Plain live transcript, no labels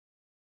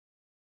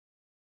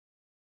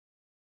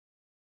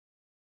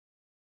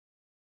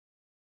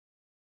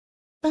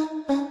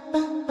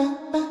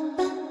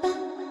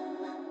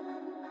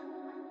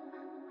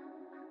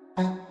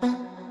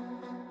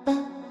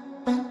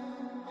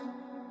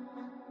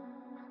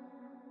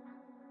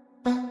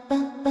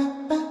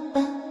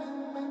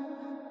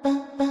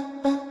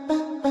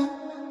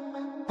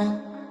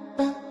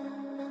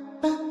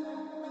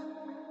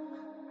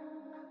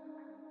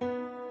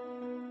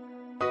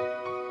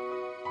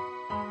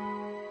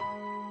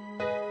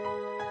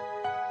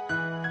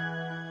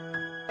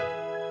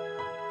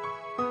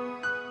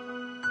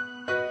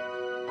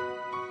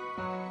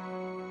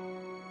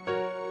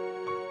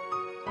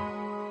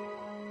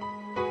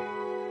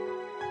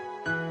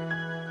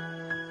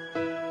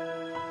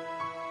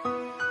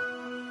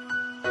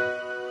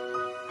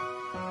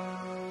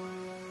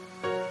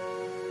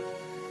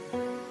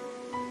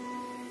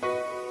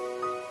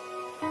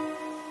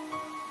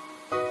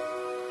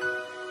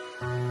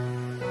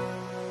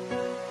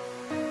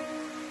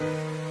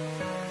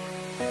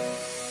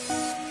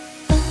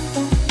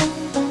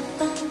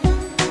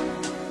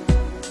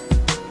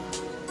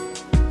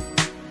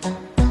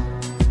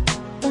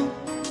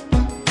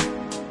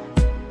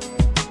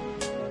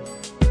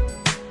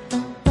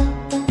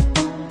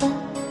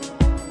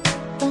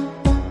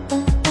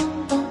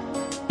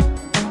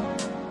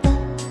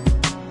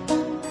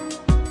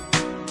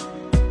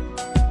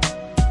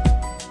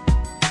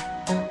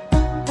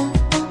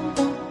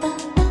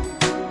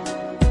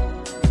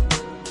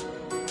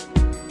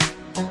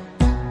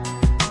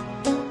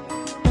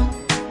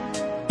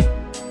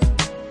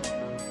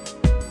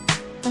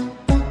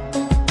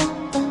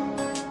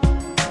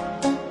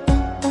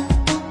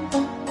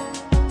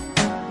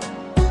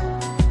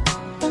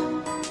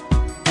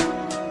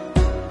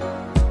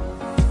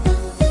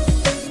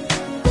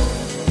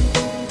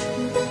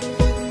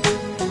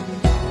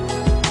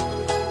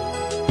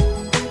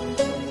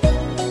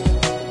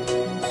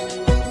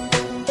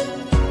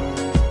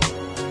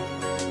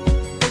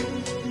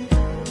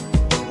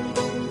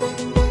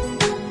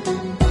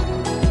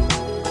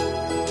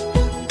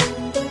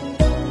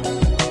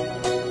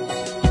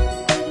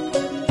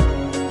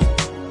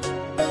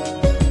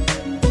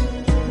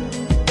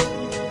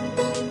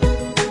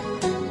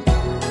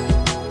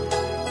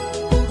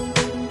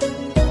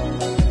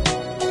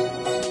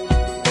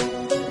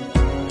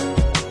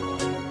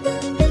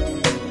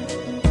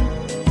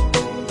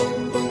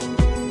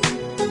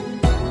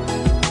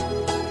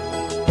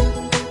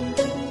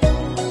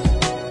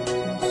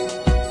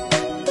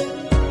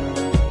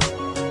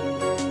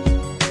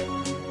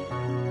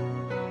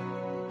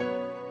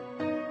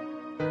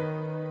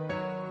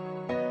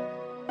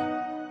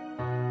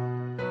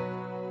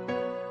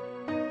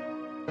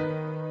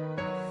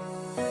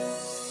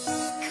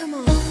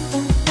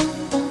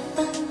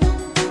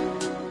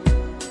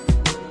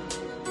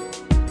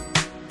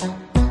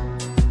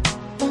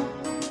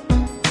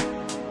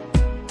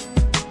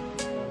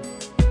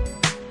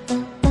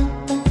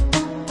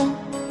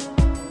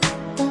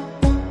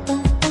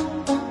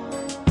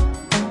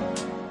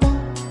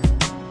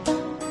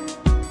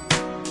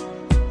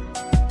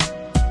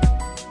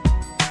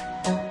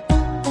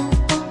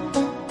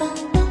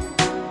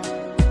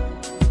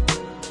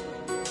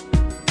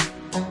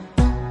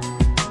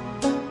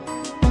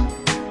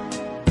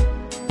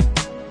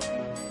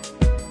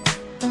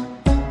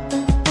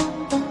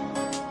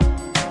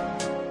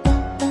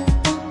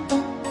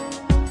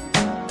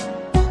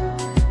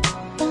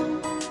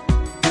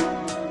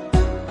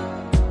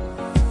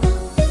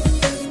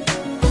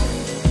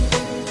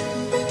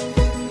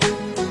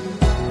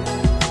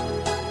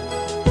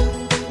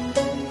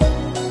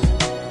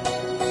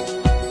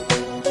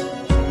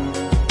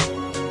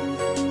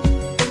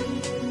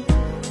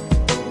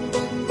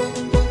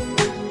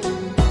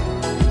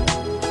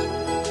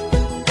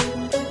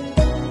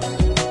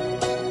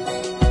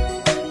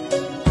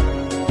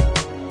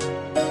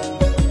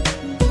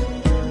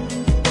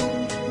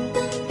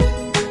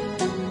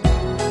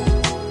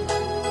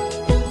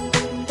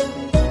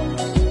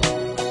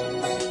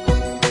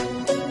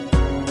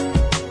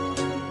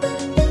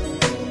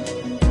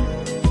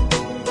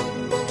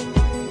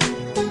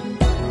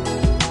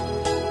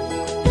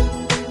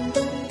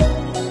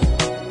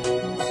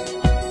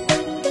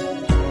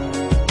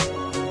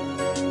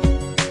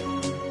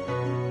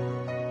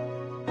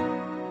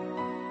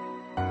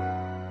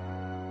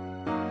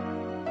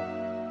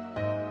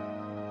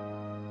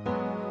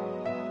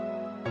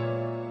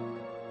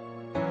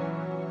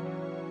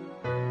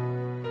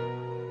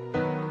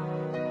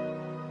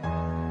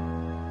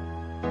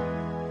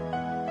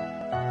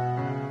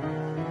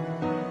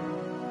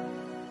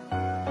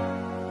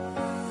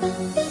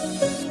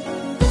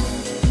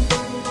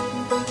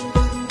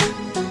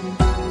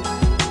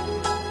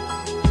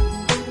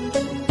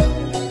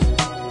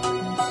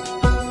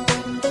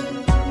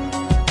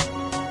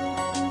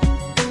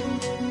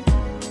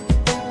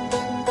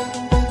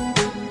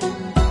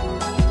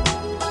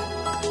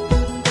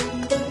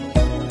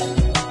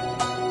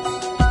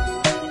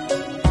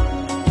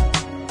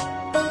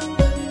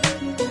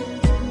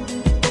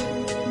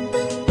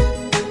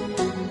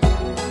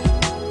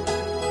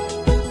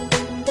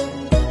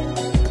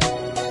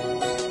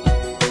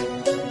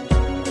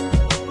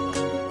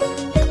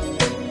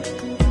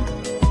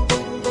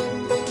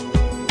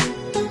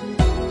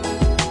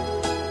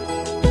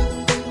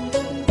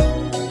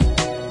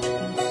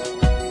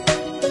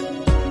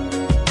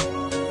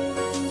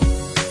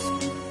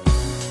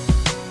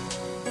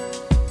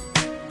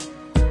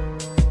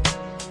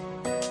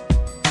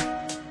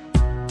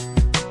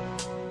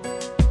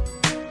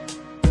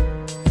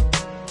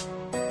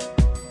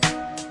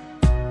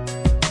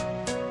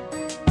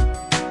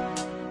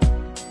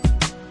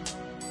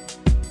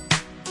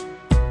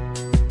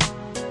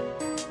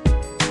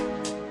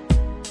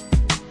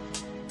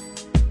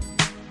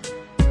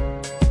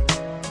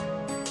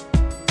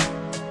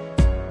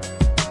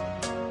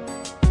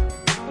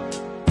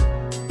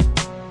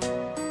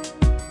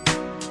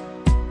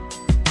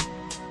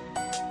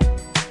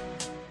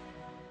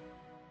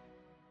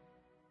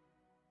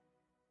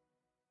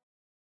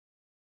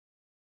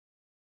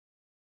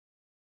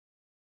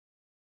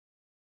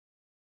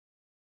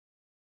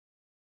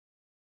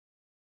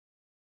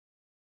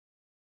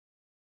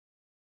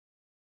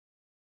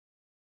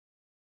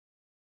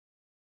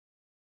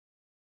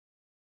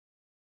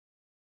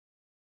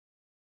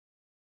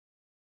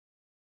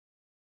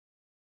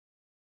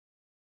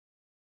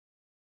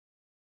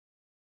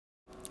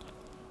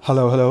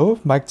Hello,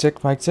 mic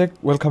check.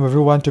 Welcome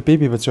everyone to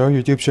PARA15YT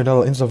YouTube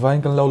channel. In the vine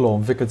kan lo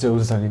lom vika chu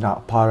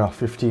zanina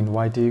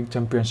PARA15YT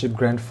Championship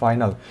Grand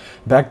Final.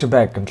 Back to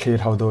back kan clear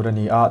how do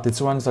ni a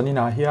this one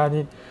zanina hian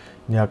ni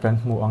nia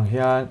kan mu ang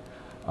hian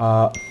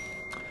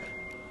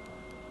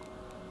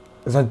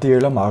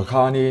zantir lama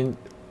khanin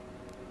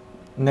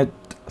net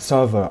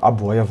server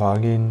abuai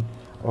awangin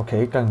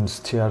okay kan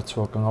stiar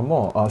chu kan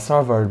amo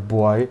server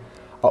buai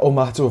a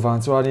oma chu wang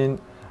chuanin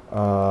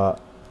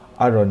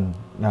Aaron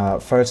na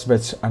first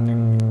match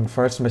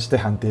te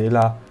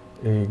hantela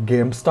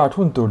game start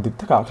hun tur dik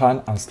taka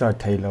khan an start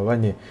thailo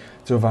ani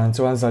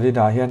chuwan zari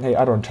da hian hei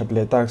Aaron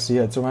thatle tak si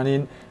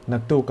chuanin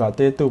naktu ka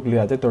te tuk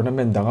lia te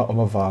tournament danga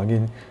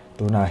omawangin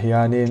tuna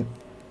hianin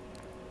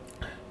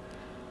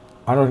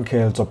Aaron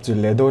khel chop chil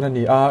le don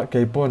ani a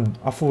keipon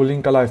a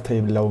full ka live thei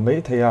lo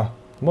mei theya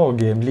mo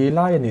game li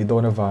lai ani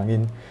don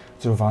awangin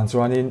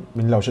chuwanin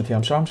min lo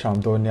shathiam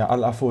sham don nia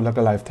al a full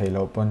ka live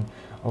thailo pon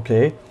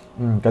okay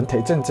kan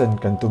thấy chân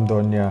kan tum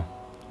don nha.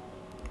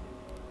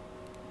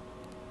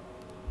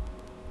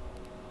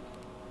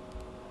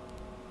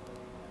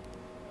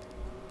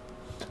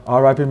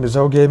 RIP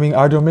MIZO Gaming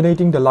are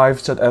dominating the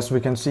live chat as we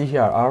can see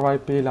here.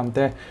 RIP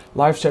lamte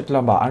live chat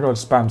lamba Aaron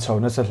spam chau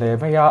na sa hle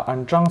maya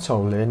an trang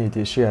chau le ni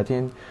ti share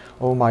tin.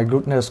 Oh my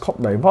goodness,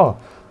 khop dai mo.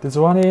 This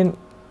one in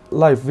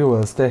live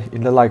viewers te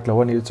in the like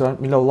lo ani chuan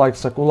mi lo like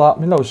sakula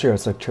mi lo share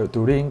sak cheu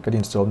turing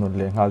kadin som non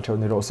le ngal cheu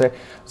ni ro se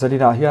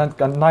zadina hian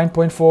kan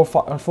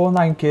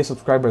 9.49k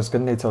subscribers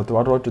kan nei cheu to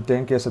road to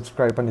 10k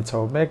subscribe ani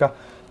cheu mega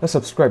la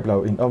subscribe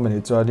lo in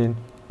omani chuanin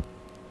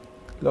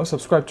lo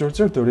subscribe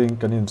cheu turing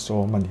kanin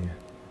so mani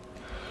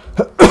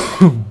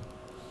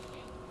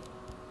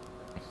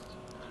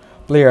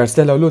players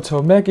te lo lu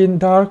cheu makin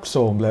dark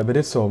som le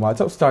bit so ma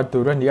cheu start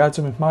to run ya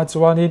chumi ma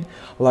chuanin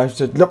live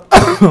chat lo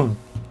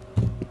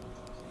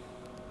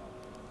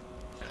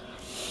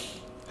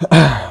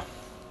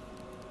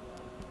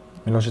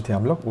mình lo sẽ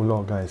thèm lốc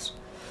ulo guys.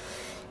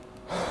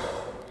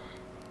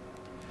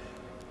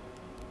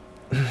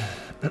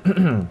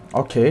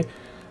 Okay.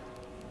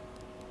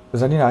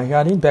 Zanina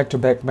hianin back to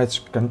back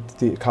match kan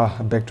ti kha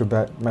back to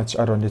back match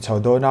Aaron ni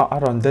chawdo na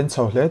Aaron den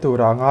chaw hle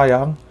tura nga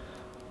yang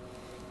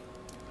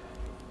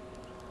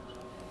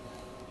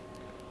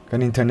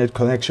kan internet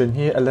connection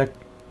hi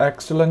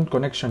excellent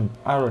connection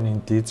Aaron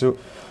in ti chu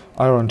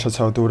Aaron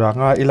chaw tura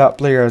nga ila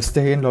players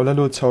te hin lo la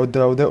lu chaw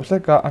do de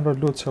hleka Aaron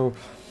lu chaw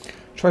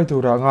try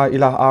to ranga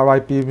ila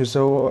RIP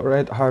MIZO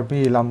red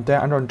harbi lamte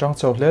Aaron chang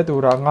chaw hle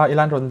tu ranga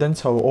ilan ron den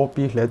chaw OP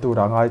hle tu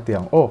ranga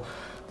tiang oh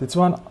this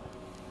one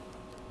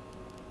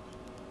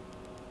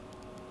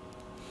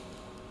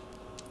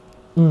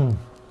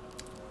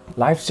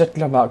live chat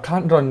lama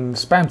khan ron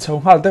spam chaw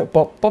hal de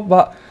pop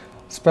ba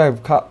spam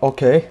kha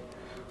okay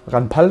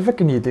kan phal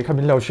vek ni ti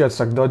khamin lo share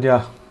sak do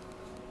dia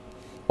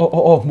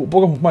oh mu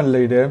bo man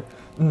le de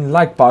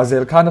like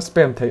puzzle khan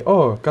spam thei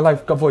oh ka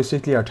live ka voice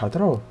clear tha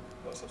tro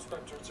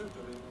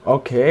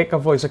okay ka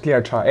voice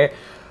clear tha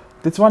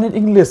this one in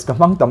English ka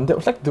mang tam de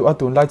like do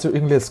atun lai chu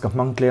English ka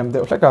mang claim de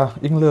like a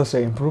English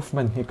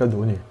improvement hi ka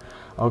do ni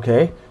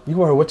okay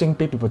you are watching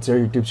PARA15YT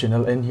YouTube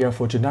channel and here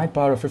for tonight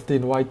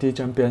PARA15YT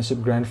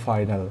Championship Grand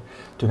Final.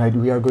 Tonight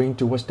we are going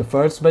to watch the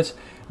first match.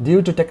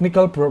 Due to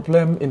technical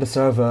problem in the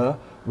server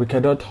we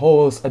cannot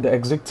host at the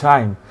exact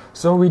time,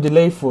 so we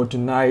delay for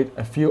tonight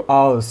a few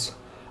hours.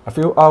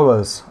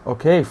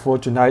 Okay, for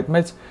tonight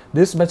match,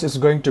 this match is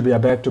going to be a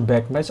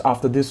back-to-back match.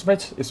 After this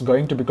match is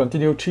going to be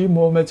continued 3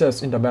 more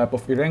matches in the map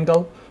of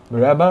Erangel,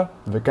 Miraba,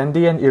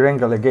 Vikandi and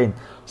Erangel again.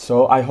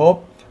 So I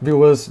hope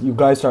viewers you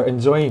guys are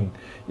enjoying.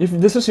 If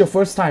this is your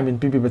first time in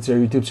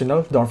PARA15YT YouTube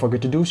channel, don't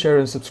forget to do share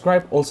and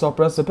subscribe. Also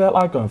press the bell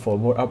icon for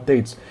more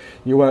updates.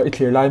 You are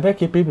clear line back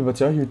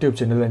PARA15YT YouTube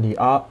channel ani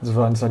a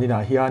zvan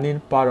sanina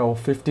hianin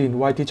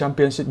PARA15YT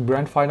Championship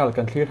Grand Final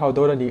kan clear how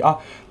do ani a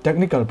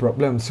technical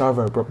problem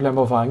server problem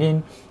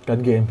awangin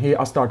kan game hi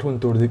a start hun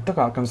tur dik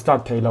taka kan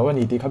start thailo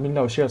ani ti khamin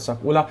lo share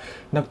sak ula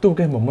naktu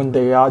ke momon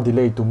de ya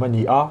delay tu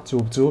mani a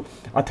chu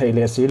a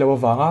thaile si lo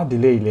awanga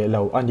delay le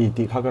lo ani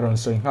ti khakaron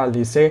soi ngal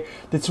li se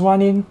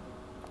tichwanin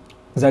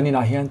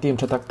zanina hian team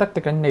thatak tak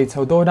te kan nei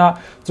chawdona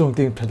chung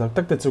team thatak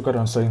tak te chu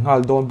karon soi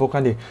ngal don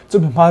bokani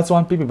chumi ma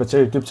chuan PARA15YT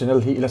YouTube channel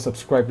hi ila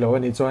subscribe lo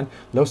ani chuan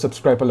lo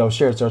subscribe lo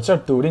share char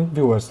turin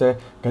viewers te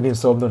kanin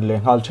som don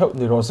le ngal chau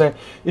ni ro se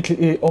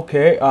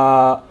okay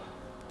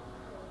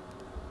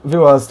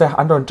viewers te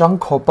andon chang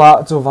khopa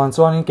chuwan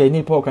chuan ke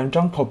ni po kan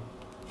chang khop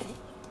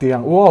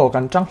tiang wo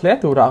kan chang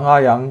hle tu ra nga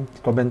yang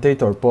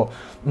commentator po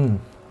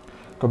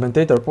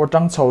commentator po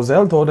chang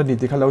chawzel do na ni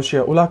ti khalo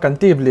share ula kan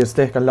team list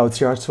te kan lo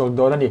share chok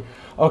do na ni.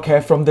 Okay,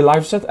 from the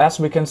live chat as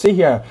we can see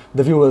here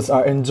the viewers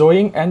are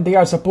enjoying and they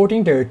are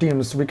supporting their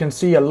teams. We can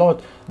see a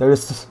lot there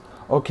is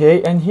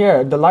Okay, and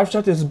here the live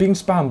chat is being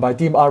spammed by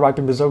Team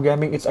PARA15YT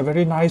Gaming. It's a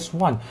very nice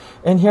one.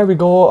 And here we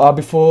go.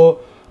 Before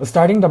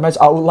starting the match,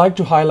 I would like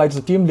to highlight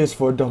the team list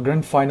for the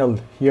grand final.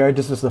 Here,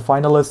 this is the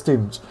finalist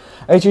teams.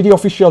 HED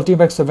official team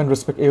X7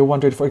 Respect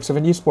A124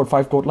 X7 eSport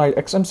 5 GODLITE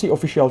XMC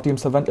official team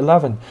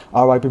 711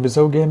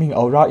 PARA15YT Gaming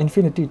Aura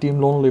Infinity team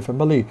Lonely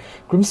Family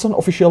Crimson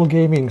official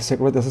gaming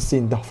Secret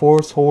Assassin The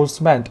Force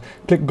Horseman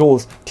CLIQUE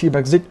GHOULS Team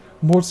Exit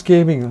Mods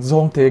Gaming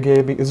ZAWNGLITE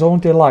Gaming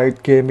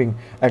ZAWNGLITE Gaming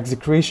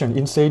Execution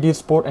Inside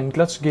Sport and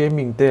Clutch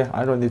Gaming Te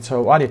I don't need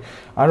so ani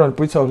I don't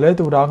put so let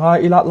to nga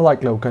ila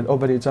like lo kan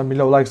over it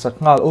milo like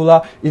sakngal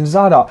ula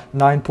inzada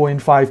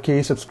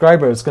 9.5k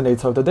subscribers kan it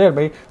so there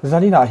may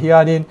zanina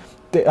hianin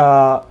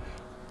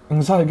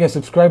get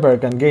subscriber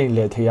can gain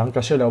le theyang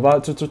ka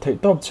shelawa chu thei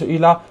top chu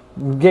ila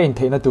gain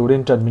theina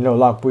turin chan milo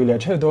lak pui le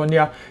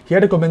chedonia. Here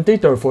the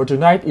commentator for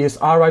tonight is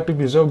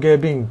PARA15YT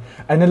Gaming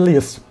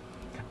analyst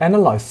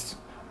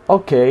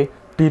okay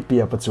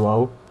PP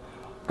pachuao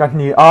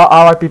kani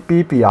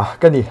RIPP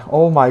kani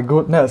oh my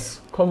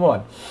goodness come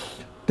on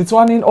this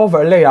one in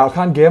overlay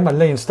khan game and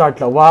lane start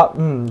lawa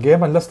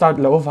game and start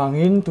lawa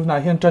wangin tu na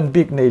hian tran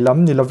big nei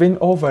lam ni lovin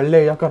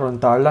overlay ka ron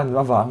tar lan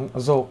awang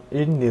zo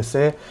in ni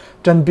se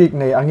tran big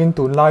nei angin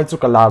tun lai chu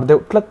kala de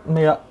klat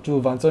me chu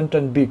wan chon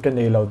tran big ka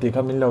nei lo ti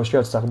khamin lo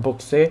share sak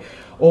box se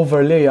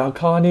overlay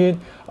khanin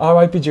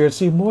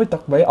RIPJC moi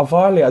tak mai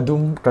avar le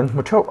adum kan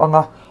muthau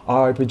anga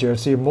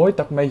RIPJC moi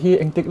tak mai hi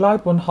engtik lai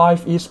pon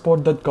hive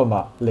esport.com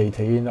le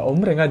thein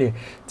om renga ni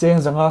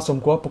cheng zanga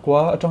somkwa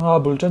pakwa atanga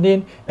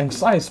bulchanin eng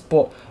size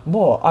po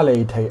mo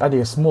alei thei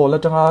ani small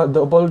atanga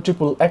double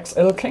triple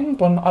XL keng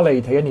pon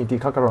alei thei ani ti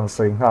khakaron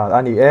sing ha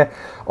ani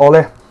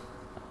ole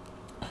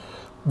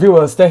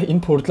viewers te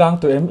input lang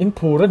to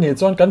input ni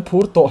chon kan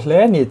phur to hle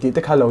ni ti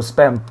te khalo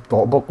spam to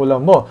bokula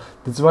mo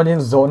ti chuan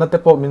in zona te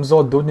po min zo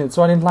du ni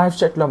chuan in live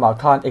chat lama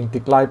khan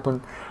engtik lai pon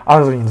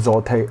arin zo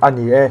thei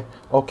ani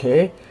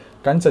okay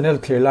kan channel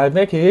clear live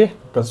mek hi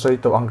kan soi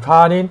to ang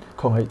khanin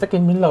khongai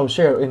takin min lo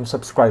share in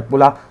subscribe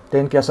bula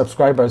 10k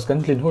subscribers kan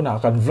tlin huna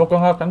kan vlog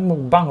nga kan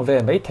mukbang ve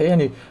mai the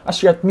ani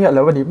asiat mi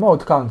lo ni mo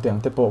kang teng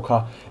te po kha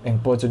eng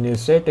po chuni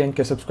se 10k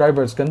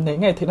subscribers kan nei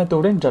nge thina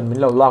turin jan min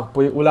lo lak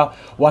pui ula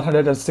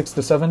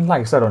 167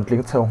 likes aron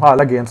tling chho ha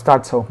la game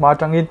start chho ma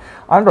tangin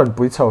an ron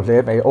pui chho le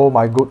mai oh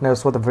my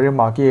goodness what a very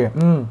marky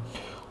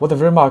what a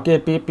very marky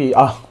pp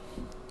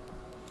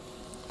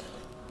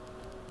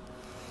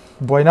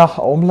boina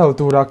om lo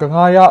tura ka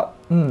nga ya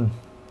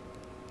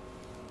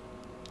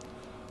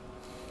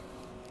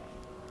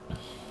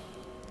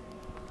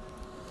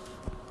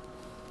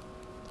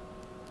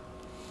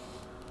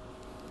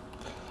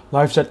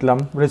live chat lam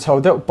re chau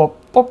de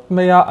pop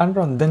me ya an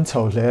ron den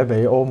chau le be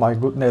oh my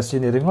goodness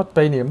ni ringot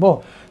pe ni mo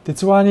ti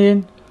chuanin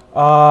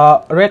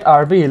red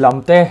rb lam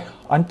te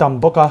an tam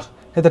boka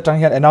heta tang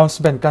hian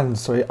announcement kan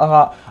soi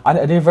anga an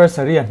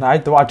anniversary nai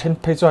to attend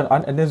page on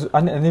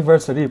an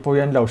anniversary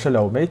poyan lo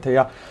shalo mai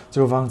theya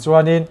chuwang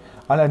chuanin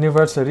an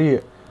anniversary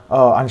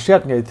an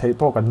shiat ngei thei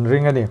po kan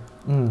ring ani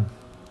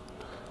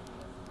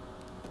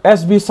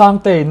SB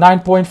Sangte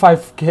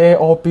 9.5k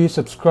OP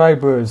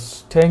subscribers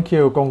thank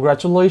you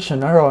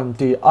congratulations aron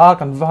ti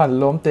kan van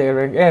lom te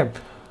reng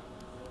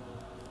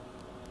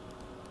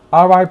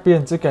RIP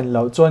and chicken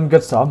lo chuan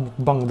get some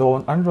bang don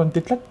an ron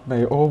titlat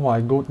mai oh my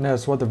goodness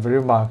what a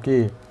very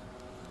marky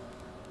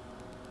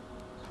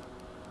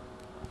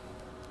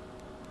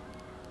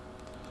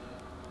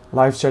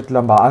live chat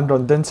lamba an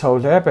ron den chho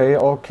le be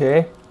okay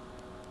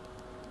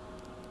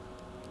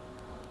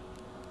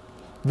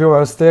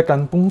viewers te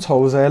kan pung chho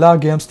zela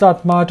game start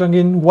ma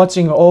tangin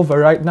watching over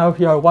right now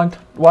here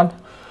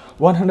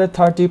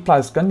 130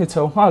 plus kan ni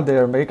chho hal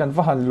there mai kan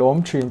van lom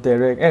thin te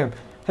reng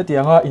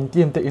hetianga in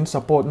team te in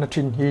support na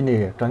thin hi ni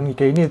kan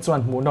ke ni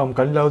chuan munom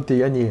kan lo ti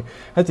ani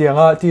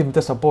hetianga team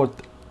te support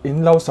in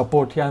lo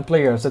support hian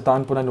players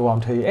tan punan wam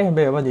thei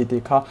me wani ti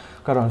kha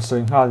karan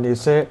soing hal ni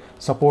se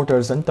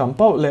supporters an tam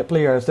pau le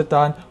players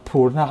tan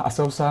phurna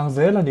aso sang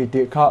zel ani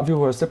ti kha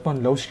viewers se pon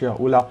lo shia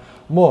ula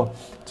mo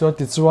cho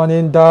ti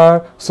chuanin dar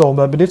som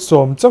minute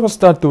som chok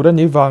start tur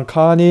ani wang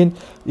khanin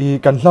I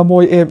kan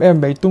hlamoi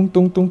mai tung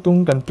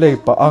kan play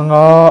pa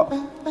anga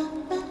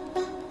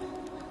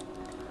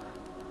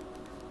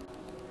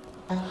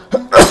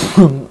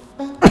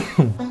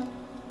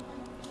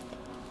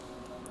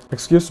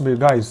excuse me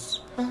guys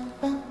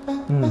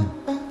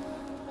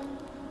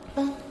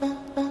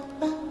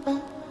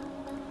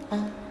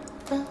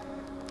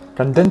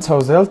Content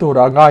Chauzel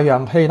tura nga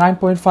yang hey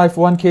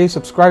 9.51k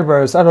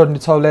subscribers aron ni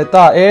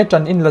chauleta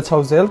chan in la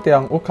chauzel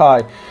tiang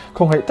ukai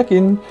khongai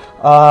takin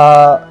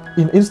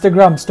in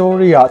Instagram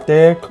story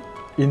ate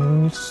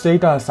in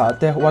status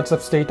ate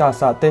WhatsApp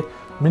status ate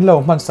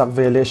minlo man sak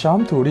vele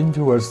sham thurin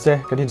viewers se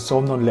kanin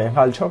som non le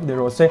hal chop de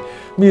ro se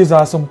miza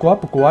som kwa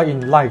pukwa in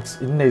likes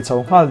in nei chau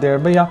hal der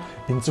meya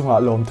in chunga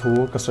lom thu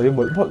ka soi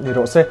mol mol ni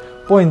ro se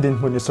point din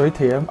hun ni soi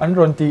them an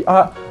ron ti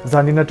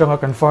zanina tanga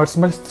kan first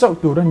match chau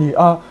tu ra ni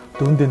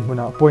tun din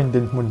huna point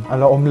din hun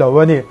ala om lo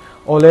ani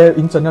ole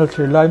in channel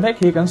three mek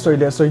hi kan soi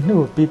le soi nu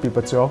pp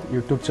pacho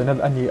YouTube channel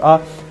ani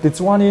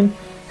this one in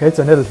he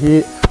channel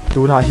hi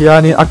tuna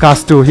hianin akas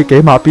tu hi ke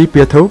ma pi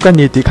pia tho kan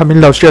ni ti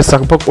khamin lo share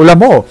sak bok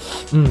ulamo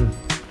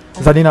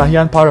zanina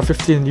hian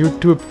PARA15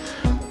 YouTube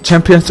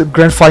Championship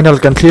Grand Final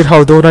kan clear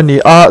how do na ni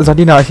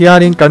zanina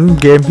hianin kan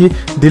game hi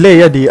delay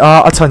ya di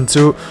achan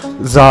chu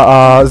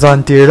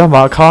zanti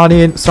rama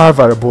khanin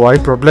server boy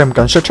problem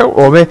kan sha chau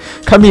ome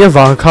khami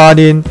awang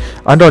khanin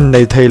anon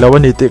nei thei lo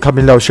ni ti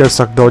khamin lo share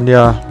sak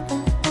donia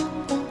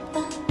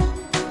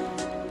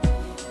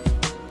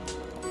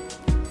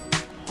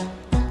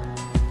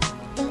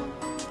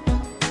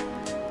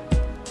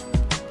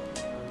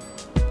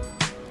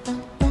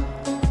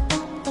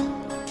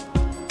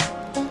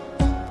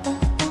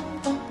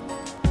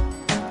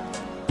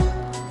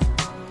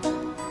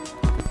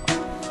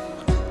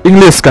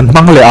English kan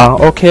mang le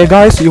ang. Okay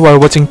guys, you are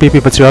watching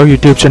PP Patriao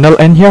YouTube channel,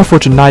 and here for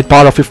tonight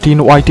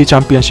PARA15YT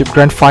Championship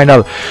Grand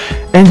Final,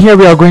 and here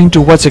we are going to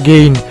watch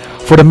again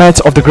for the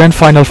match of the Grand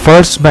Final,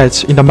 first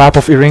match in the map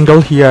of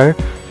Iringal here.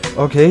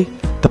 Okay,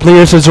 the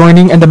players are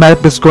joining and the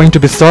map is going to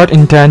be start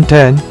in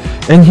 10-10,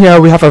 and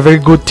here we have a very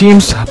good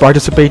teams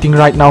participating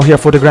right now here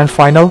for the Grand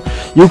Final.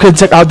 You can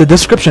check out the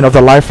description of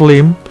the live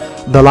stream.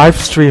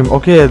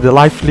 Okay, the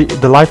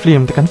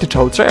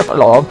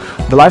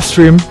live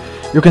stream.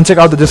 You can check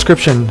out the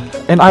description,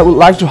 and I would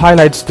like to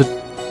highlight the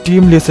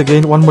team list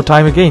again one more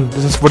time again.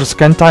 This is for the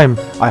second time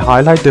I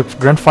highlight the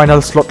Grand Final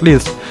slot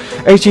list.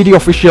 HED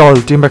official,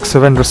 Team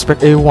X7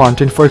 Respect A1,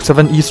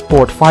 1047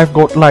 eSport, 5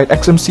 GODLITE,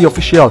 XMC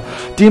official,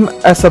 Team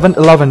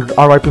S711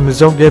 RIP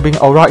MIZO Gaming,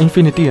 Aura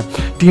Infinity,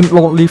 Team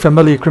Lonely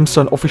Family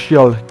Crimson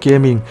official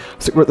Gaming,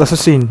 Secret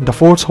Assassin, The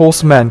Fourth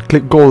Horseman,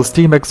 CLIQUE GOULS,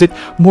 Team Exit,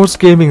 Morse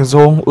Gaming,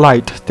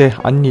 ZAWNGLITE, Te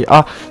Anni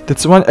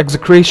that's one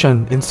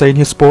Execration, Insane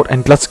eSport,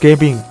 and Glutz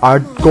Gaming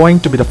are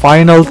going to be the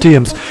final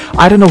teams.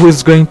 I don't know who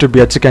is going to be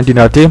a chicken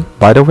dinner team.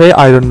 By the way,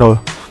 I don't know.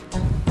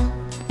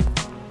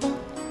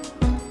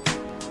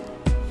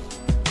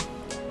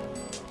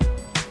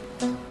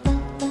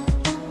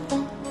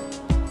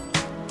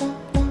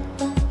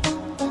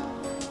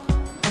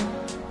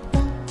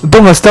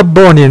 Donga stop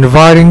bonin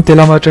varing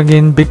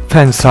telamatrangin big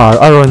fansar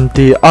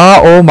aronti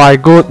oh my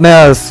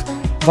goodness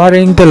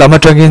varing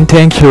telamatrangin,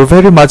 thank you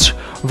very much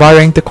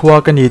varing te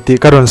khwa kaniti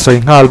karon soi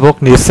ngal bok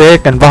ni se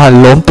kan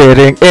bahan lom te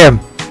reng em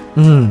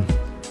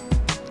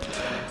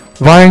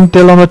varing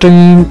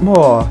telamatrangin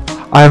mo.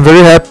 I am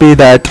very happy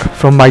that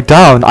from my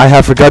town I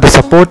have got a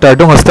supporter.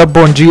 Donga stop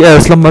bon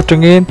GS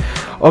lamatrangin.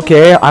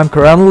 Okay, I'm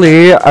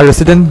currently a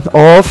resident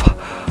of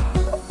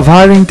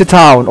varing the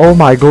town. Oh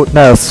my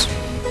goodness.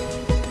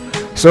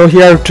 So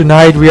here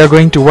tonight we are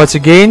going to watch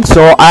again,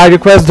 so I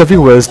request the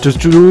viewers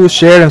to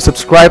share and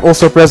subscribe,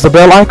 also press the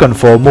bell icon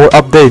for more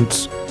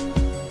updates.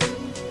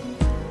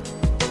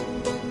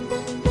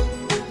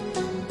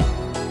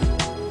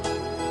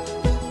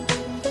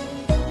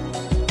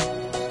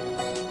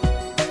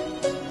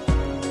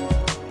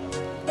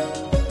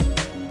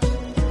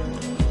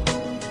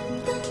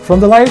 From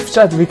the live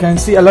chat we can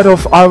see a lot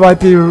of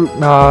RYP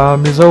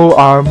MIZO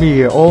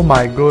army. Oh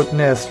my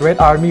goodness, Red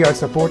Army are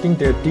supporting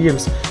their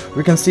teams.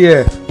 We can see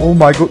oh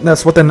my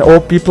goodness, what an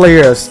OP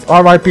players.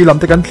 RYP lam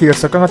te kan clear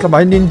sa kangat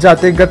lamay ninja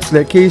te guts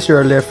le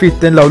Keisher le fit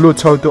ten law loot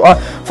so to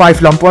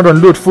 5 lam pon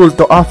loot full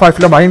to 5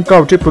 lamayin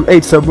kaw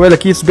 888 Samuel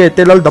keys bet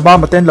te law daba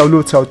maten law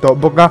loot so to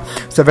boga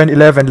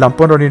 711 lam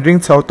pon in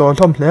ring so to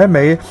thom le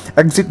may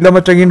exit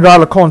lamatangin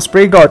ralacon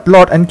spray god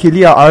Lord and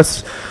Kilia are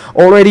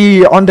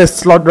already on the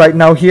slot right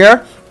now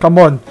here. Come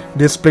on,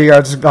 these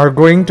players are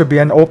going to be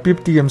an OP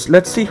teams.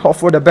 Let's see, hope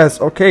for the best.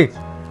 Okay.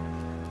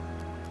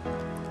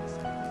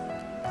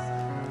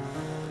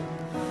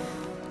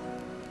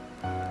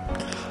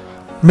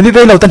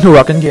 Minute lâu tan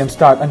hura kan game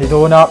start and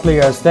do na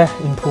players te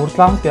input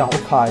lang tiang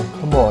ukhai.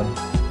 Come on.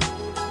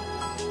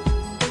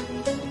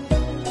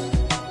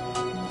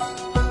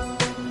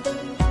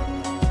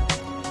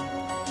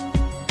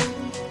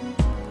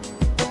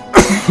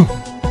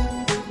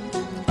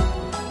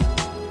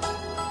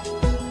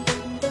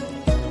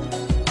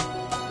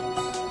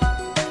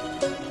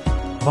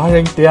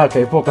 Varing tia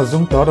kay po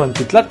kazung to ron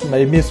titlat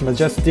may Miss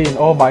Majestin.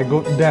 Oh my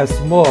goodness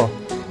mo.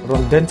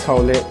 Ron den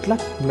chawle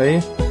tlat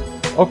may.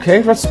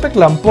 Okay, respect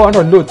lampo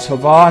ron lut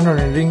chawa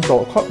ron ring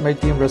to khop may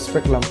team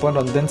respect lampo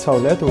ron den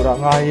chawle tura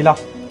ngai la.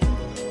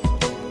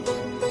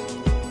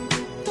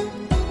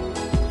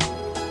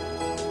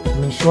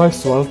 Min shwai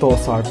swal to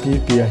sar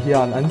PP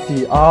hian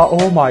anti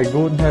oh my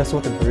goodness,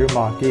 what a very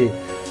marky.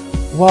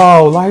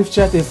 Wow, live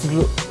chat is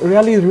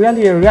really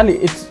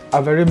it's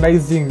a very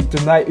amazing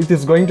tonight. It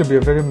is going to be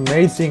a very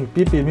amazing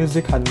PP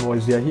music han moy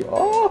zia hi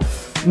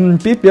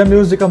PP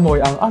music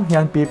moy ang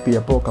hian PP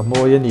po ka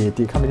moy ni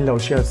ti khamin lo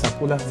share sa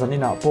pula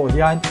zanina po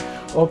hian.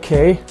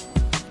 Okay,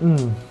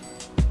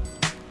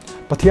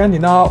 pathian ni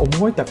na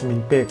umoy tak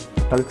min pek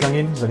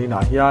talklangin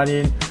zanina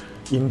hianin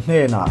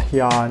inhe na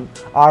hian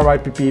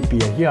RIP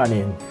PP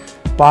hianin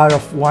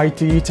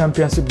PARA15YT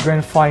Championship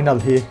Grand Final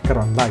hi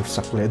karon live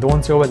sakle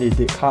don chawan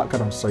iti kha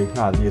karon soi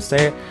ngal ni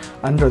se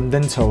an ron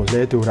den chho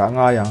le tura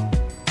nga yang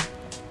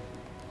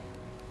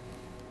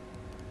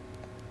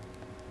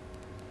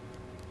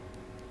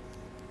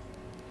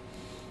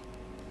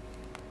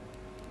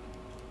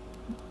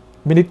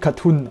minute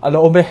khathun alo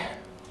ome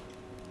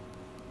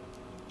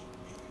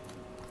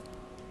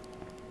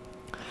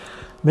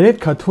minute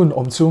khathun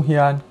om chung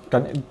hian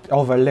kan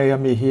overlay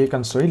mi hi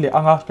kan soi le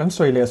anga kan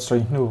soi le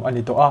soi nu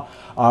ani to a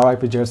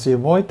RIP jersey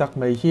moi tak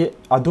mai hi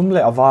adum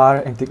le avar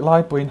engtik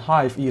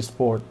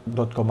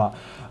lai.hive.esport.com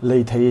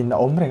lei thein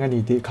om reng ani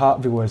ti kha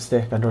viewers te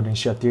kan ron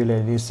share tir le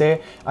ni se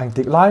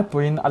engtik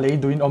lai.alei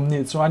duin om ni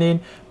chuanin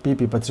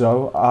pp pachau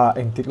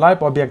engtik lai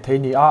po biak thei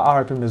ni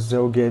RIP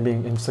MIZO gaming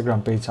Instagram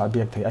page a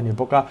biak thei ani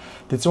boka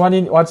ti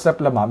chuanin WhatsApp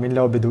lama min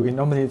lo bedu in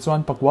om ni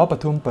chuan pakwa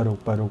pathum paruk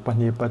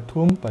pani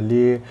pathum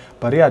pali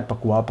pariat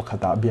pakwa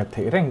pakhata biak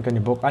thei reng kan ni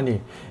bok ani.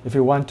 If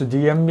you want to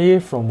DM me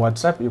from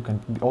WhatsApp, you can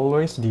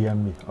always DM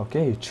me,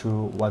 okay,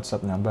 through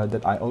WhatsApp number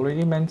that I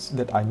already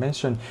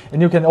mentioned,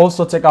 and you can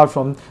also check out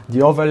from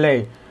the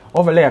overlay.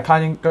 Overlay a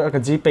kan ka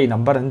GPay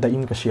number and the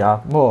in ka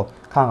siya mo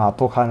khanga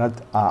po khana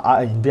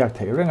in biak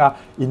thei renga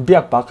in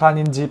biak pa khan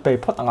in GPay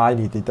phot angai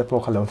ni ti te po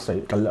khalo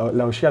sei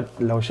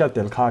lo sha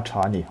tel kha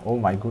thani. Oh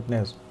my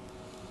goodness.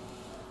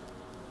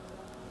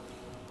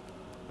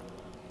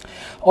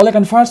 Ole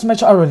kan first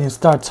match aron in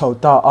start chho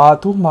ta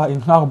tu ma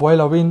in ngak boy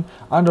win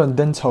aron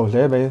den chho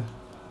le be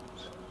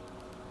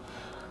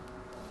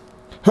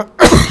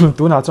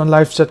tu na chon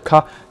live chat kha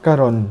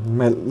karon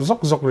mel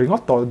zok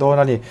ringot to do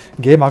na ni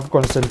game a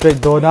concentrate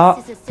do na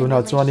tu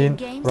na chuanin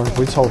ron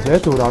pui chho le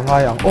tu ra nga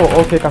yang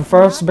okay kan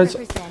first match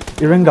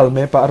irengal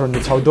me pa aron ni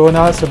chho do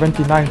na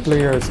 79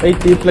 players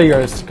 80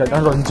 players kan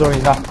aron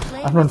join na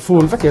anon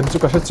full va game chu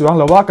ka chuang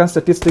lawa kan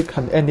statistic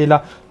han enila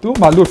tu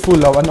ma lut full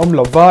law an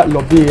lova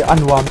lobby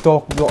anwam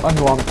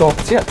tok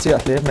chia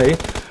le mai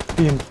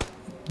team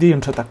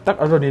tak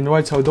aron in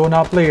wai chaudona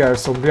player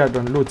somria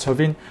don lut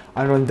chovin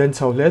aron den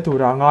chaule tu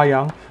ranga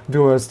yang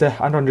viewers te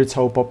aron ri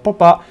chau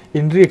popa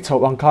in rik chau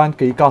angkhan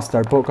ke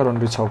caster po karon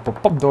ri chau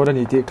pop do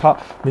ni ti kha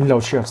min lo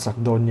share sak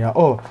don ya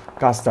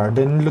caster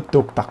den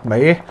lutuk tak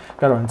mai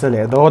karon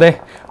chale do de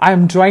I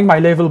am trying my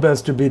level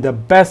best to be the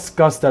best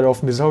caster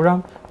of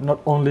Mizoram, not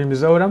only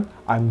Mizoram.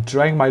 I'm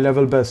trying my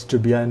level best to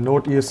be a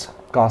Northeast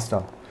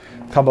caster.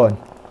 Come on.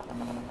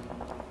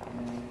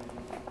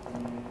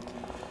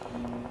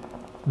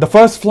 The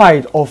first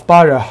flight of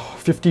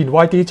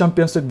PARA15YT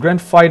Championship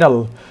Grand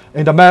Final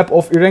in the map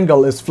of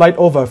Erangel is flight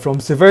over from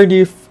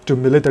Severny to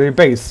military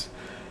base.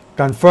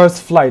 Can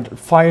first flight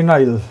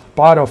final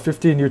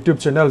PARA15 YouTube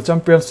channel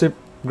Championship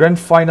Grand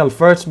Final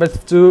first match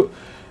to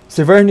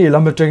Severny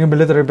Lambertring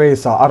military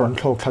base aron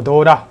thok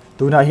thadora.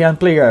 Tuna hian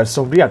players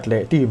som riat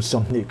le team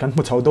som ni kan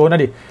mu chho do na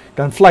ni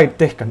kan flight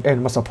te kan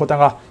en ma support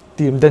anga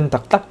team den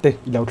tak te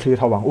lo clear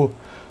hawang u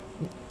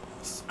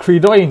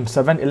Credoin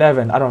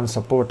 711 aron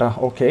support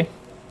okay.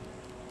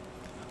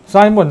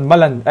 Simon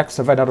Malan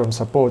X7 aron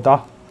support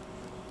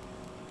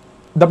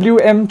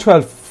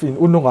WM12 in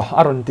ununga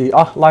aron ti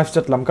live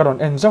chat lam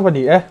karon en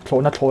zawani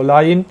thlona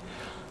thlolain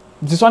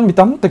jison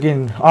mitam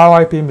takin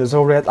RIP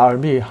MIZO Red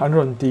Army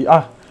aron ti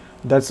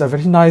that's a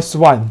very nice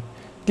one.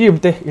 Team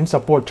te in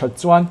support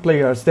chuan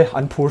players te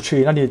an phur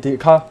thin ani ti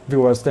kha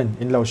viewers ten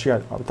in lo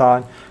share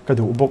tan ka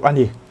du bok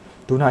ani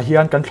tuna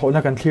hian kan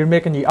thlona kan clear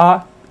mek ani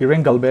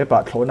Erangel be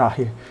pa thlona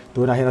hi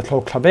tuna hian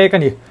thlok thlabe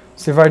kani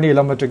Severny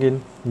Lambertring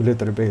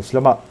military base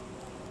lama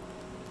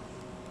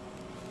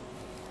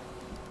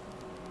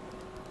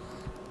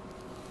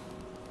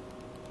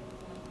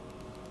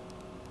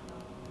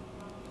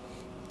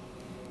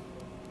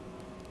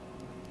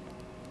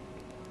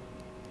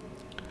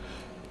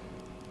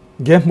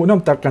game mu nom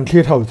tak kan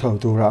thlir thau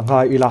tu ra nga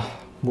ila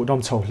mu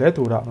nom chho hle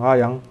tu ra nga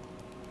yang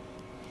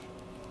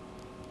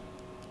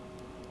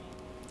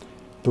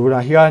tu ra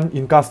hian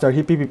in caster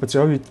hi pp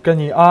pachau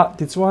kani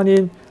ti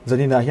chuanin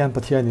zanina hian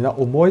pathian ina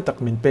umoi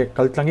tak min pek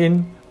kaltlangin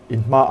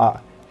in ma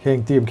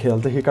heng team khel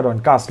te hi karon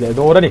cast le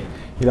do rani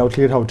hilau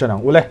thlir thau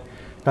chanang ule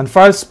kan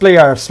first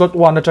player slot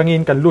 1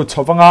 atangin kan lut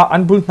chawanga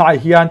an bul nai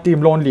hian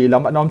team lonely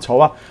lam anom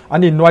chawa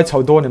anin noi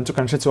chau do nem chu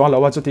kan se chuang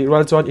lawa chuti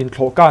ral chuan in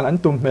thlokan an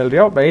tum mel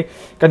riau bei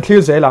kan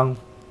thlir zelang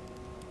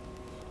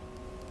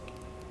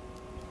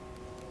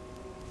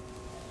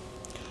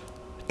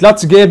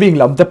Clutch gaming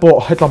lam te po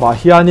hetlama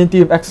hianin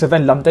team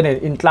X7 lam te nen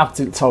in tlak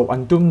chil chau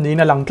an tum ni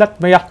na lang tlat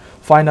meya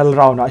final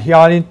round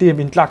hianin team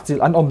in tlak chil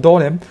an om do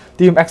nem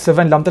team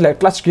X7 lam te le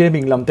clutch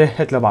gaming lam te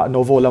hetlama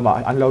novo lama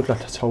an lo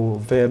tlat chau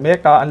ve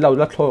meka an lo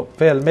lat tho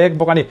vel mek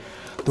bokani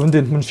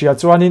tundin mun sia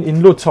chuanin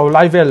in lut chau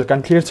live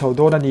kan clear chau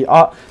do na ni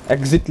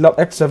exit lam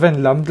X7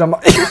 lam lama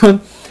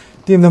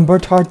team number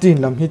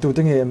 13 lam hi tu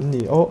te nge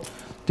ni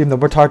team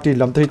number 30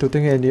 lam te tu te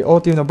nge ni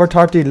team number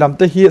 30 lam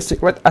te hi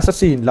secret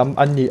assassin lam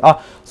an ni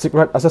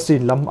secret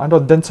assassin lam an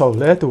ron den chau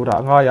le tu ra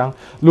nga yang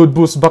loot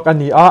boost bak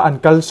ani an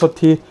kal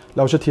shot hi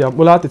lo che thiam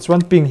ula ti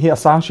chuan ping hi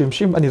asang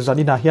shim ani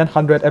zanina hian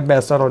 100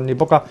 ms aron ni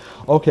boka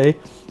okay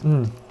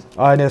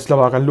INS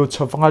lama kan loot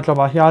chawanga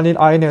lama hianin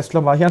INS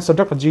lama hian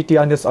sadrak GT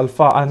INS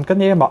alpha an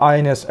kane ma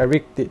INS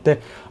eric ti te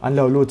an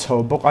lo loot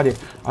chaw bok ani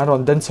an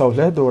ron den chau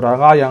le tu ra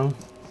nga yang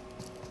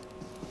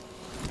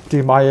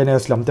team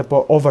INS lam te po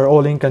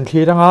overalling kan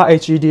thiranga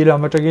HED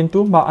lam atagin tu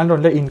ma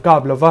anon le in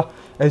kap lova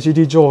HED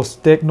Jaws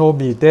Techno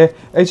mi te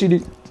HED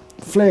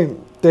Flame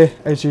te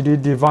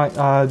HED divide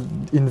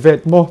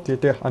invade mo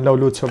te an lo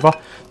lut chova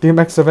team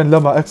X7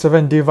 lama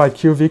X7 divide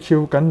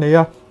QVQ kan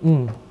neya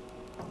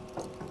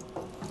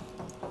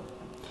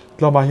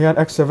lama hian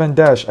X7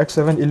 dash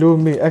X7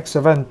 illumi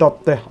X7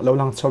 top te lo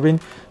lang chawin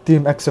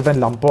team X7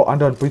 lampo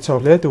andon pui chaw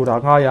hle tura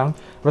nga yang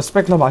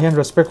respect lama hian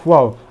respect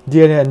wow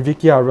DNA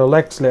Nvidia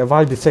relax le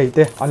vai bi sei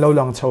te an lo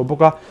lang chaw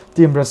boka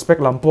team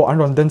respect lampo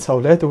andon den chaw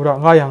hle tura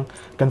nga yang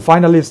kan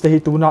finalist te hi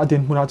tuna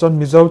din huna chon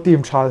mizo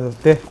team tha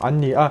te an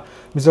ni a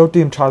mizo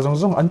team tha zong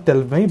zong an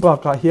tel mei ba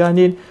ka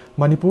hianin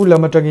Manipur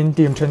lama tangin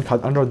team chen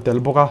khat andon tel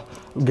boka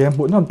game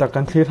bu nam ta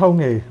kan thlir hau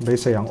nge be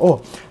sayang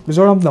o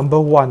Mizoram number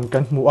 1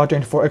 kan mu a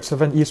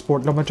 24x7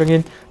 eSport lama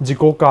tangin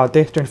Jiko ka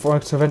te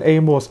 24x7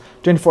 Amos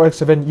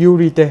 24x7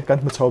 Yuri te kan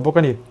mu chaw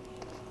boka ni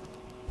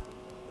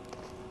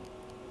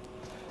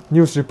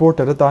news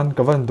reporter tan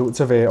kavan du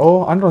chave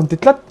o anron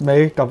titlat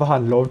mai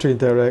kavan lo trin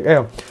te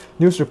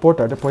news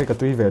reporter de poi ka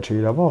tui ve thi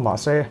la ma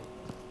se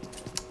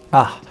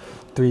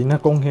tui na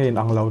kong hen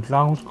ang lo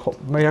lang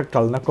mai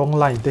kal na kong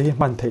line te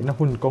man thei na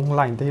hun kong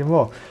line te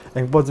mo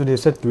eng po ju ni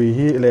se tui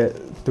hi le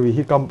tui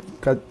hi kam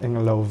ka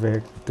eng lo ve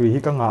tui hi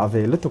ka nga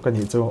ve le tu kan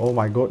hi chu oh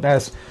my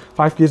goodness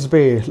 5 kids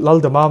bay lal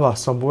da mama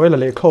somewhere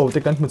le kho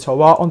te kan mu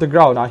chawa on the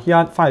ground a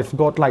hian 5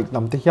 godlite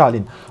nam te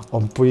hialin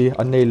pui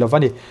an nei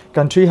lovani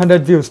kan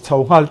 300 views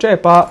thau hal che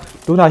pa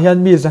tuna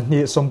hian mi zan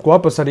ni somkwa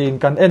pasarin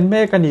kan en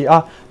me kan ni a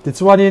ti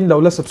chuanin lo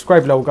la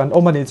subscribe lo kan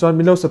omani chuan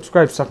mi lo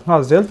subscribe sak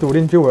hal zel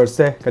turin viewers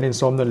te kanin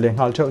som non leng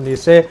hal thau ni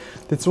se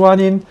ti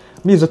chuanin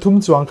mi za thum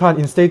chuang khan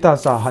in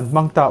status a han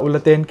mangta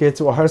ulaten ke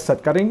chu har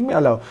sat karing mi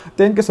alo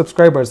 10k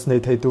subscribers nei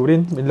thei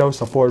turin min lo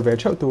support ve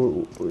thau tu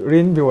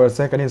rin viewers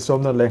se kanin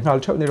som non leng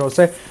hal thau ni ro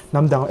se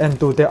namdang en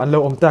tu te an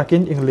lo omta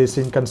kin english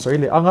in kan soi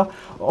le anga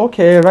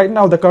okay right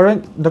now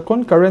the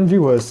concurrent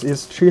viewers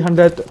is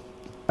 300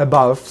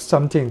 above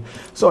something.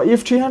 So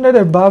if 300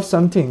 above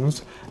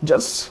somethings,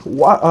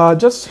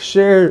 just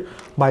share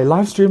my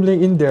live stream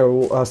link in their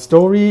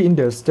story, in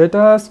their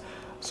status.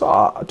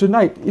 So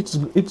tonight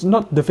it's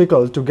not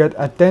difficult to get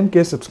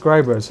 10k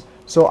subscribers.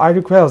 So I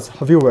request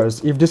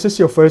viewers, if this is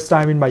your first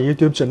time in my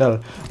YouTube channel,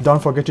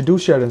 don't forget to do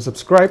share and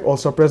subscribe.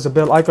 Also press the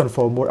bell icon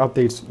for more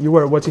updates. You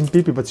are watching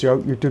PP's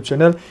YouTube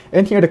channel,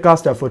 and here the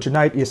caster for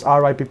tonight is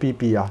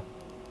RIPPP.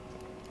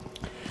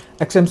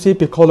 XMC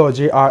Piccolo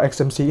JR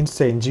XMC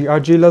Insane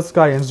GRG Let's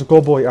Guy and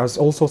Zuko Boy are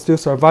also still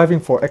surviving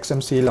for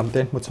XMC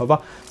Lamten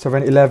Mutsawa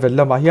 711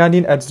 Lama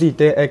Hianin at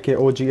ZT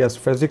AKOGS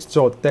Physics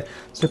Jote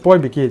Sepoy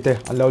Bikite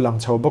Alo Lang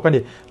Chow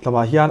Bokani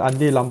Lama Hian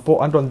Andi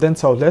Lampo Andron Den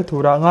Chow Le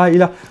Tura Nga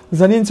Ila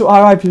Zanin to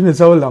RIP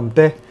Mizo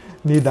Lamte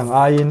Nidang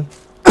Ain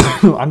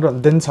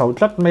Andron Den Chow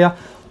Tlat Maya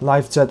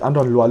Live Chat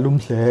Andron Lualum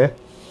Le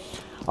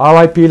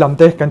RIP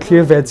Lamte can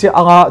clear Vetsi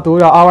Aga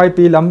Tura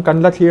RIP Lam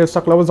can let here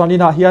Saklaw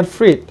Zanina Hian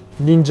Freed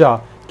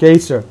Ninja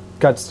Caser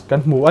Guts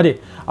kan mu adi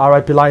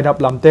RIP line up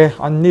lamte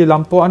an ni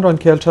lampo an ron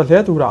khel thal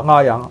he tura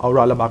nga yang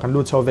aura lama kan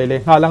lu chaw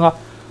vele nga langa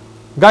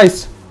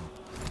guys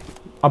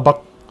abak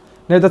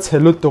ne da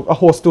chelut tuk a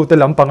host tu te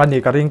lampang ani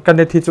ka ring kan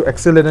ne thi chu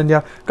excellent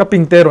ania ka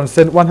ping te ron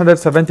sen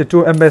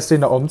 172 ms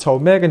in om chaw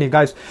me gani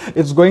guys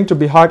it's going to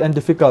be hard and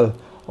difficult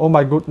oh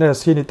my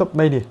goodness hi ni top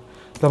mai ni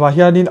lama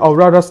hianin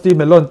aura rusty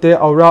melon te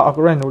aura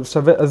akren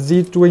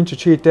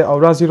z23 te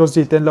aura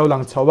 0z ten lo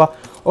lang chawa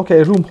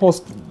okay room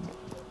host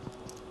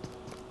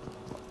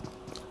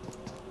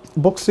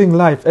boxing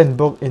live and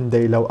book in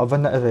day low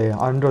avana ave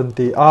andron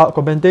ti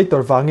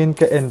commentator wangin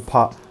ke en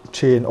pha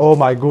chin oh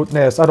my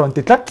goodness aron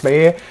ti tlat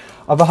be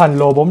avahan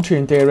lo bom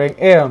chin te reng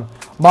em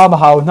ma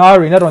haw na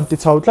rin aron ti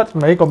chau tlat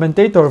mai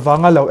commentator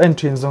wanga lo en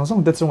chin zong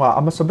zong te chunga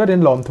ama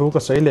soberin lom thu ka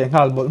sei le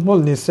ngal mol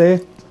ni se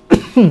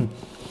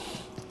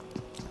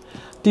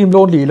team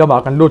lonely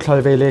lama kan lut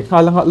thal ve le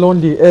ngalanga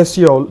lonely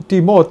SEO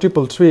teamo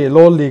 333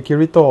 lonely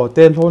kirito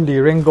te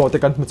lonely rengo te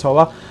kan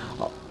mchawa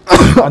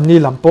Ani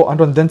lampo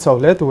andon den chaw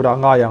le tura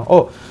nga yang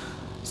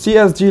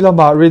CSG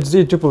lama Ridge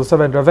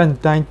 777 Raven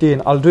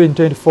 19 Aldrin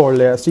 24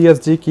 le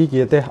CSG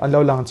ki te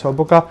anlo lang chaw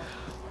boka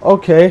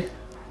okay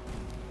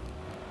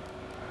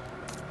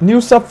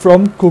news up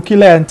from Cookie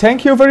Land.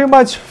 Thank you very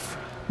much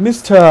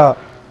Mr.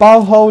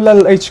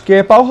 Pauholal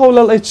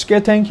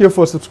HK, thank you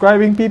for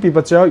subscribing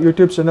PP's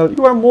YouTube channel.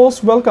 You are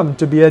most welcome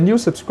to be a new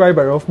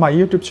subscriber of my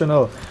YouTube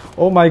channel.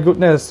 Oh my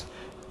goodness,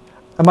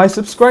 my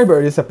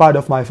subscriber is a part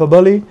of my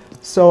family.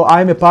 So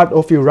I'm a part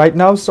of you right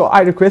now, so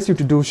I request you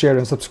to do share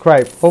and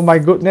subscribe. Oh my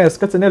goodness,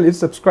 ka channel is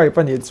subscribe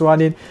pani it's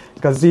one in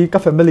kazi ka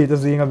family ta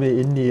zinga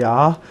mi in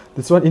niya.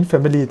 This one in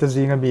family ta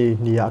zinga mi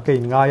niya kay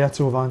ngaya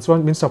chuwang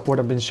chuan min support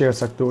and bin share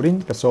sak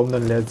turin ka som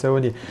non le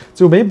chawni.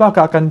 Chu may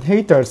baka kan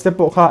haters te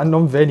po ka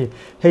anom veni.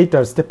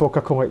 Haters te po ka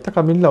khongai ta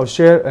ka min lo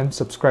share and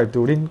subscribe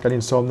turin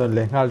kanin som non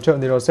le ngal chaw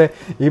ni ro se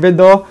even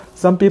though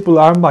some people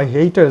are my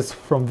haters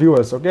from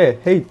viewers,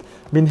 okay?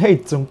 Min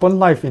hate chung pon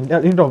life in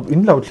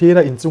lo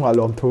thira in chunga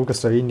lom thu ka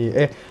soi ni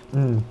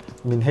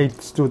min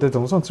hate stu te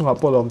tong song chunga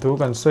polom thu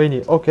kan soi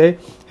ni okay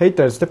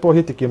haters te po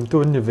hi tikim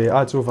tu ni ve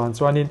a chu van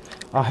chuanin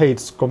a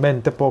hates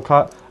comment te po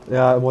kha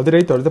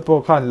moderator te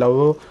po khan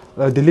lo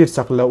delete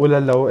sak lo ula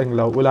lo eng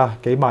lo ula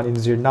ke man in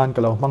zirnan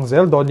ka lo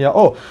mangzel don ya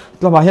oh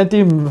tlama hian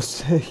team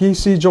hi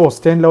si jos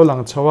ten lo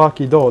lang chawa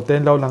ki do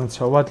ten lo lang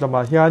chawa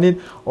tlama hianin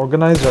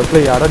organizer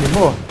player ani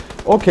mo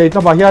okay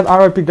tlama hian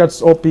RIP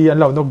guts OP an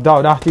lo knock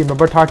down na team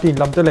number 13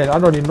 lamte len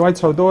anon in right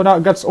chho na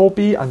guts OP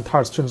and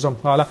thars chunzom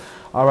ngala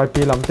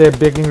RIP lamte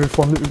begging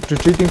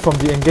retreating from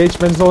the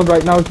engagement zone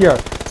right now here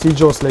si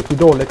jos le ki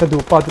do le ka du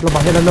pa tlama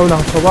hian an lo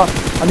lang chawa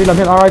ani lam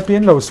hian RIP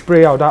an lo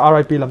spray out da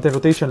RIP lamte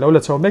rotation lo la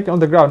chaw make on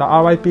the ground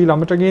na RIP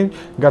lam atangin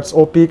guts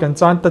OP kan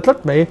chan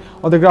tatlat mai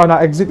on the ground na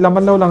exit lam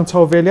an lo lang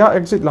chaw velia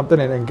exit lam ten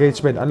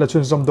engagement an la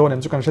chunzom don em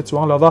chu kan sha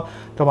chuang lova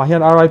tlama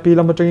hian RIP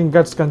lam atangin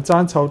guts kan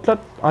chan chaw tlat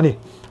ani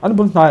an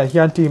bun na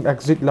hian team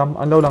exit lam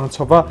an lo lang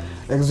chawa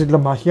exit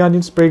lam hian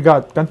in spray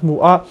guard kan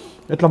mu a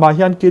etlama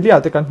hian kilia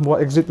te kan mu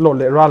exit lo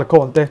le ral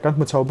kon te kan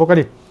mu chaw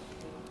bokani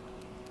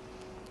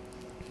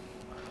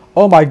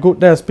oh my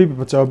goodness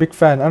people are big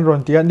fan and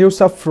run the new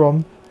stuff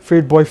from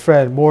Freed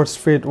boyfriend more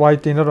Freed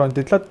white in run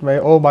the tlat me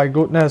oh my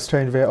goodness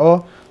train ve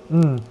oh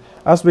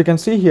as we can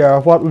see here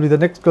what will be the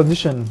next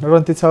condition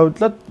run the chau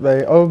tlat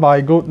ve oh my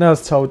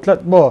goodness chau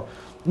tlat mo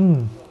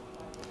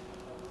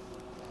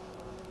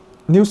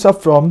new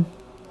stuff from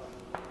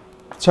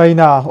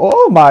China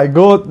oh my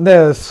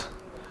goodness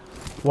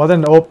what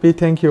an OP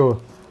thank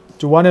you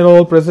to one and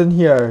all present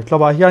here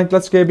tlaba hian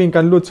clutch gaming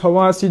kan lut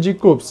chawa CG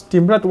groups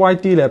team red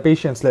YT le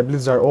patience le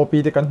blizzard OP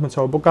te kan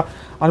chau boka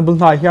an bul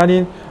na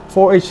hianin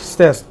 4H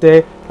stats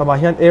te tlaba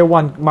hian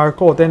A1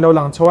 Marco ten lo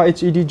lang chawa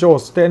HED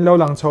Jos ten lo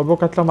lang chau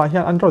boka tlaba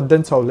hian an ron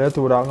den chau le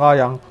tura nga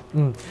yang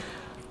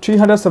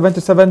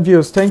 377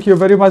 views thank you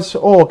very much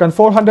oh kan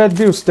 400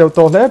 views te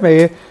to le me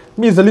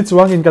mi zali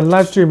chuang in kan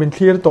live stream in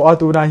clear to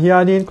atuna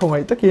hianin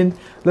khongai takin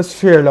let's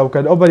share lo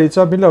kan obali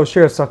cha bin lo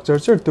share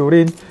structure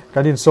turin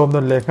kanin som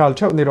non le khal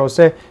thau ni ro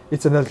se I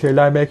channel clear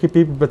lai me ki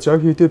pi bacha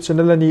YouTube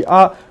channel ani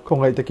a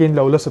khongai takin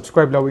lo la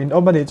subscribe lo in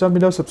obani cha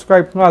bin lo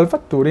subscribe ngal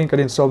fat turin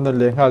kanin som non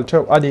le khal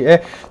thau ani e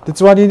ti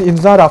chuanin in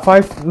zara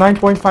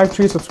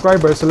 9.53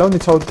 subscribers lo ni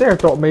chau ter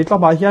to me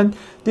tlama hian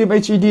team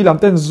HED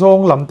lamten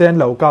zong lamten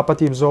lo ka pa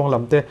team zong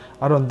lamte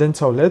aron den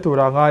chau le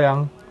tura nga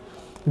yang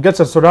get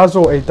a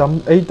sorazo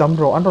a dam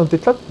ro anon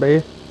titlat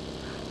be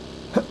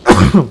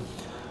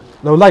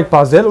no like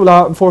puzzle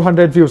ula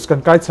 400 views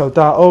kan kai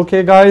chauta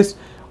okay guys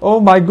oh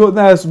my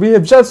goodness we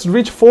have just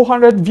reached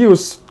 400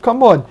 views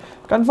come on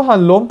kan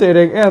vahan lom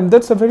tereng em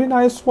that's a very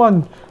nice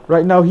one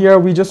right now here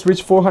we just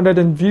reached 400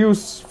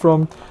 views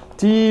from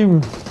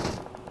team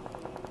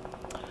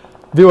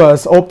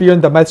viewers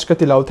opion the match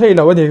katilaw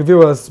thailo ani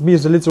viewers mi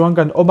zali chuang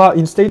kan oma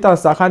in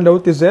status a khan lo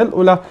tizel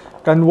ula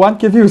kan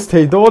 1k views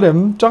thei do dem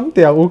chang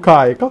te u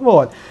khai come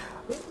on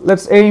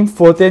let's aim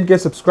for 10k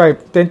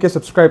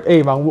subscribe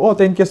aim ang o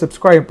 10k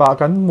subscribe pa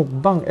kan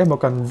mukbang emo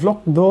kan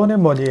vlog do ne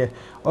mo ni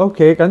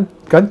okay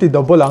kan ti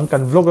double ang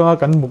kan vlog nga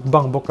kan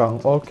mukbang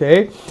bokang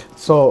okay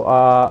so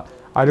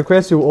I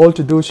request you all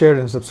to do share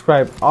and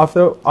subscribe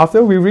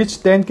after we reach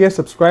 10k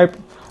subscribe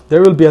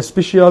there will be a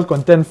special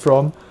content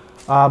from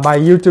my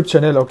YouTube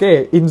channel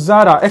okay in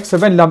Zara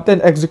X7 lam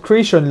 10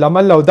 execution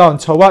laman low down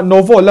chawa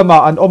novo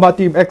lama an oma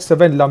team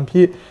X7 lam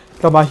hi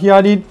tlama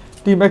hianin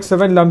team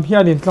X7 lam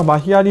hianin tlama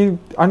hianin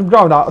an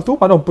ground a tu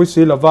panom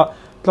puisi lova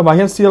tlama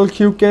hian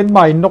CLQ ken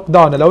mai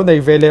knockdown alo nei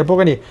vele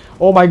bokani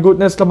oh my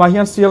goodness tlama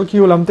hian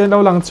CLQ lam 10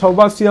 lo lang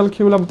chawa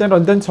CLQ lam 10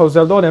 ron den chau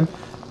zel donem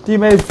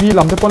team AV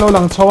lam te pon lo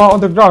lang chawa on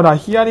the ground a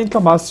hianin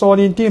tlama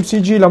sonin team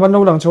CG laman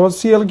lo lang chawa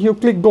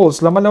CLQ click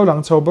goals laman lo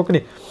lang chau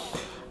bokani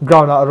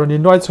ground a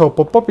ronin right so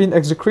pop in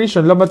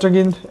execution lama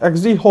changin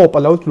XZ hope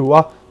allowed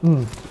lua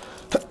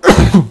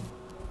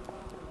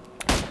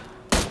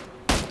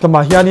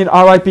tama hianin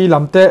RIP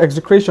lamte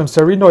execution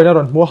serino na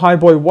ron mo high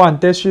boy 1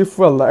 te shift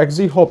well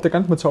XZ hope te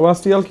kan mchawa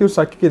CLQ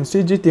sakin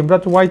CG team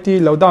rat YT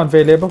low down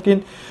vele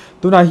bokin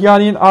tuna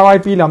hianin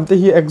RIP lamte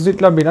hi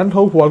exit lamin an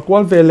ho hwal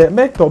kwal vele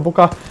mek to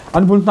boka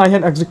an bun na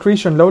hian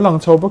execution lo lang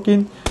chaw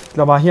bokin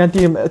lama hian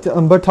team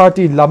number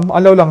 13 lam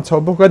alo lang chaw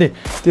bokani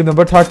team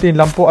number 13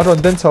 lam po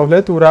aron den chaw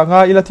le tura nga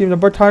ila team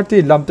number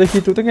 13 lam te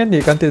hi tu tengen ni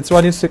kan te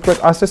chuanin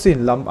secret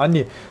assassin lam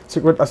ani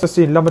secret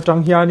assassin lam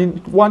atang hianin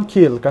 1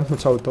 kill kan hu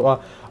chaw to a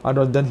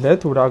aron den le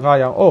tura nga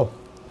yang oh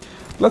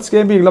let's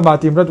gaming lama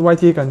team red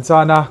YT kan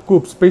chana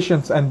coops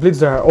patience and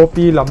blitzer OP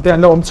lam te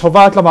an lo om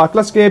chawa lama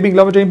class gaming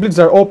lama team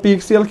blitzer OP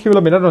CLQ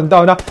lam aron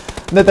down na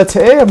neta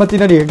che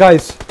matina ni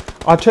guys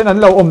a chen an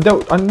lo om deu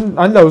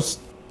an lo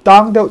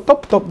tang deu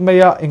top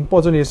meya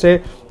ingpo chuni se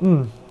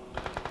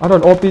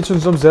aron OP chun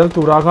zum zel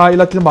tura nga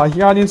ila tilma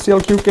hianin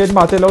CLQ ken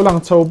ma te lo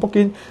lang chaw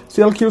bokin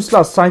CLQ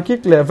slash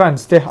psychic le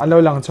vans te an lo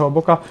lang chaw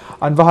boka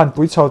an vahan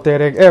pui chaw te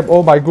reng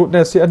oh my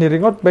goodness si ani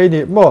ringot be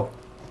ni mo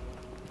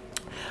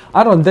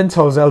aron den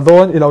chaw zel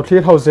don ilo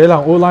clear house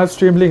zelang u live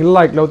stream link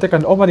like lo te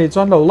kan omani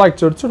chon lo like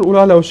chur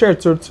ula lo share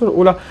chur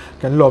ula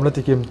kan lom la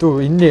tikim tu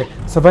in ni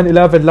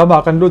 711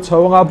 lama kan lu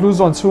chaw nga blue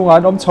zone chunga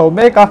an om chaw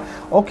meka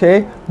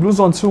okay blue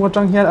zone chunga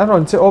tang hian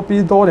aron che OP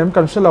do dem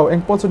kan shelo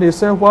engpo chuni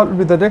se what will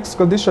be the next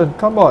condition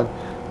come on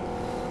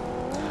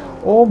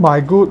oh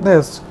my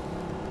goodness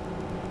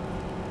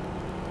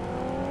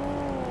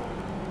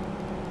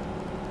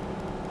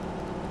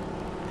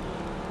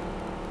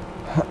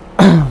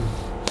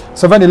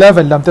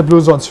 7-11 lam te blue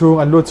zone chung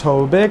an lu chho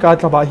be ka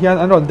tlaba hian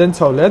an ron den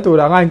chho le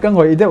tura ngai ka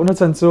ngoi ide una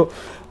chan chu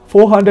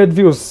 400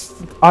 views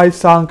ai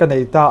sang ka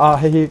nei ta a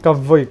he ka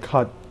voi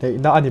khat nei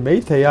na anime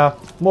theya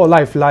mo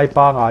live live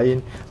pa nga in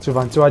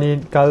chuwang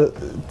chuanin kal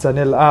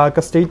channel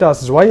ka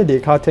status zoi de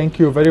kha thank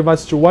you very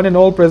much to one and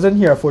all present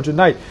here for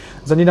tonight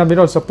zanina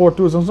miron support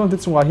tu zong zong ti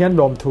chunga hian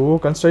lom thu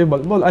kan soi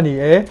mol ani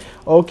e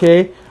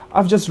okay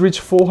I've just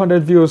reached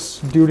 400 views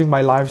during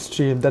my live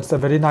stream. That's a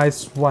very nice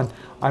one.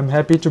 I'm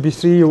happy to be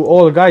see you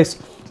all, guys.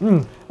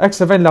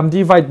 X7 lam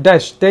divide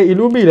dash te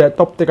ilumi le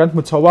top te kan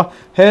muchawa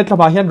he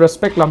tlama hian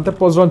respect lam te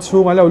pozon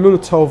chunga lo lu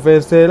chho ve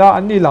zela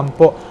ani lam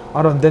po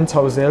aron den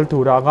chho zel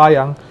tura nga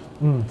yang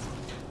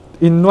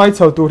in noi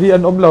chho tu ri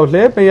an om lo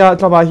le pe ya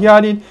tlama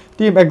hianin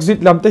team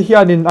exit lam te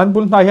hianin an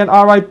bul na hian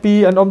RIP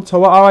an om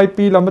chawa RIP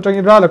lam atang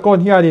in ra la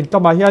kon hianin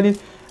tlama hianin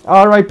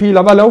RIP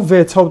lama lo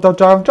ve chho ta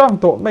chang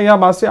to me ya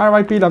ma se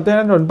RIP lam te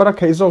an ron bara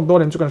khei zok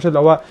don en chu kan se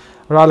lawa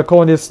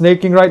Ralcon is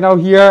snaking right now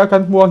here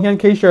kan muang hian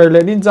K-share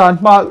le nin jan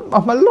ma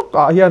look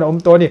hian om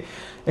to ni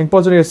eng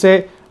position say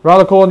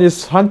Ralcon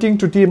is hunting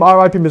to team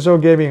RIP MIZO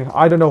Gaming.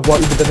 I don't know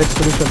what will be the next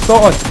solution. So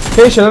on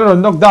K-share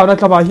ron knock down at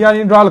tlama hian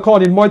in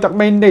Ralcon in moi tak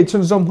main day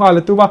chun zom ha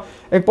le tuma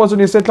eng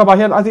position say tlama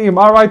hian I think him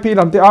RIP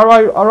lam te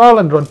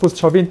Ralan ron push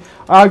chovin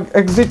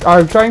exit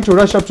are trying to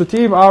rush up to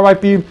team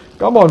RIP.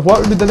 Come on, what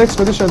will be the next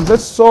solution?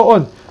 Let's so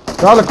on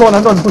Ralcon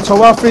and on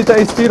Puchawa free to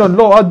HP on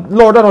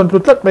Lord on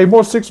Lutlet by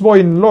more 6 boy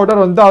in Lord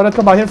on down at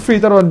Kamahian free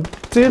to on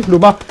Till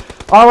Luma.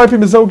 RIP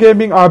MIZO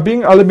Gaming are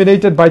being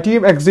eliminated by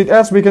team exit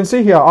as we can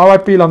see here.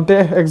 RIP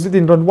Lamte exit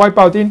in run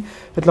wipeout in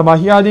at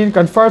Lamahianin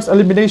can first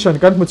elimination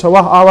kan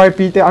Puchawa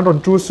RIP te and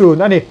on too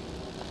soon. Ani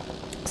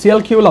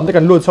CLQ Lamte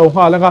can loot so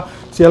halanga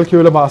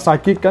CLQ Lama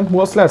psychic kan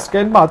more slash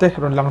scan mate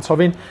run lang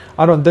chovin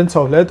and on den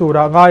so le to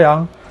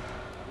Rangayang.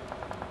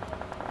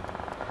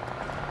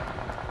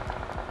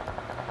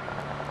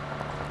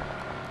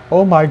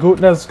 Oh my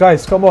goodness,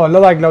 guys, come on,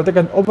 likeเราจะ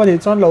กัน open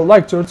it เรา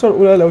like จุดๆ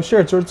อุลาเรา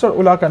share จุดๆ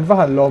อุลากันว่า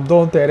หันลมโด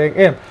นแต่เร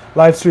ง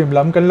live stream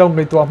ล้ำกันลงใ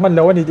นตัวมันแ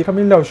ล้ววันนี้ที่เขา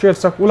มีเรา share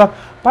สักอุลา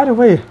by the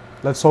way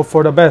let's hope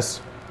for the best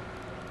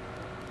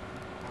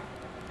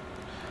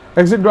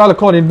exit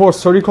Ralcon in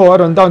Morse Torico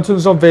aron down chun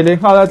zom vele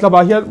hala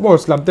tlaba hian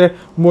Morse lamte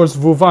Morse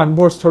Vuvan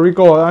Morse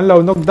Torico an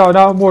lo knock down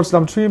na Morse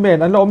lam 3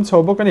 men an lo om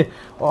chho bok ani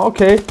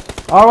okay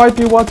RIP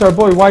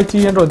Waterboy YT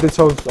and on the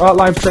show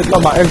live chat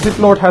lama exit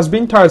Lord has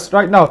been touched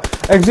right now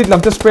exit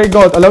lamte spray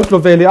god allow to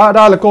vele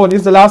Ralcon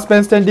is the last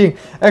man standing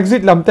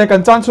exit lamte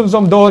kan chan chun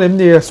zom don em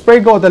ni spray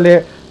god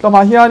le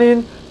tlama hianin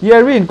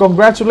Yerin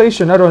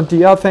congratulations aron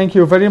tia thank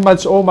you very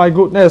much oh my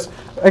goodness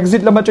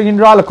exit lama chungin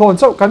Ralcon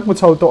so kan mu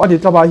chho to ani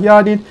tlaba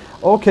hianin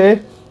okay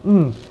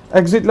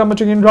exit lama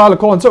chungin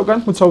Ralcon so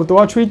kan mu chho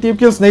to 3 team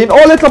kills nei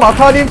all let lama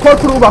khanin khor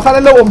khru ba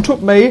khan lo om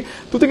thup mai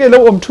tu te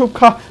lo om thup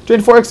kha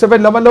 24x7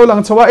 lama lo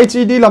lang chawa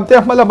HED lamte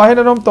ma lama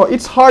henanom to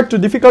it's hard to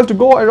difficult to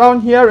go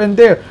around here and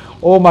there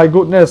oh my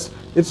goodness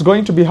it's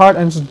going to be hard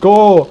and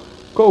go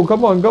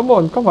come on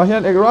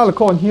here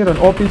Ralcon here and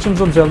OP chun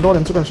zom zel don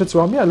and chu kan shit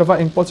chuam ya lova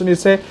important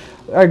say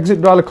exit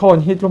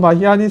Ralcon hit lama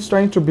here is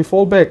trying to be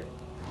fall back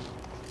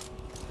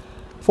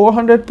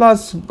 400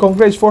 plus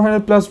congrats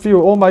 400 plus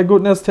view oh my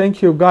goodness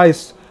thank you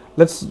guys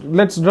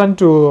let's run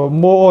to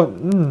more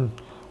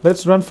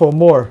let's run for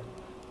more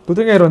tu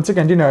te ngai ron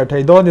chicken dinner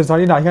thai don is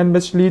ari na hian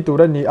match li tu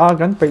ran ni a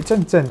kan pe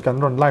chen kan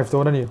ron live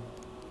don ani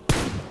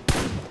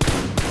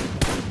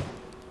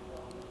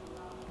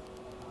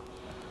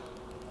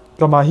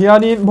Tama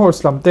hianin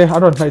Morse lamte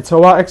aron nai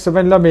chawa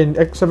X7 lamin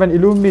X7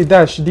 ilumi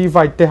dash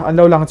divide te an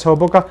lo lang chaw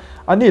boka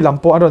ani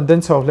lampo aron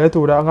den chaw le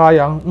tu ra nga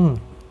yang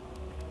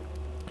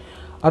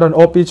aron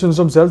OP chun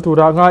zum zel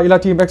tura nga ila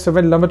team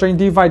X7 lama train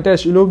divide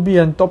dash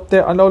ilumi an top te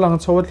an lo lang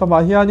chaw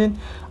tama hianin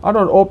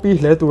aron OP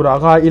le tura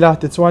nga ila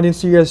te chuanin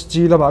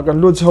CSG lama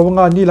kan lu chaw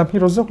nga ni lam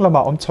hiro zok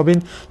lama om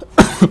chawin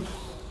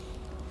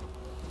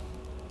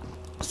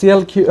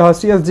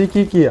CSG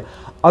ki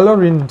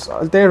Alorin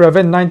te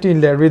Raven 19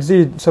 le Rizzi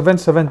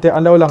 77 te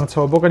alo lang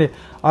chaw bokani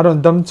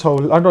aron dam chaw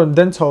aron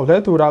den chaw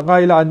le tura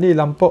nga ila ani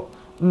lampo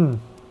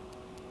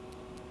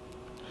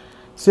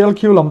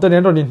CLQ lam te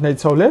nen ron in nei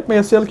chaw le me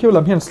CLQ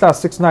lam hian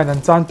 /69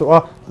 an chan to a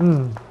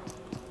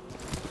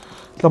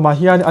tlama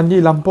hian ani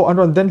lampo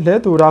aron den le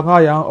tura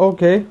nga yang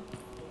okay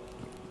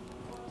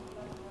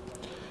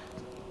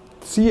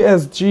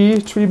CSG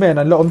 3 men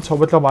and lom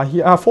chawat lama hi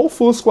 4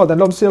 full squad and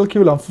lom CLQ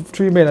lam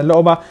 3 men and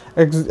loma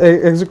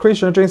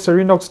execution train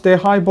Serenox te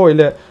high boy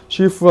le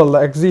shifwell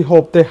exi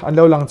hope te an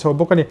lo lang chaw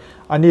bokani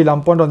ani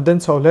lampon ron den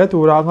chaw le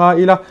tura nga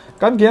ila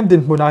kan game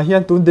din hmuna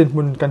hian tun din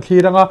hmun kan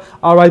thiranga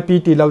RIP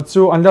ti lo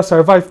chu an la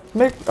survive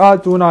mek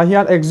tuna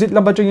hian exit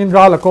lamba chingin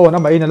Ralcon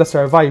ama in la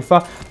survive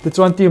the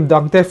chuan team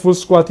dang te full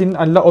squad in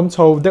an la om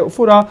chaw de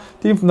fura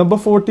team number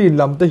 14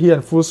 lam te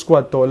hian full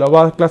squad to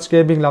lawa clutch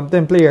gaming lam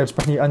ten players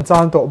pani an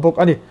chan to bok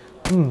ani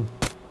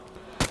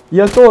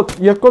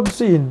yakot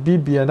sin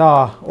bibiana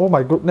oh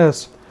my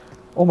goodness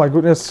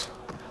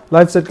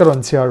live set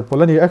karon share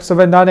polani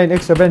X799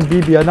 X7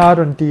 bibiana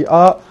ron ti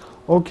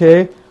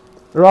okay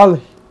Ral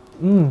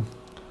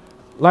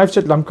live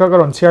chat lam ka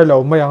ron share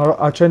lo mai ang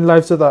a chen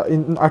live chat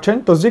a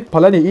chen to zik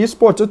phalani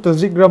esports to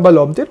zik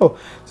rabalom ti ro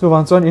so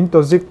wan chon in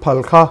to zik phal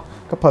kha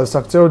ka phal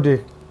sak cheu di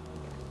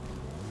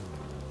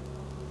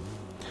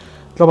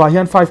lama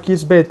hian 5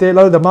 kids be te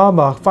lal dama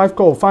ma 5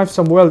 go 5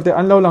 Samuel te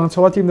an lo lang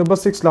chawa team number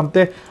 6 lam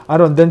te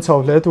aron den chau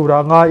hle tura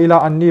nga ila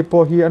anni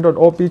po hi aron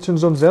op chun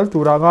zom zel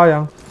tura nga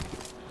yang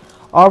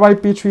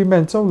RIP 3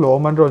 men chau lo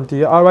man ron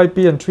ti RIP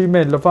and 3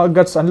 men lova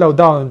guts an lo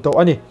down to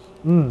ani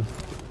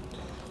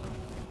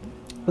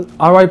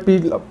RIP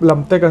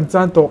lam te kan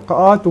chan to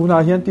ka tu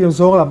na hian team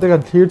zong lam te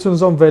kan thir chun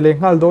zom vele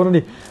ngal do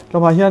ni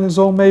lama hian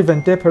zong mai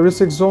vente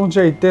perisic zong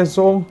j te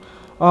zong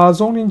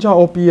zong ninja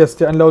OPS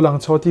te an lo lang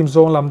chaw team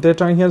zong lam te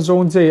tang hian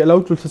zong j lo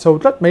tu chau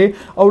tlat mai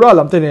aura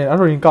lam te ne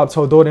an rin kap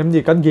chau do nem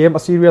ni kan game a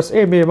serious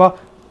a me ba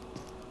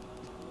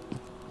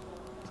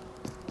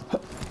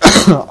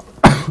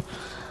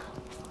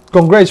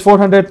congrats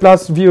 400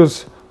 plus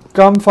views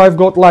come 5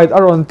 GODLITE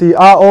aron ti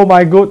oh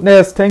my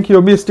goodness thank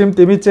you miss team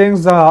timi cheng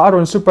za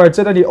aron super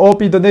chat ani OP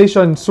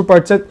donation super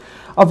chat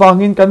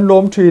awangin kan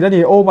lom thri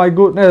ani oh my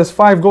goodness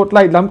 5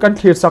 GODLITE lam kan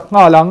thir sak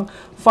nga lang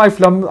 5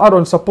 lam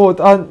aron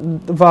support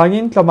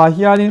wangin tlama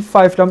hianin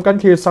 5 lam kan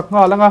thir sak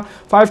nga langa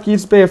 5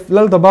 kids be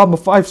lal da ba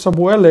 5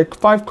 Samuel lek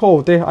 5 ko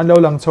te an lo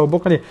lang chau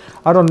bok ani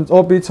aron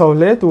OP chau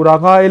le tura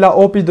nga ila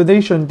OP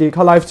donation ti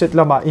kha live chat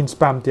lama in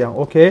spam tiang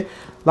okay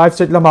live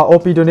chat lama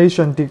OP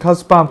donation ti kha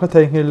spam kha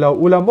thei hil lo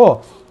ulamo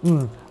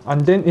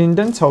and then in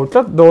den chau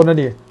tlat do na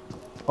ni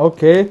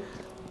okay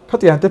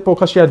khatian te po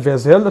kha share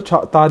vezel cha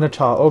ta na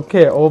cha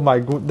okay oh my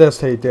goodness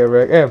hey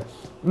there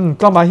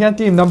klama hian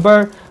team number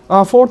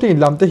 14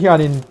 lam te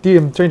hian in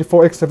team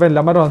 24x7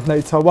 lam aron nei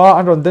chawa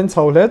aron den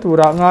chau hle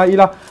tura nga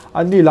ila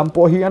ani lam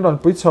po hi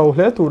aron pui chau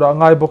hle tura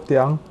ngai bok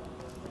tiang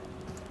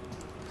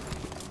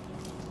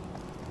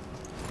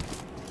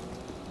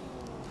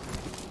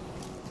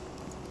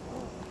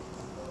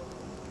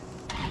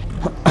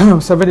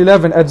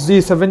 711 at Z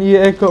 7E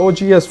Echo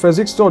OGS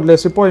Physics dot le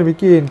sipoi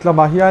wikin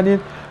tlama hianin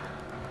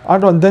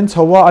aron den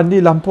chawa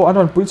ani lampo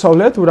aron pui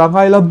chawle tura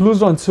ngai la blue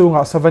zone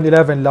chunga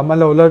 711 lam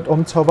alo lot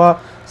om chawa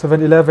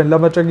 711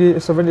 lam atagi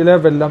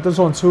 711 lam ta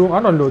zone chung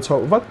aron lo chaw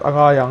wat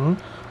anga yang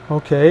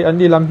okay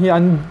ani lam hi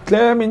an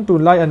claim in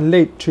tun lai an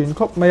late thin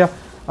khop maya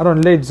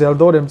aron late zel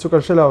do dem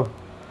chukar shelo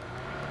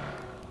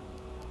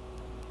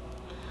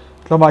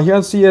lama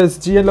hian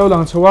CSG lo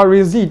lang chawa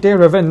Rizi te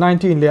Raven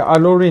 19 le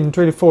Alorin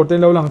 24 te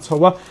lo lang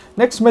chawa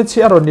next match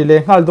aron ni le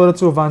ngal do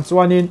chu van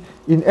chuanin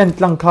in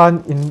end lang khan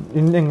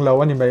in englo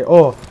ani mai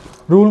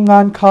rule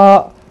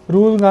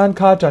ngan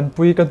kha chan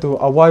pui ka tu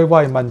awai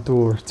wai man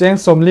tur cheng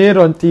somli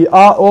ron ti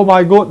oh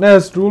my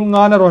goodness rule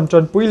ngan ron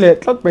chan pui le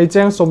tlat mai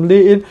cheng somli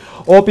in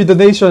OP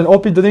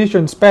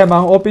donation spam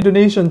ang OP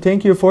donation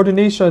thank you for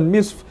donation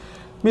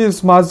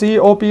Miss Mazi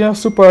OP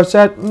super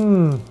chat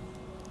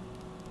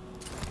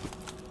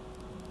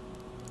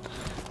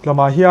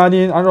lama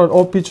hianin anon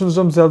OP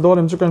chunzom zeldon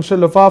em chukan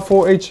shelova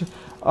 4H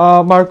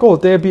Marco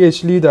te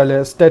BH leader le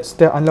stats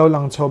te anlo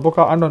lang chaw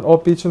boka anon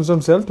OP chunzom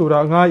zel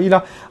tura nga ila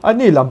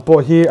ani lampo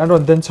hi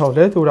anon den chaw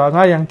le tura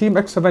nga yang team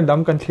X7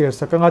 lam kan clear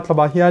sakanga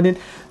lama hianin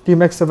team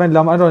X7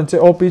 lam anon che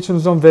OP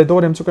chunzom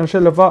vedon em chukan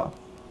shelova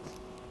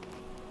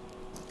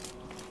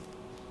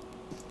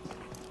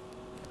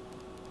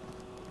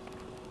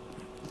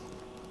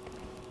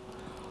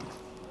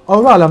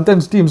Aura lam ten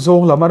team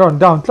zone lam aron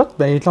down tlat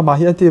mai tlama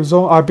hi team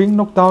zone are being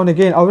knocked down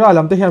again aura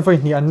lam te hian foi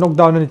ni an knock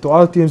down ani to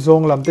all team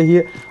zone lam te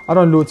hi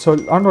aron lut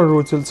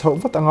chul chau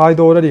vat angai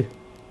do ri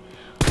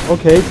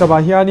okay tlama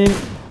hianin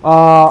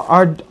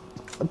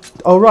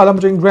aura lam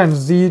ring grand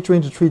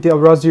Z23 te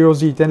aura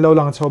 0Z ten lo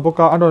lang chau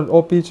boka aron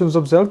OP chun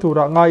zob zel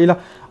tura nga ila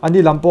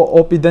ani lampo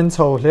OP den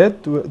chau hle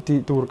ti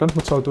tur kan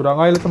hu chau tura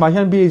nga ila tlama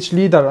hian BH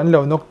leader an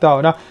lo knock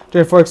down na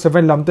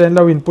 4x7 lam ten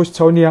lo in push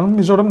chau niang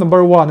Mizoram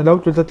number 1 lo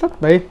tul tlat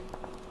mai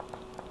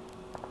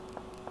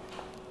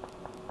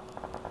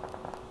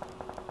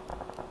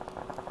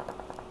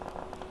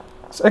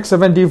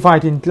X7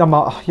 divide in lama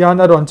yan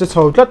aron che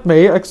chau tlat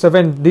mai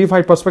X7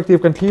 divide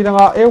perspective kan thina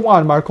nga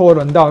A1 Marco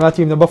ron down na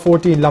team number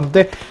 14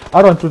 lamte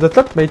aron tu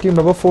tlat mai team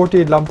number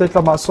 14 lamte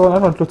lama son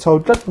aron tu chau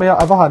tlat mai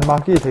avahan ma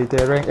ki thei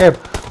te rank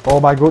F oh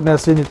my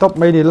goodness ini top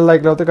mai ni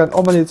like lo te kan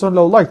omani chon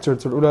lo like chur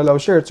chur ula lo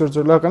share chur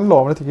chur la kan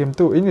lom na thikim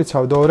tu ini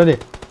chau do na ni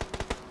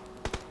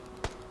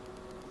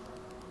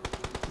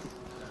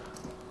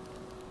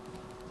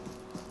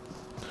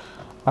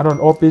aron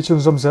OP chun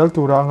zom zel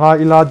tura nga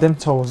ila den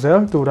chau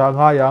zel tura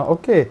nga yang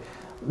okay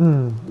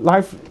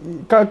live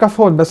ka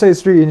phone message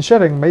stream in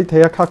sharing mai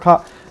thea kha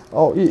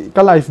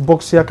ka live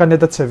box ya ka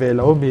net cheve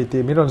lo mi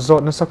ti mi ron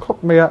zot na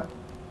sakhop me ya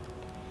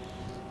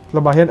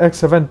lama hian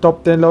X7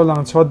 top 10 lo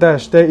lang chaw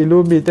dash te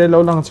ilu mi te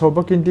lo lang chaw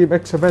bokin team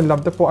X7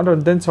 lam te po aron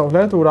den chau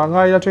hle tura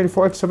nga ila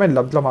 24x7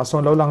 lam lama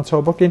son lo lang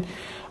chaw bokin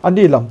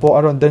ani lam po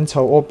aron den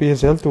chau OP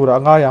zel tura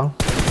nga yang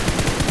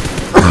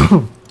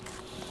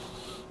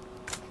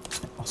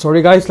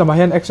sorry guys lama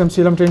hian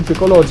XMC lam train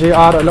piccolo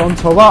JR alone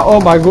chawa oh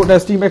my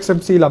goodness team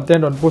XMC lam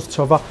ten on boost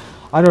chawa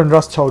anon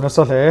rush chau na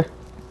sa hle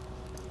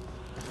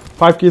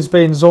 5 kids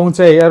pain zong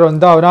che aron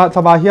down na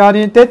thama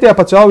hianin te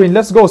pachawin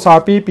let's go sar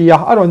pp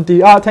aron ti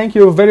thank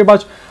you very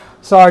much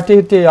sar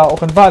te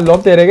kan van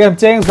lom te regem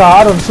cheng za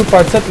aron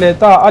super chat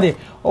leta ani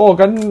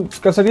kan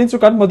kasarin chu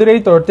kan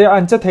moderator te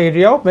an cha thei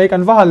riau mai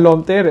kan van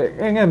lom te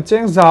regem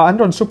cheng za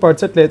aron super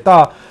chat leta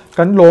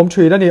kan lom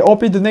thui na ni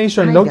op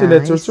donation lo ti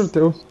le chu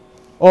te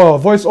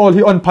voice all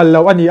hi on phal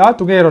lo ani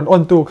tu nge ron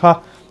on tu kha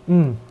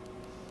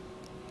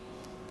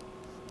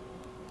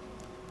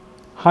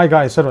hi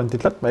guys aron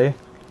ti tlat mai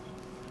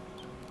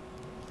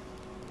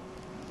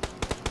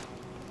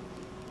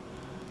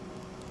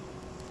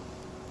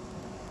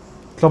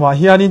Lama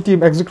hianin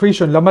team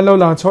execution lama lo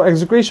lang chaw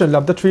execution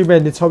lam the 3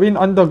 men ni chawin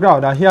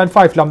underground hian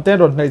 5 lam ten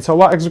ron nei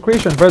chawa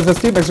execution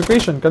versus team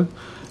execution kan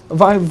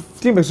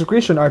team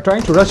execution are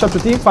trying to rush up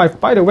to team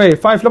 5 by the way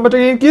 5 lam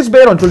taking kiss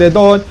bear on to le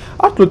don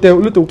atlute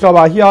lutu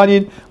klawa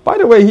hianin by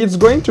the way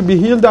he's going to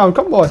be healed down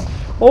come on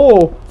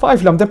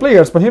 5 lam the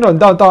players but here on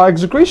down ta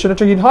execution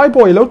taking high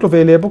boy low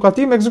vele buka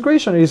team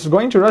execution is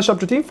going to rush up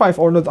to team 5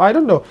 or not I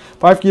don't know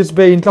 5 kids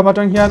bay in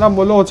klamatang hian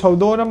amolo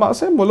chawdo na ma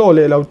se molo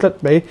le lo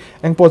tlat bay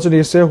eng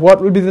possibly say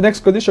what will be the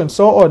next condition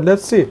so on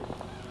let's see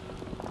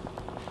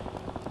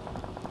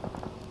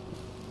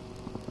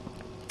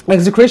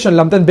execution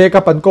lam ten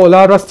backup an ko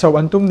la rush chaw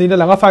an tum ni na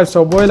langa 5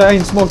 so boy la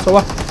in smoke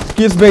chawa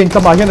kids bay in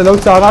klama hian lo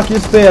changa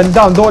kids bay and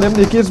down do them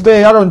the kids bay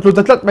aron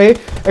tlat bay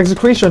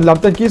execution lam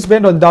ten kids bay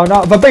on down na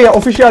va bay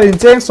official in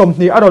cheng som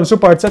ni aron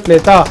super chat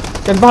leta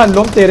kan van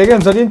lom te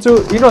regem zanin chu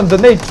in on the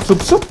net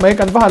sup mai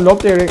kan van lom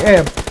te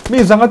regem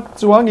mi zanga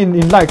chuang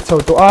in like chho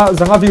to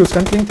zanga views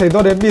kan king thei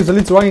do dem mi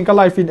zali chuang in ka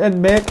life in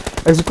end make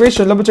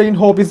execution lam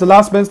chain hope is the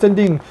last man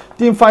standing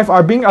team 5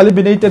 are being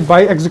eliminated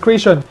by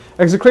execution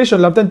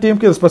lam ten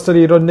team kills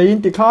pasari ron nei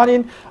ti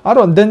khanin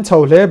aron den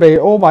chho le bay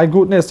oh my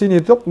goodness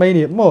sin it top mai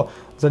ni mo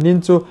zanin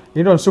chu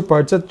in on super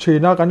chat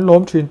thina kan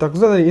lom thin tak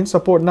za in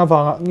support na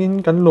wanga in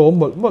kan lom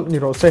mol ni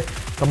ro se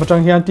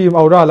kamachang hian team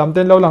aura lam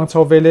ten lo lang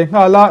chho vele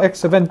nga la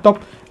x7 top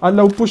an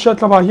lo push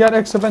at lama hian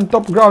x7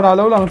 top ground a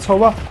lo lang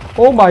chowa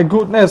oh my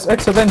goodness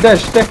x7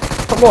 dash te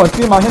come on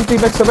team hian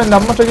team x7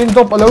 lam ma tagin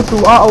top alo tu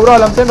aura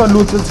lam ten on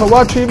lutil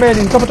chowa 3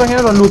 men in kamachang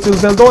hian on lutil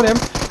zel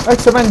donem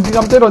x7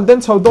 lam ten on den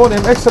chho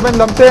donem x7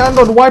 lam te an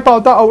on wipe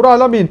out aura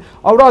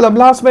lam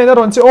last man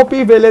on che op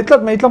vele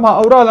tlat mai tlama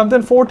aura lam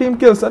ten 4 team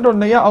kills an on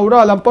neya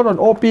aura lam pon on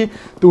op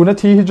tu na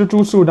thi hi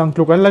chu su dang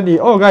tluk an lani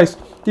guys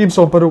team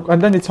som paruk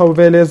and then it's how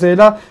vele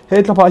zela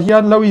he tlapa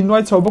hian lo in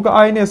noi chho buka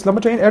ines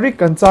lam train eric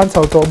kan chan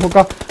chho to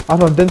buka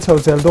anon den chho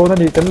zel do na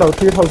ni kan lo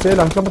thi ho ze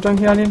lang lam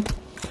tang hianin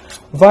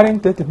varing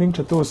te timing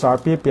chatu sar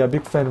pi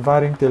big fan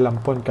varing te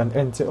lampon kan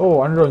en che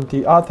anron ti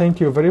thank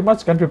you very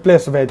much kan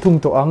replace ve thung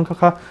to ang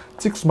kha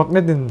 6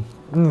 magnet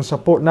in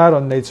support na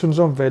ron nei chun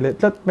zom vele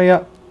tlat meya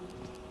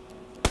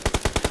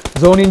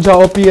zone ninja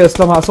ops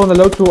lama so na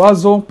lo tu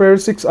zone per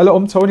 6 ala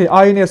choni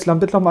ines lam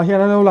te lama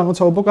hian lo lang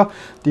chho boka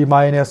ti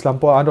minus lam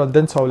po anon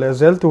den chho le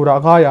zel tu ra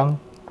ga yang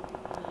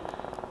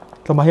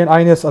lama hian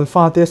ines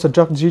alpha te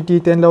sajak gt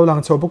 10 lo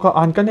lang chho boka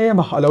an kan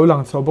ema alo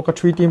lang chho boka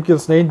 3 team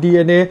kills nei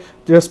dna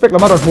respect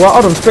lama ron huwa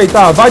aron straight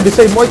ta vai de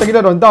say moi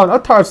takina ron down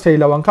athar stay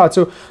lawang kha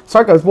chu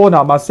circles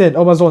bona ma sen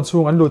amazon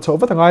chung an lu chho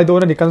wa tangai do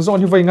na ni kan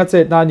zone hi vai nga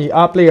che na ni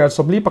player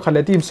somli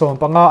pakhale team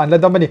som panga an la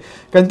damani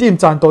kan team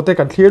chan to te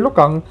kan clear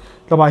lukang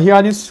lama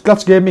hian is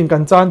clutch gaming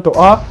kan chan to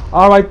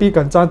rip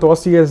kan chan to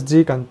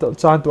csg kan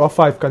chan to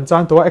 5 kan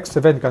chan to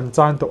x7 kan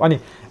chan to ani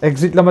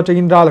exit lama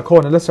chain ra la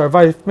khon la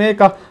survive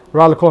meka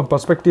ra la khon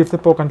perspective te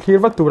po kan clear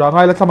wa tura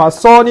ngai la thama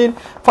sonin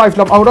 5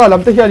 lam aura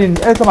lam te hian in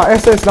thama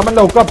ss lam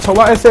lo kap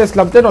chawa ss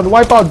lam te non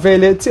wipe out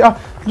vele chia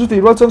juti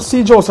ro chon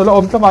c jo sala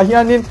om thama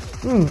hian in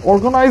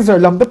organizer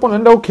lam te pon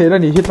an lo khela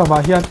ni hit lama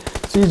hian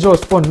c jo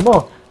spon mo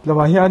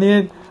lama hian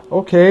in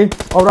okay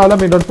aura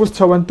lam in don push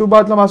chawan tu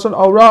bat lama son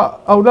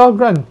aura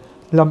grand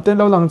lam ten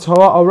lo lang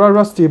chawa aura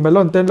rusty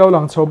melon ten lo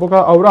lang chaw boka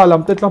aura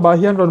lam te tlaba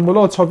hian ron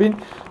mulo chawin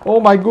oh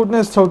my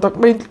goodness chaw tak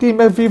main team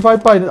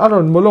fv5 pai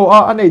aron mulo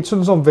anei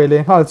chun zom vele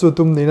hal chu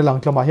tum ni na lang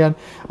tlama hian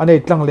anei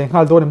tlang le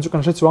hal donem chu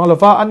kan se chuang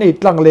lova anei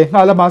tlang le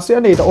hala ma se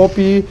anei da op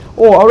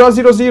aura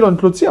 00 on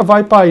tlut chi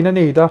vai pai na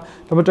nei da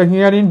tama tang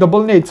hian in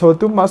double nei chaw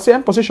tum ma se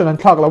an position an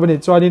thak lawani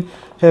chuanin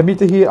he mi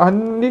te hi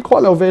an ni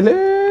khwalo vele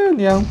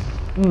niang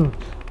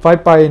vai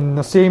pai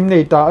na same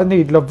nei ta ani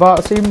lova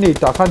same nei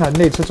ta khan han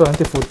nei chu chuan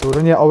ti fu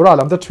tur ni aura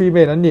lam ta 3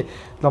 men ani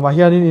lama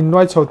hian in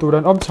noi chho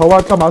turan om chawa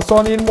tlama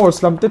son in more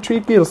slam te 3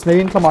 kills nei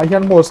in tlama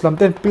hian more slam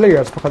 10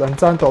 players pakhat an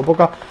chan to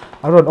boka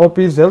aron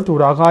op zel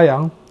tura ga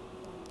yang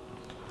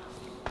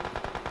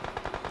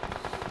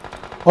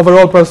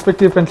overall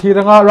perspective kan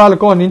thiranga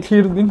ralakon in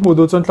thir in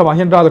mudu chon tlama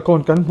hian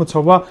ralakon kan mu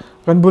chawa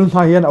kan bul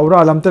ma hian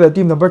aura lam te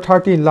team number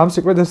 13 lam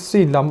secret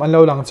scene lam an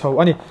lo lang chho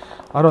ani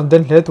aron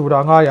den hle tura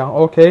nga yang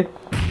okay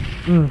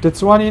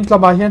this one in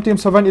tlama hian team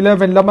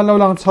 711 lam lo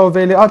lang chho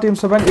vele team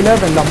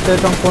 711 lam te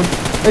tang phone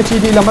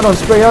HED lam on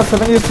spray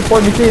 7 is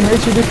support meeting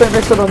HED pen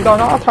extra on down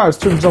athars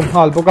chum jom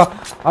hal boka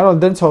aron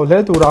den chho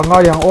hle tura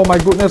nga yang oh my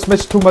goodness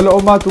match tu malo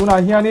ma tu na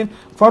hian in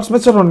first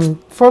match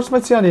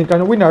hian in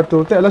kan winner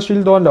tu te la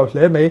shield on lo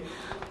hle mai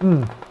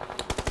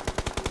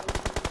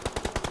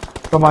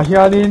kama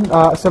hianin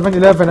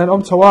 7-Eleven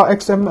an chawa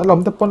XM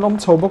lamte pon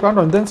chaw bokan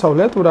ron den chaw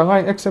le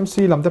turanga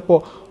XMC lamte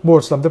po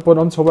mors lamte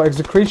pon chawa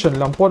execution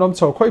lampon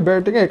chaw khoi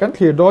ber tinge kan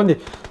clear don ni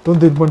tun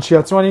din mon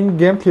sia chuanin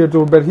game clear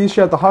tur ber hi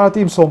sia ta hara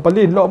team som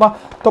palin lo ma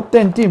top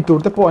 10 team tur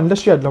te po an la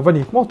sia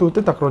lovani mo tu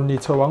te takron ni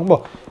chawang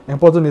mo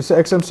important is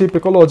XMC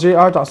Piccolo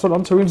JR ta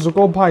son chawin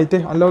zuko bhai te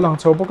an lo lang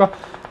chaw boka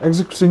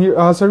execution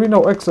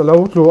Serino X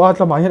lo tlu at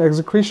lama hian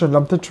execution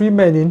lamte 3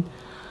 men in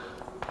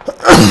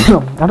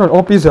anon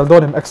OP zel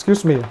don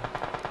excuse me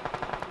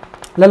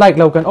le like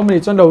lo kan omni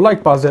chon lo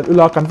like pa zel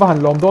ula kan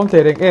van lom don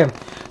te reng em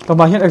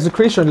tama hian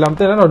execution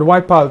lamte anon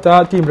white pal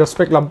ta team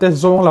respect lamte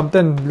zong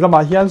lamten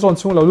lama hian zon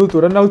chung lo lu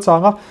tur an lo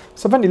changa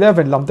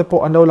 7-Eleven lamte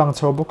po an lo lang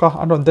chaw boka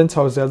anon den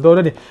chaw zel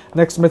don ni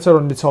next match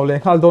aron ni chaw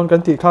le hal don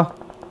kan ti kha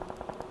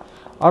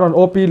aron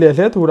OP le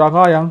hle tura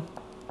nga yang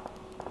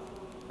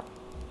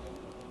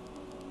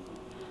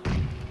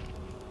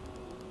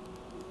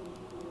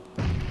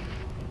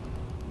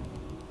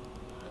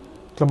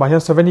lama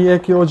hian 70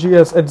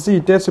 KOGS at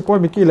Z te sipoi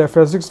miki le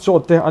physics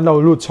jot te an lo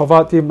lu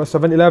chawa team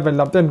 7-Eleven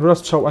lamten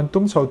rush chaw an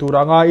tum chaw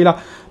tura nga ila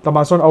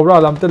lama son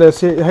aura lamte le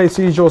hey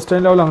si jos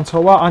ten lo lang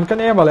chawa an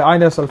kan ema le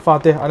ines alpha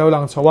te an lo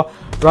lang chawa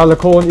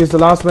Ralacone is the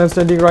last man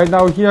standing right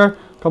now here.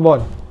 Come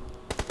on.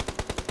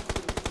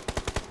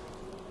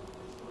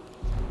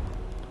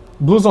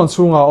 Blue zone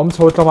chunga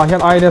chaw tama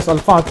hian ines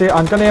alpha te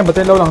an kan ema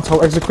ten lo lang chaw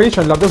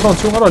execution lamte zone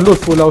chunga ron lut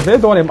fu lo he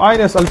don em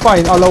ines alpha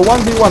in alo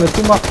 1v1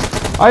 tuma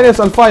ines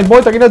alpha in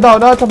boy takina down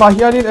na tama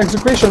hian in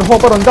execution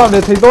hopper on down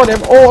le thei don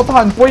em o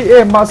pan poi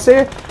em ma se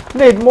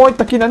net moy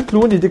takin an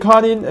tlu ni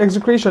dikhan in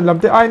execution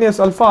lamte ines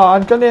alpha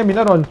an kan em in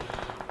aron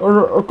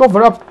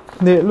cover up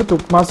ne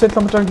lutuk ma se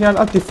tlamtang hian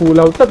atifu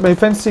lo tat mai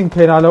fencing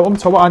phena lo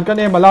chawa an kan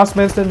em last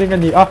man standing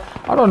ani a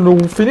aron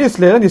lung finish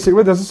le ani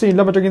secret assassin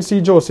lamtang in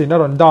si josin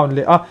aron down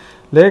le a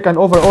le kan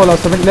overall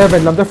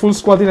 7-Eleven lamte full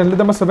squad in and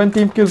ledama 7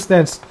 team kills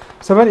dance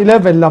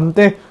 7-Eleven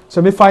lamte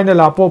semi final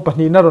la po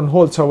pani na ron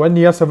hold chawan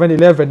nia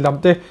 7-Eleven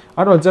lamte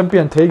aron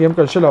champion thei game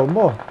kan shelo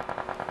mo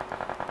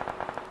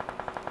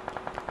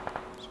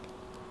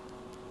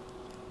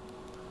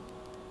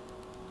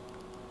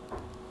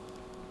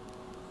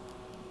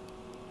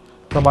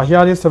tama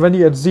hian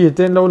 70 at Z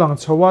ten lo lang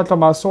chawa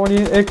tama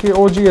Sony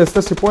AKOGS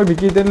ta sipoi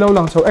miki ten lo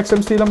lang chaw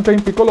XMC lam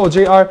train Piccolo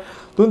JR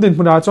tun din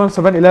puna chon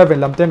 7-Eleven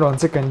lam ten ron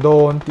second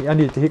don ti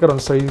ani ti karon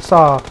soi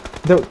sa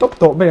de top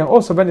top me ang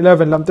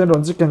 7-Eleven lam ten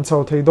ron chicken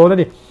chaw thei don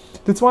ani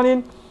this one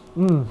in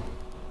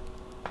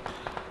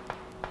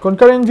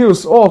concurrent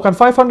views kan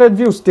 500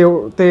 views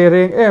te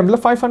reng em la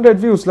 500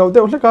 views lo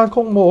de ka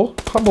khong mo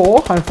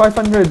khamo han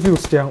 500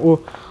 views tiang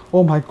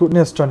oh my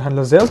goodness John han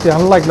la zel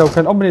tiang like lo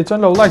kan omni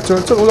chon lo like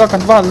chon ula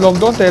kan van lom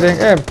don te reng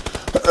em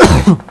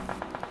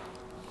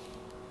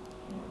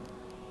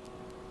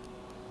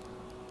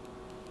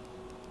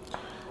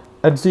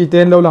at Z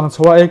ten lo lang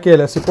chawa AK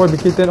la sipoi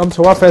biki ten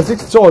chawa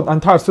physics jod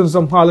an thar sun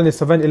zom hala ni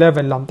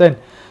 7-Eleven lam ten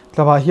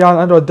tama hian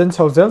an ron den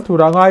chaw zel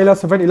tura ngai la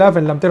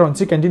 7-Eleven lam te ron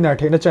chicken dinner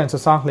theina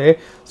chance sang hle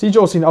si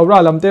josin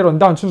aura lam te ron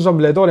down chun zom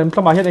le dorem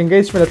tama hian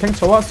engagement theng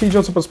chawa si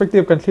jos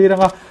perspective kan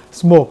thliranga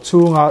smoke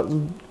chunga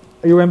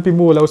UMP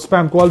mu lo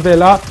spam call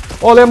vela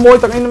ole moi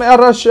tak in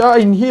Russia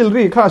in hill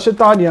ri kha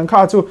shetani ang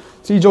kha chu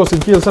si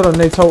josin kill saron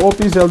nei chaw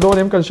op zel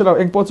dorem kan shelo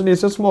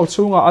opportunity smoke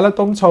chunga ala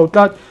tom chaw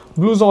tlat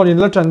blue zone in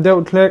la chan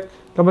deu thlek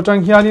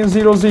kamatang hianin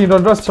 0z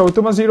ron rush chaw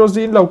tuma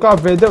 0z lo ka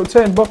ve deu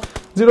chen bo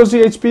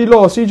 0z HP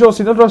lo si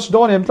josin rush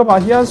don em tama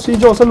hian si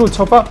jo salut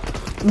chapa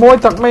moi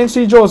tak main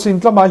si josin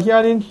tama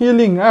hianin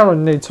healing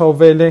iron nei chaw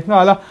ve le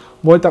ngala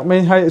moi tak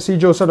main hai si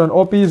jo saron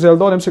OP zel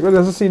don em secret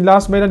assassin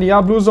last main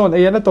ania blue zone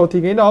ayana to thi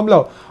ngai na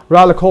lo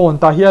Ralacone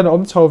ta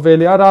hian chaw ve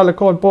le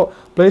Ralacone po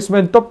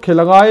placement top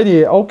khelangai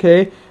ni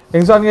okay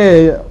engzan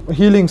nge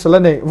healing sala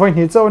nei voi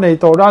hi chaw nei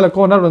to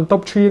Ralacone ron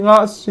top 3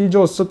 nga si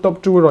jo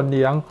top 2 ron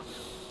niang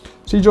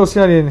si jo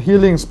sian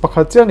healings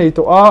pakhat chen nei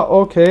to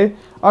okay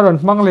aron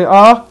mangle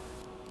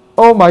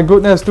oh my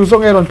goodness tu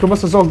zong eron kluma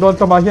sa zog don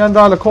tama hian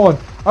Ralacone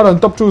aron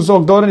top 2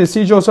 zog don ni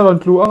si jo saron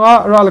klu anga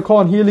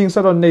Ralacone healing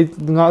saron nei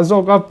nga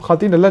zog a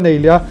khatin la nei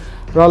lia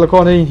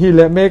Ralacone heal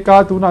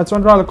meka tu na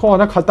chon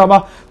Ralacone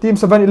khatama team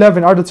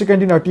 7-Eleven are the chicken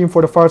dinner team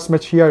for the first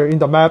match here in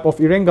the map of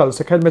Irengal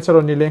second match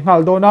aron ni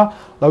lenghal dona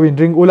lawin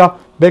ring ula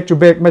back to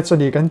back match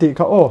ani kan ti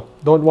kha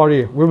don't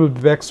worry we will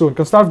be back soon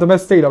can start the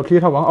match state out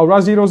clear hawang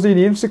aura 0z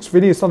ni 6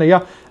 finish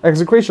sanaya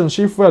execution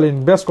shift well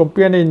in best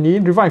companion ni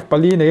revive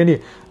pali nei ani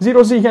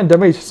 0z hian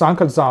damage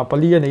sangkhat za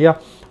pali ani ya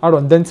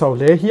aron den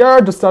chaule here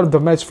the start of the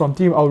match from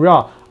team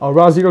aura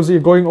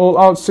 0z going all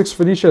out 6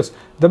 finishes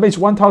damage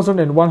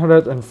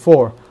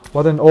 1104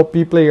 what an OP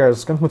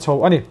players kan hu chaw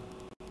ani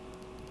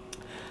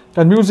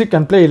kan music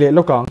can play le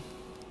lokang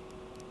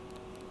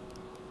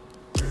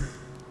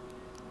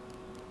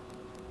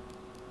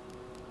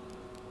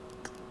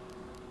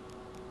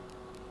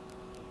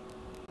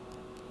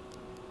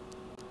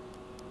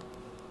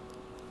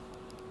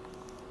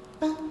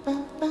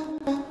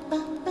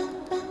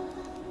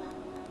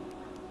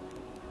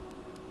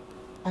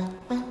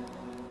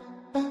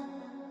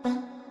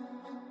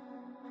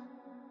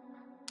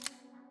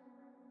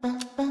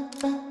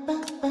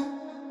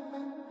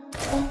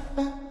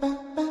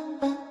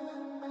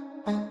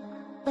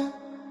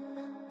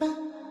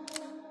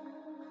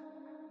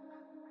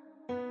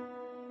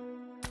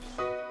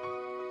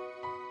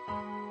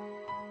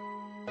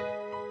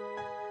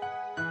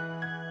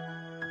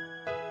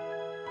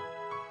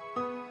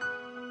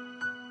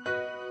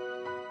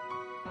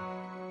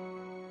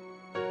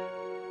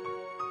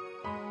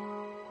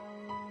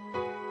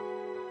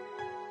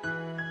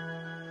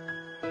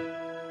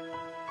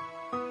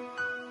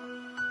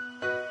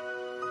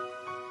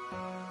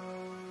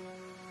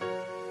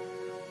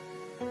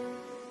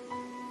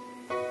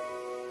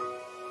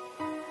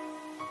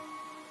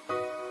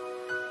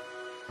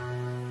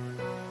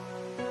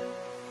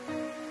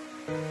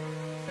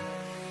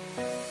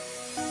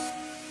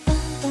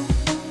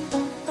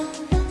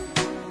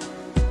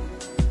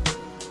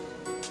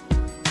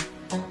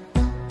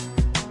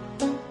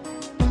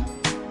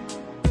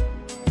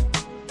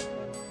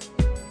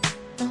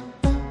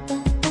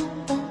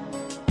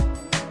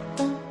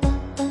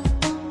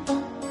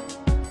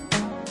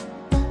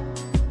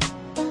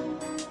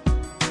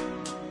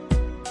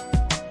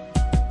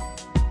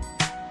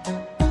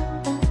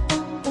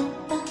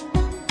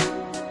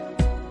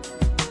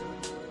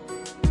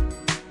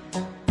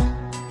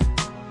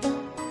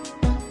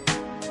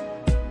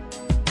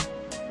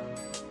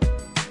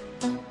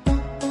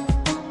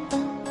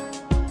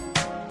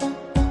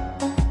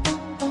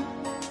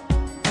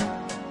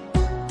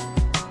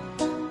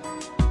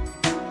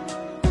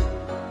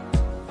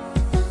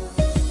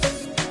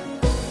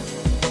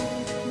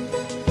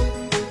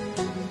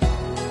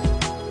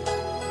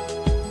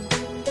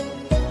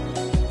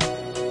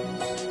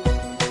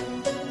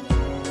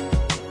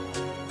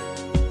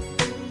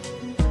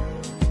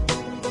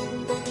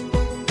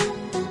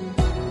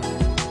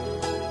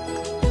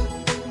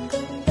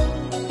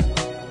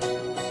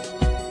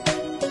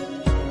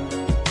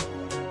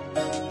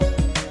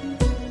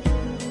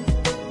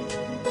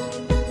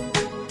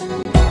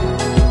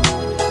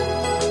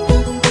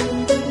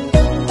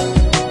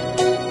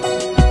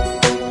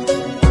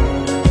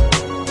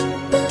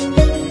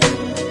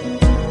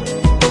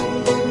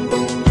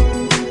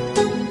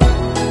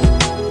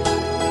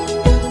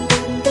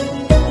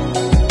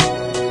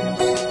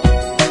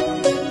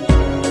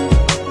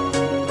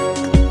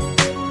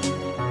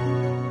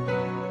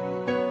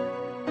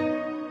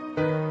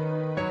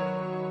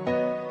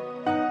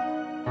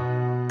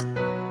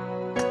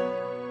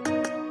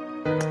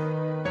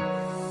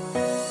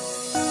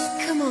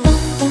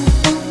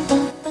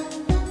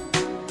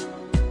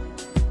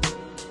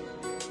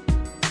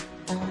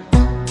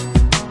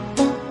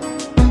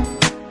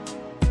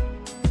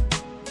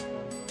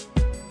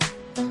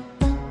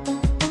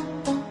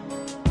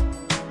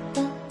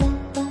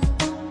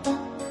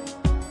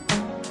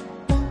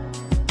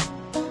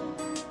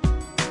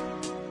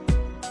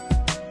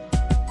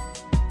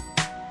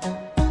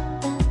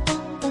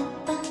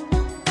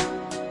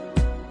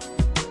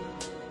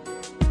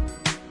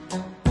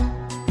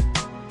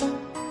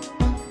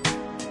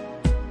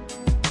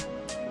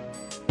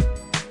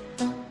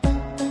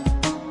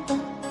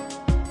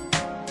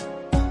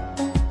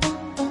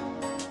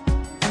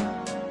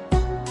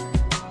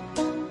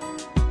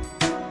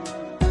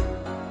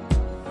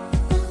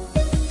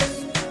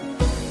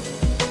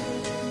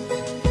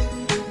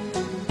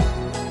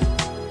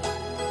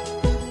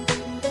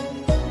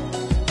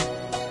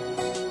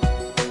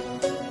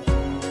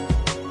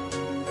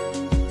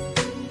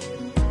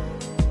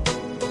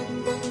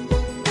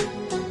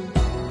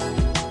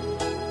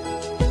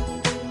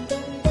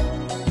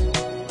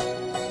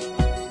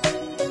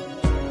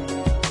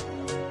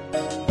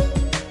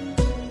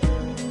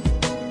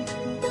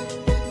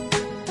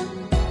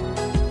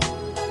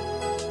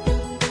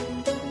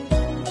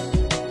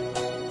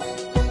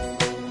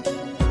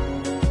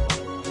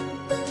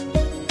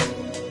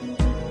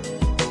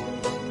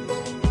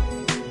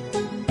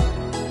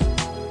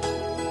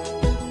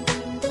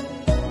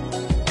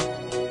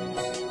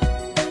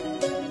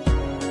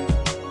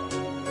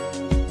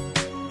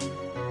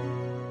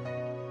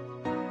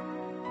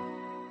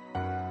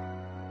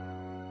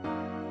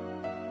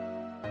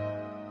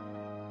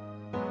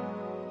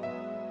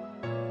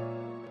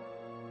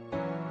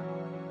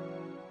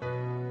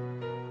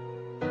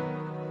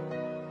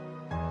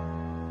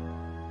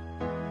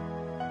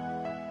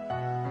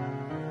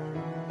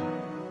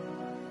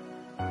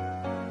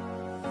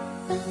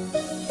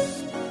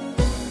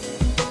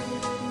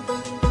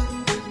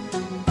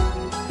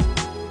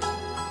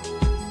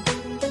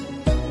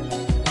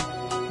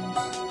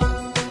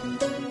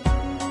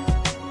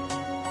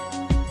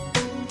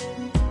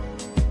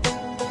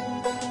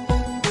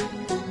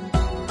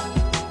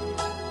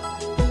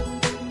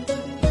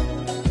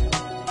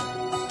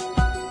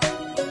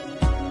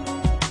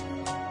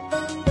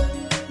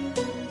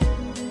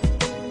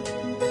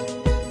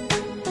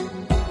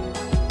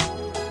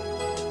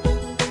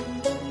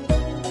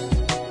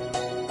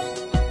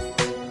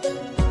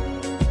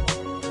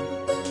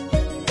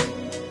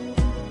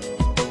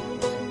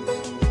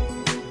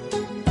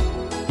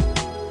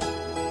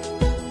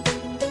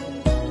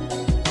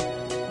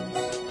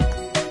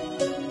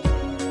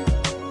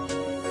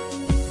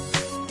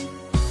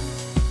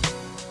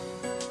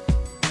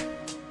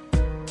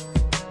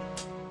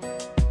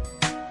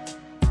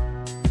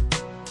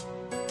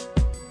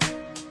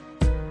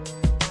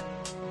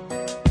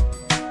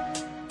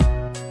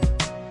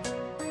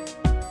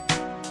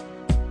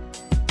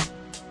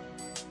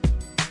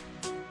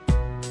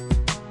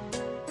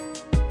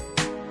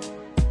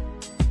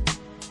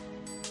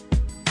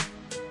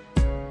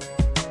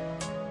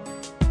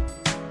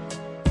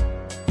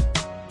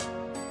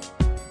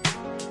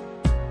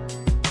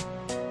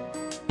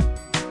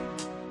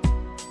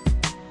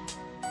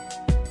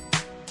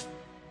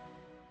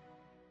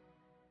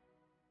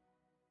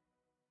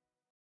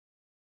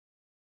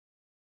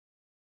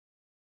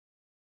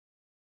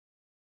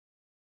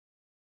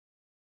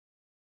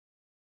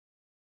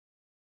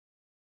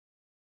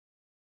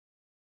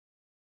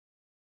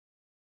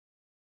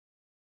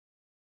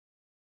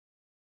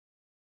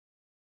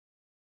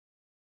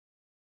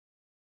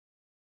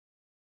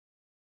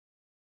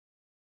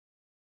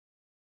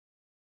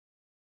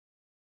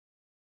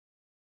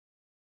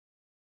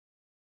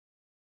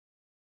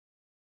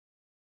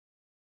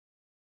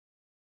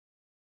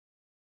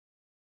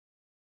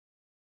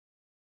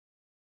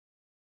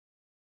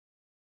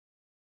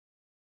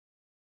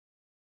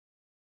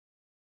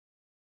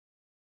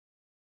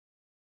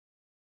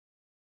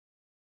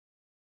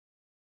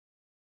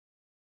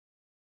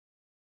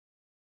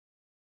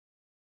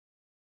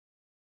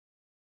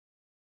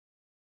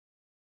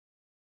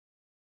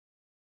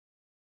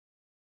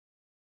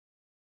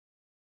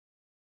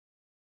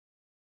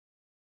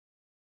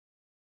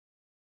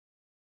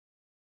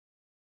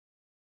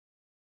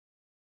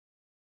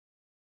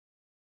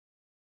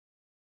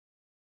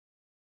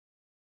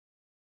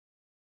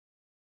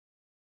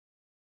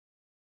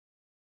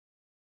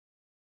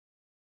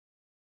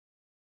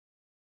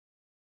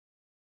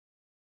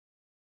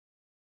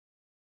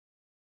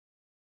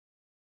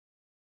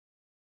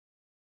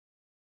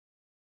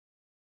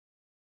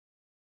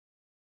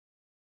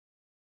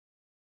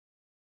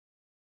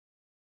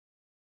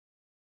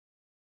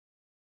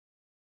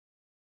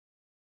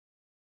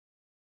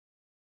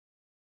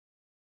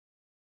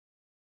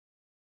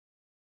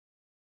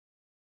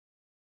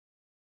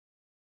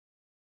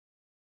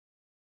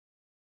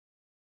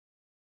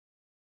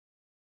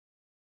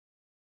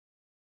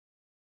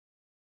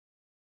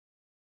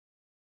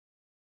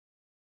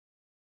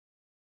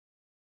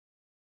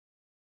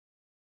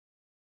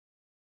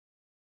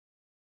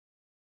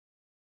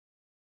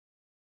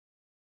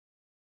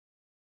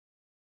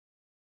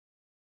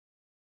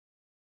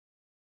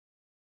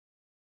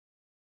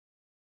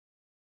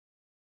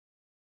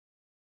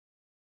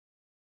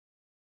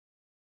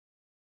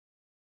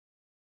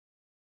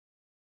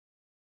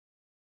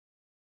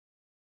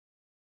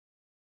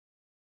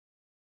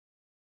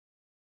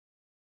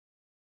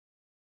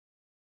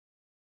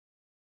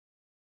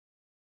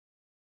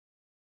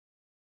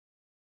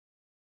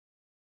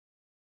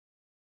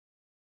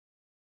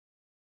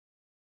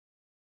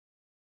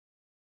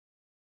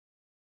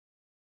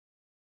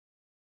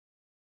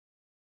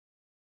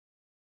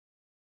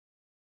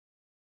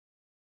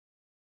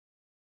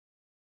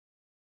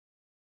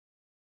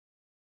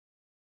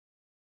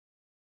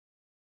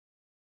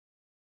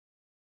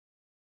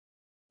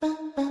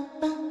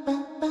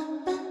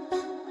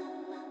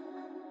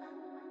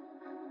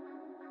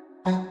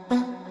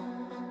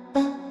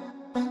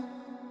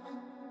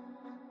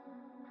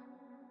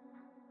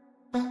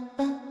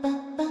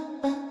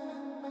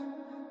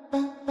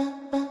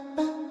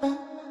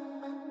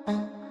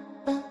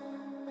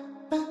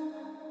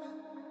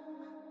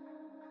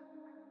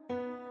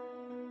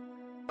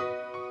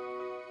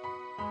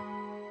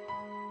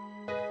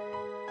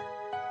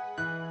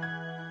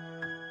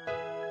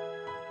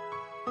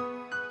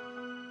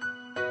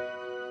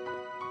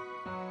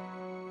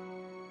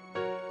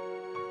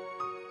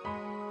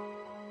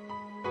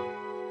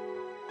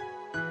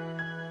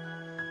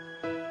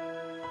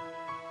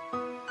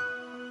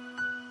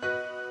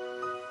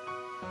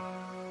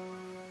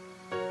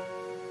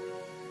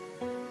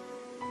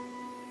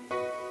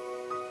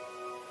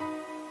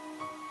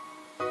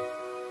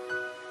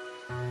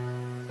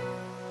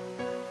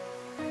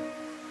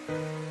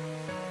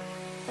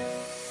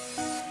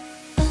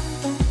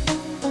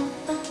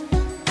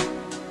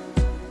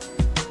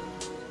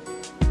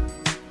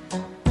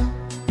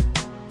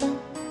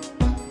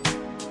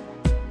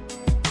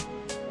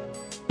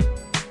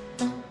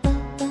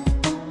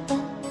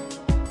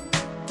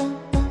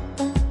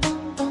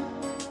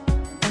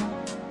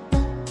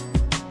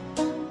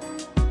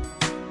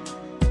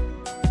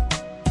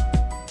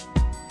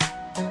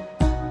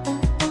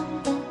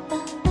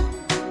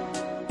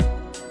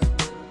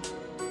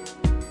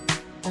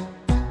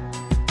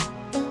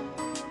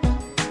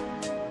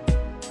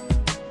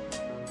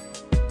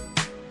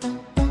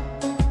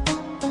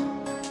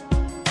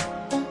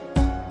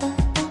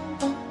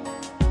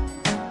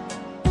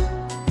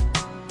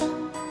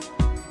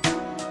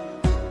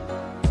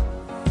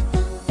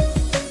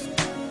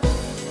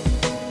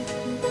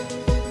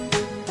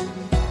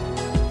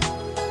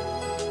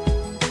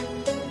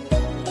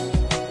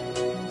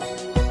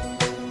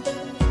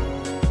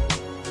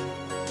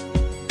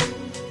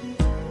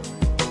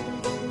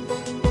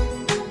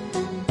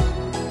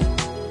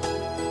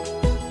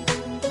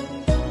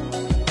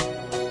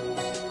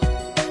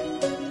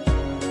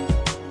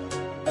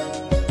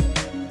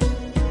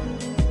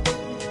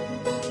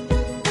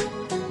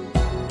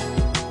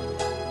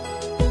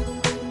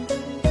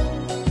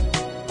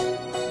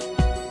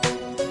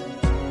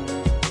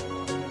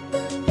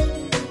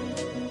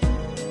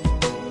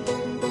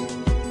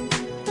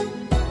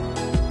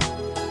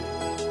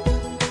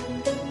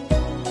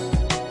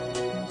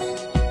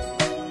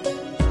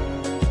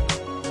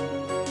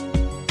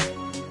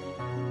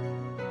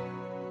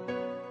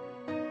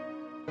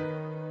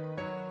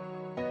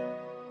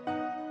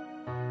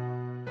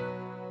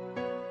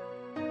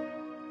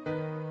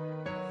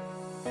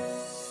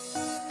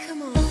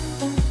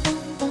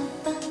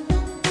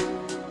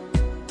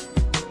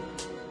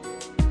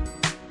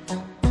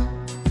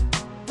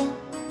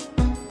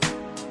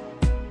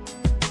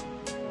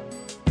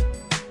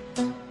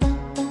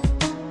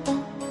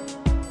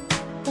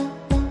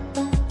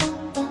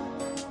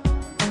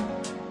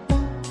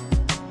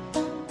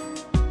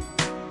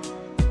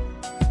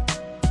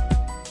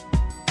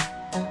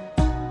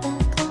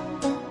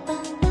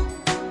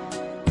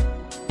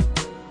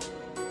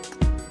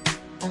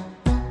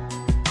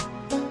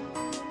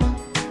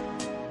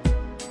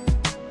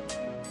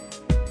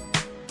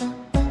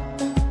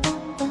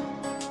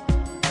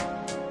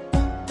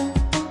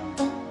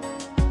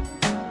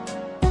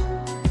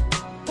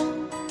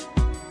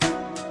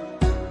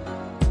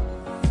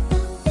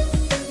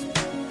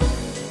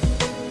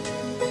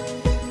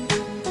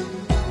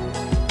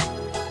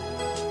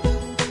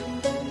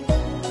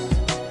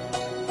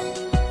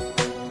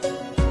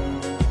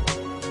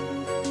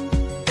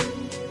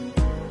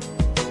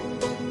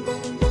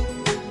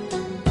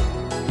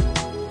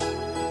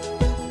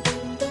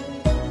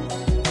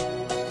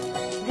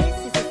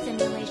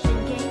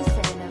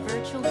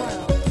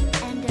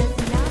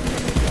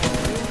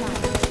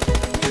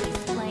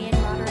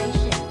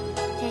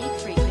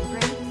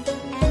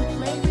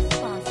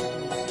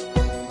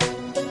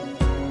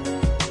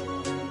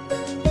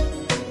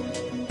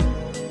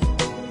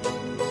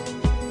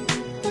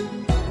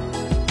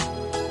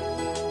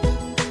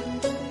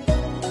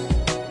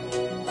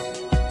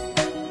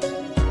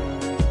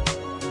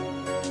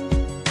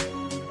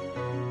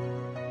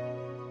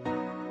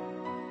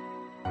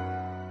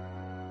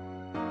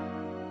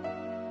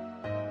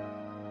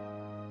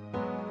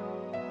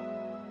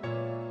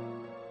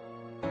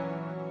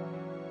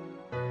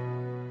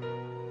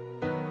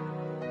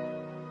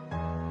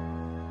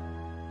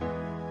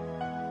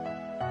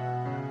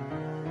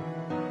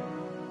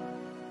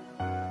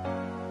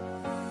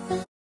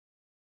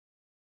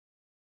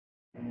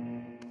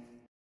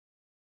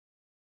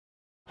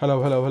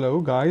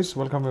Hello guys,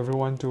 welcome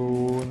everyone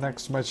to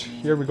next match.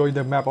 Here we go in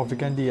the map of the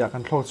Candy. I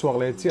can close swag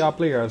le chia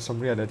players some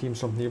real the team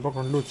some ni bok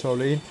on loot so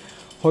lein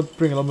hot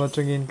bring lom na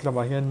changin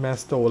klama hian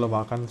match to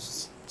lama kan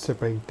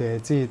separate te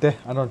chi te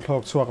anon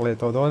close swag le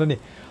to do ni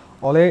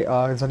ole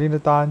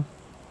zanin tan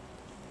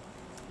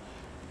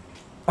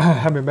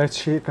hami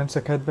match kan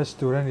second match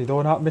tu ni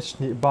do na match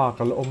ni ba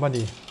kal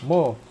omani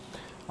mo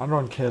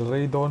anon khel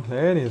rei don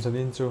le ni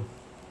zanin chu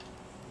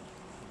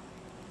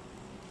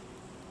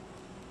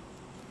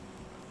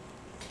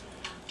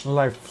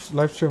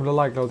live stream lo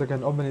like lo te kan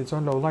omani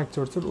chon lo like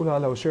chur chur ula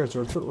lo share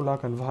chur chur ula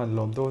kan van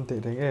lom don te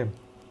deng em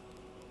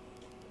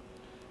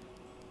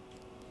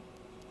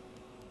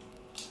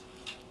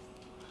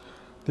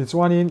ti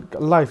chuanin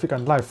live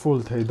kan live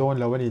full thei don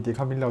lo ani ti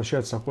khamin lo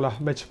share sakula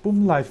match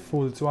pum live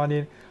full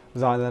chuanin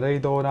zan rei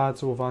do na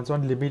chu van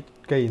chon limit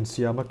ke in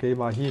siama ke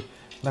ma hi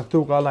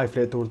naktu ka live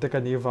le tur te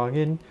kan ni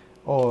wangin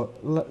o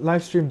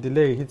live stream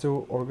delay hi chu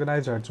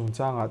organizer chung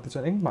changa ti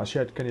chon eng ma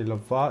share kan ni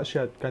lova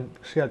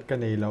share kan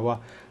nei lawa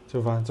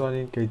chu van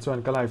chuanin ke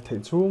chuan ka live thei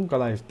chung ka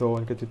live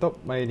don ke ti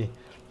top mai ni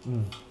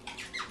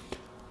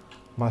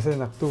ma se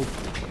naktu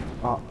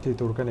ti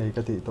tur kan nei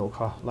ka ti to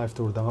kha live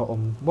tur danga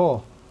om bo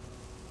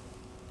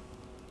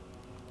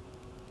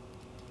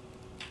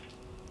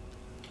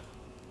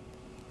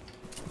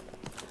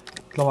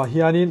lama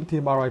hianin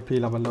team RIP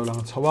laman lo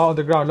lang chawa on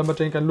the ground lama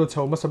train kan lut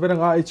chaw ma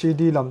saberanga HED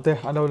lamte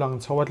ano lang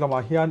chawat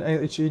lama hian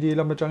HED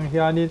lama tang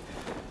hianin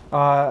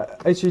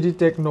HED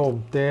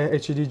Technom te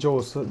HED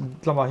Joes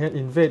lama hian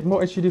invade mo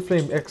HED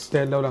Flame X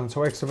te lo lang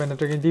chaw X7 na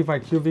train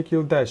divide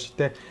QVQ dash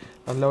te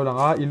an lo lang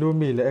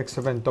Illumi le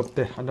X7 top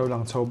te ano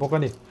lang chaw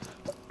bokani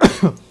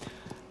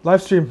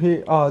live stream hi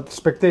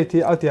spectate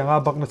hi atianga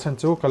bakna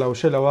chanchu kalau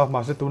shelawa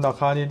ma se tuna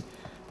khanin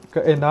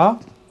ka ena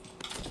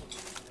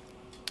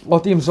o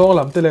team zong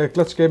lam te le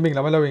clutch gaming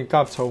lam lo in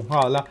kap chho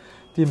nga la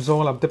team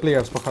zong lam te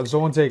players pakhat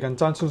zong jay kan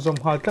chan chu zong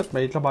hal kat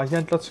mai tlama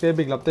hian clutch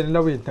gaming lam te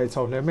lo in thai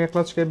chho le me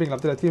clutch gaming lam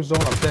te team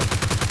zong lam te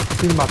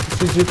team mat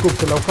CG group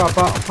te lo ka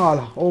pa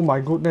hala oh my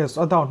goodness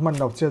a down man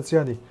lo chia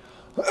chia ni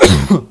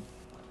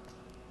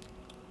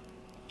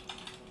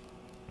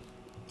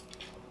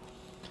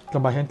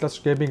tlama hian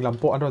clutch gaming lam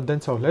po anon den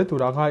chho le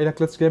tura nga ila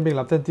clutch gaming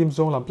lam te team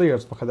zong lam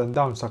players pakhat an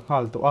down sak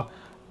hal to a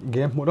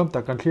game mudam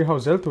ta kan clear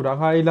house zel tura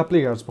nga ila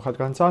players pakhat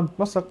kan chan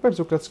masak per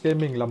clutch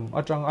gaming lam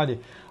atang ani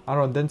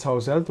aron den chho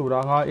zel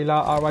tura nga ila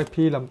RIP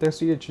lam te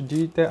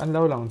CHD te an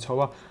lo lang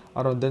chawa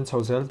aron den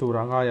chho zel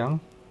tura nga yang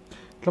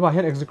tlama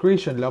hian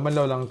execution lam an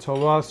lo lang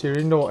chawa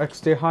Sirino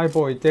X te high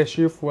boy te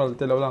shift well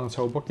te lo lang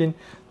chaw bokin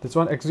te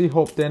chuan XZ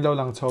hope te lo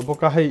lang chaw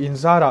boka hei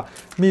inzara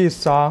mi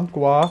sang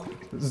kwa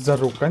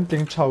zaruk kan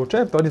ting chau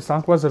trap to ni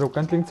sang kwa zaruk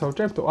kan ting chau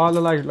trap to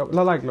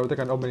la like lo te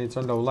kan omani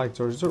chan lo like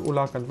chur chur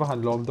ula kan va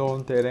han lom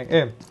don te reng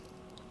em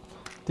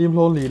team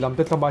lonely lam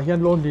te tlama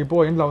hian lonely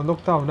boy in lo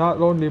knock down na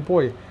lonely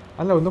boy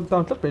an lo knock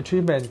down tlat pe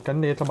 3 man kan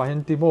ne tlama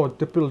hian timo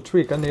triple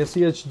 3 kan ne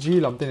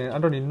CHG lam te ne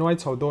an ron in noi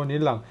chau do ni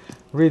lang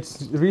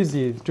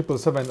Rizy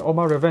 777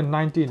 Oma Reven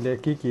 19 le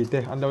kiki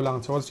te an lo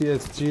lang chaw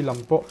CSG lam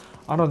po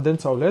anon den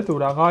chaw le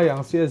tura nga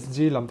yang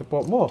CSG lam te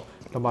po mo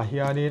tlama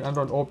hianin an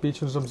ron OP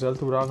chun zum zel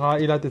tura nga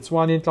ila te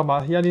chuanin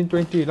tlama hianin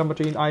 20 lama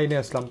train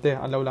INS lam te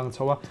an lo lang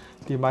chawa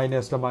T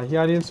minus lama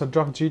hianin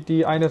Sadrak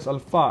GT INS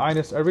Alpha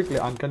INS Eric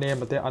le an kane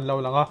mate an lo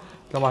langa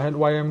tlama hian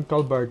YM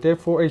Calbert te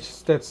 4H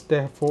Stats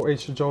te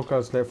 4H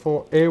Jokers le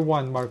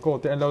 4A1 Marco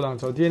te an lo lang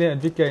chaw DNA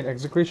and VK in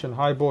execution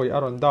high boy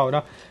aron down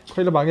na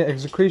khoi lama nge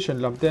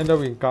execution lam te an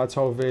lo in ka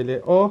chaw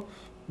vele o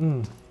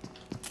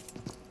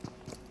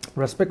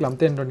respect lam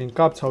ten ron in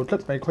kap chho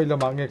tlat mai khoi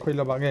lama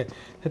nge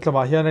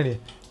hetlama hian ani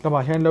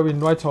tlama hian lo in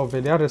noi chho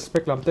velia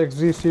respect lam te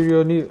XZ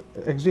serial ni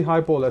XZ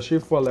high ball a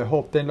shift well a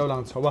hope ten lo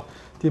lang chawa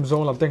team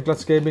zong lam ten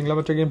clutch gaming lam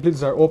atagin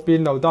blitzer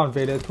open lo down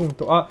vele thung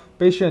to a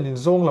patient in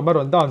zong lam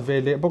ron down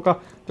vele boka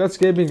clutch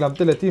gaming lam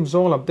te le team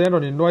zong lam ten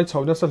ron in noi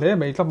chho na sa le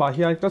mai tlama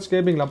hian clutch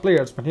gaming lam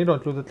players pan hi ron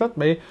tlu tlat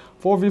mai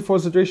 4v4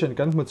 situation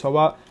kan mu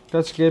chawa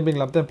clutch gaming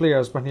lam ten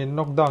players pan hi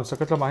knockdown sa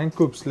katlama hian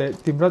coops le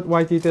team rat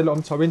YT te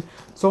lom chawin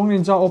zong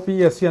ninja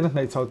OPS hian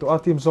nei chho to a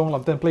team zong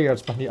lam ten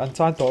players pan hi an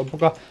chan to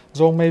boka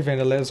zong mai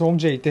venale zong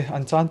jay te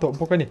an chan to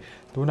boka ni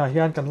tuna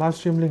hian kan live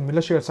stream link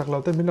mila share sak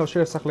lo te mila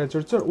share sak le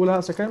chur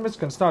ula second match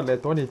kan start le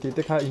to ni ti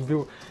te kha in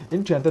view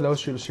in trend te lo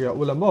share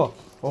ula mo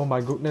oh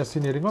my goodness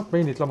sini ringot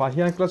mai ni tlama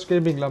hian clutch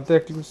gaming lam te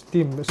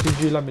team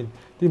CG lamin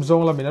team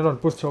zong lamin aron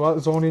push chawa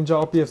zong ninja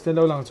OPS te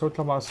lo lang chaw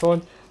tlama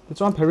son te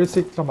chuan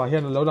perisic tlama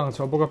hian lo lang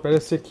chaw boka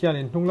perisic hian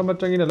in hnung lama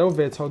tangin lo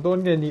ve chaw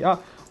don nge ni a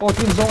o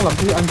team zong lam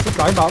ti an chu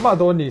kai ma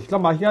don ni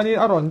tlama hian in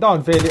aron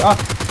down ve li a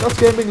clutch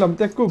gaming lam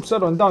te coops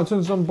aron down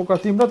chun zom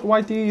boka team rat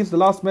YT is the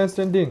last man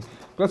standing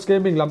clutch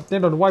gaming lam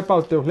ten on wipe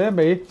out te hle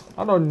mai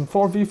anon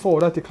 4v4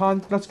 da ti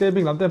khan clutch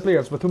gaming lam ten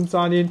players pathum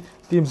chanin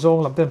team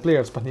zong lam ten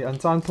players pani an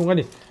chan thung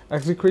ani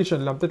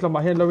execution lam te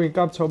tlama hian lowin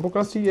kap chaw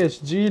boka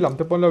CHG lam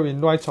te pon lowin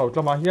noi chaw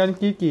tlama hian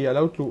kiki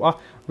alo tlu a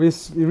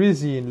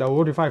Rizin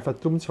lo revive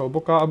fatum chaw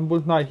boka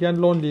ambul nai hian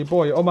lonely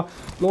boy oma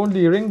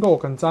lonely ringo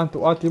kan chan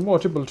to a team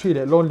 333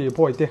 le lonely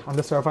boy te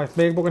an survive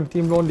make bokan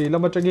team lonely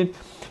lama tagin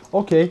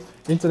okay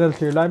internet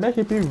clear lai mek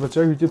hi pi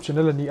watcher YouTube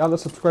channel ani ala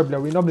subscribe la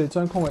win update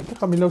chan khong ta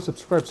kami lo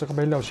subscribe sa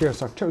kami lo share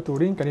sak theu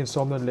turing kanin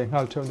som non leng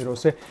hal theu ni ro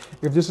se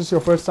if this is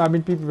your first time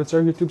in pi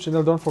watcher YouTube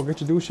channel don't forget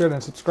to do share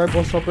and subscribe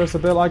also press the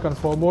bell icon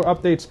for more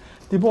updates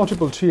the more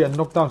 333 and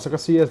knockdown sa ka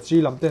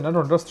CSG lam ten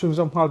anon rust chung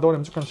zam hal don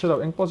em chu kan share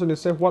out eng possibly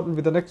say what will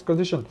be the next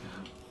condition.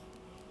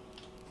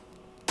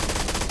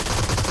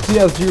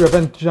 CSG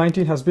Revenge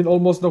 19 has been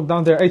almost knocked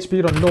down there.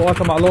 HP run no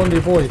Atama Lonely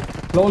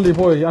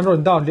Boy and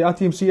run down. The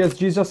team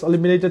CSG just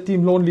eliminated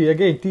team Lonely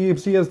again. Team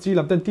CSG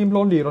lamten team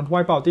Lonely run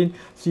wipe out in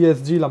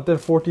CSG lamten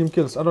 4 team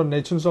kills. Aron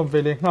nation zone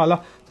vele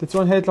ngala. This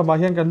one head lama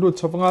hian kan loot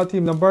chawanga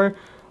team number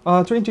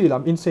 20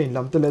 lam insane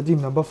lamten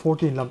team number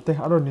 14 lamten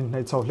aron in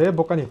nei chaw le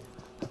bokani.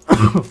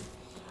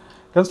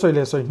 Kan soi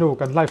le soi no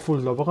kan live full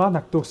lo boka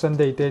nak tu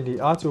Sunday te ni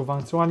a chu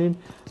wang chuanin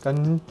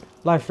kan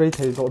live rate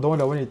thei do do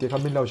lo ni ti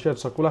khamin lo share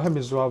sakula hemi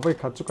zuwa vai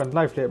khat chu kan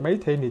live le mai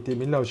thei ni ti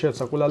min lo share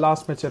sakula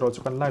last match ro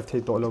chu kan live thei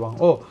to lo wang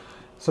o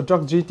so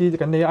drug GT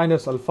kan ne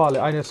Ines Alpha le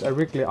Ines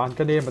Eric le an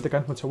kan ne mat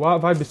kan chawa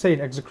vai bi say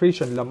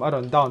execution lam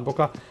aron down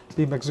boka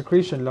team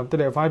execution lam te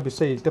le vai bi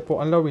say te po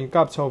an lo win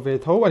kap chaw ve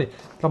tho ani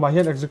lama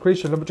hian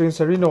execution lam between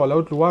Serino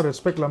lo luwa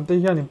respect lam te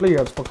hian in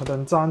players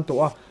pakhadan chan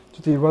to a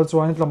chuti wal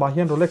chuan lama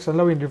hian Rolex an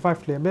lo in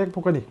revive le mek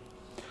pokani.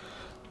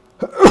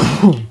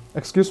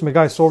 Excuse me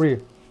guys,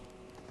 sorry.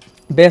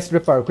 Best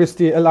Ripper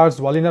Christy LR's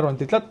Walina on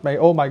Titlat may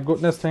oh my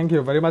goodness, thank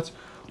you very much.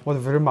 What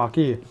very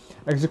marky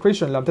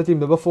execution lam team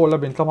number 4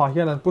 labin tlama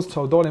hian and push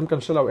chaw don em kan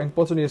shalo eng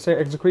potuni say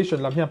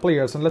execution lam hian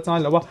players and let's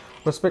nine lawa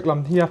respect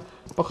lam here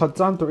pakhat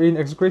chan to in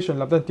execution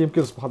lam team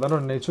kills pakhat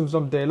anon nei chun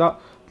zom dela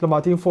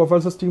tlama team 4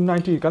 versus team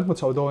 90 kan mu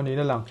chaw don ni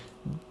na lang.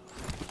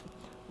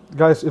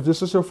 Guys, if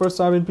this is your first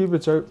time in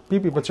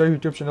PP Bachar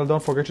YouTube channel,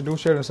 don't forget to do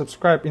share and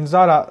subscribe. In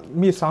Zara,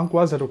 me sang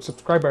kwa zaruk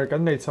subscriber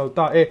kan nei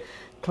chawta e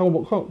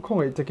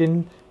khong ei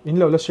takin in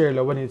lo la share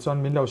lo wani chon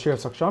min lo share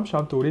sak sham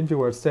turin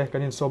viewers te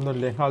kanin som non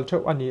leng hal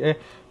theu ani e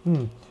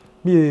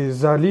mi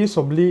zali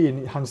somli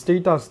in han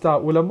status ta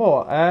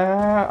ulamo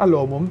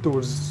alo mom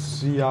tur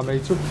zia mai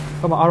chu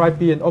kama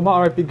RIP and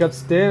oma RIP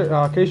guts te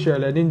ke share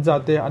le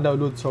ninja te anaw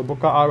lut so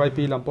boka RIP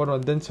lampon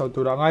ron den chau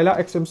tura ngaila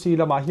XMC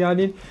lama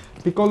hianin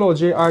Piccolo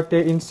JR te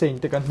insane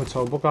te kan mu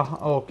chau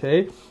boka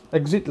okay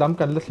exit lam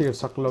kan la clear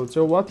sak lo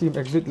chawa team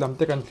exit lam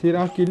te kan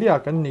clear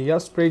kilia kan nia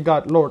spray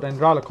guard lord and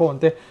ralakon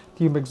te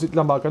team exit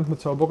lama kan mu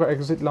chau boka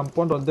exit lam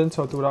pon ron den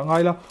chau tura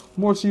ngaila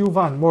more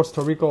Siuvan more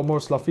Storico more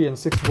Sluffy and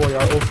 6 boy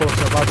are also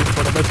surviving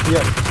for the best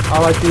here.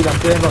 RIP lam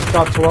te ron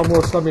start chawa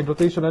more slum in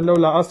rotation and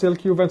lola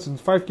CLQ Vents in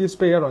 5 keys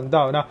pair on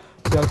down na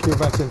CLQ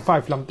Vents in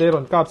 5 lam te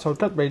ron kap chau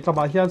tat bai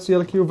tama hian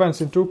CLQ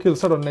Vents in 2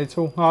 kills ron nei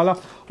chung hala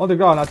on the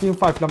ground team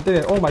 5 lam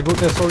te oh my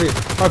goodness sorry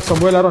tak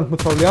Samuel ron mu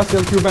chau lia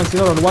CLQ Vents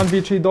in ron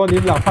 1v3 don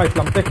in lam 5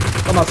 lam te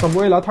kama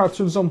Samuel athar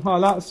chun zom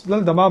hala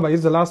lal dama ma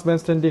is the last man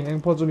standing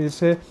eng pozuni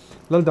se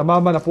lal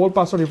dama ma na pol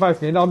pass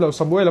revive ni nam lo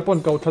Samuel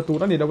upon kau thatu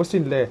na ni da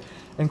wasin le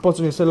eng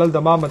pozuni se lal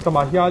dama man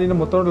kama hian in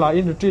motor la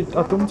in retreat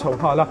atum chau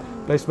hala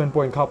placement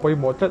point kha poi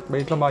motat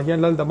bai tama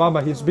hian lal dama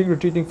ma he's been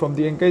retreating from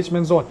the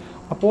engagement zone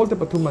apol te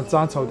pathum man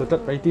chan chau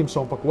tat bai team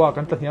song pakwa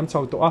kan tla hiam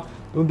chau to a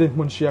tundin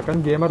munshia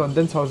kan game ron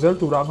den chau zel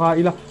tura nga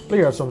ila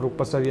player som ruk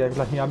pasari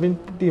la hiamin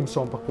team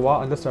song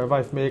pakwa and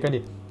survive me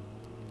kani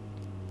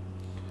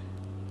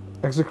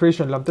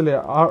execution lam te le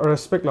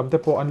respect lam te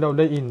po an lo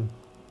le in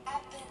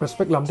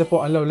respect lam te po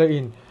an lo le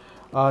in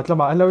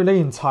tlama an lo le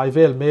in chai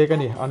vel me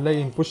kani an le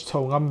in push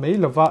chau ngam me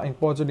lova eng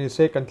po juni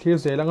se kan clear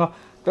zelanga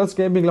Girls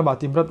Gaming lama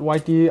team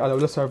YT alo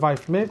la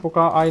survive me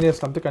boka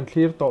INS lam te kan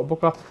clear to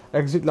boka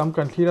exit lam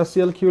kan clear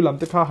CLQ lam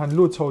te kha han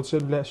lu chho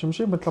chen le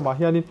shimshi matlama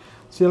hianin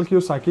CLQ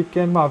psychic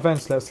ken ma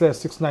vans le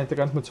 /69 te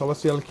kan mu chawa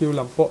CLQ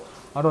lam po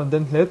aron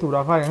den hle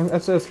tura ga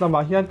SS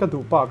lama hian ka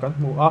du pa kan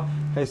mu a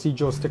HC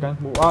Jos te kan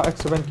mu a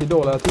X7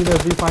 kido la tin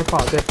V5 pa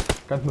te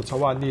kan mu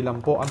chawa ni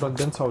lam po aron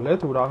den chho le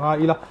tura nga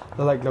ila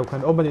like lo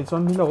kan omani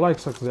chon mi lo like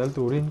sak zel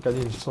turin kan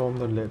in som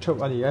non le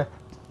theu ani e.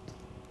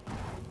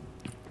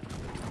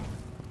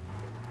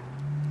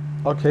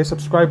 Okay,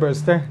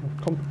 subscribers te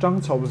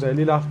chang chau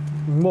zeli la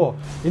mo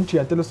in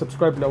thian te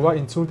subscribe lawa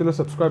in chung te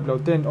subscribe lo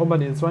ten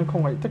omani chuan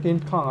khongai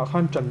takin khanga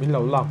khan chan min lo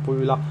lak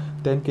puila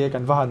 10k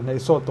kan van nei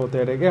so to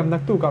te game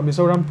nak tu ka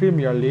Mizoram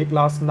Premier League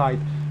last night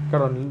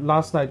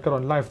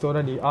karon live to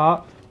ani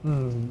a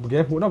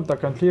game hunam ta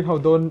kan clear how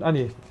don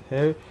ani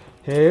he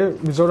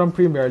Mizoram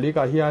Premier League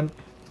a hian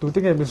tu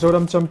te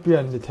Mizoram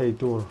champion ni thei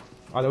tur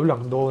alo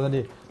lang do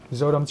ani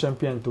Mizoram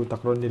champion tu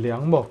takron ni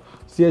liang mo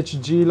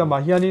CHG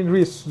lama hianin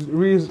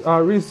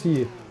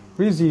Rizi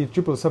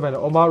 777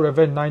 Omar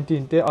Reven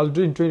 19 te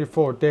Aldrin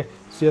 24 te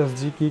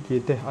CSG ki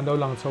te ando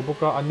lang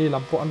choboka ani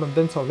lampo andon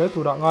den chole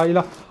tura nga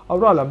ila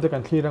aura lam te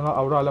kan thira nga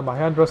aura lama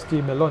hian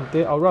Rusty Melon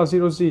te aura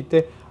 0Z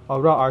te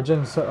aura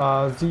Argent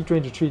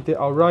Z23 te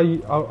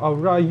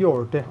aura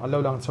Yor te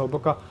alo lang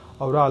choboka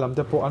aura lam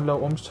te po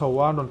anlo om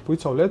chowa non pui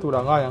chole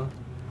tura nga yang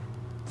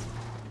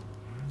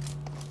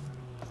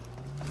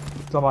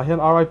lama hian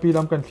RIP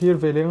lam kan clear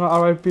velenga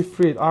RIP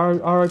Freed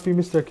RIP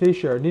Mr.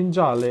 Cashier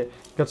Ninja le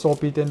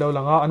katsopi ten lo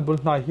langa anbul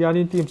na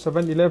hianin team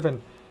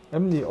 711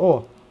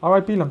 MNO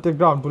RIP lamte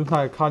ground bul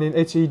nai khanin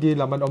HED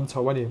laman om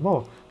chawani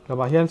mo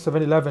lama hian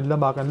 711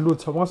 lama kan lut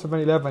chawa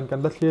 711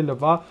 kan la thli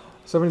lova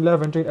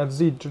 711 train at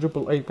Z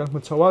 888 kan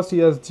muchawa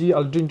CSG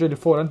Aldrin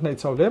 24 an nei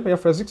chawle me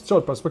physics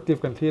jot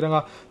perspective kan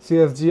thiranga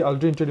CSG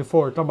Aldrin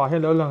 24 lama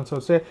hian lo lang chaw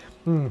se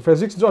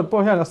physics jot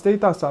po hian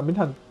status sa min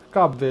han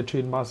kap ve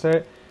thin ma se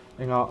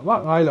enga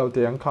wa ngai lo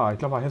te ang khai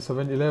lama hian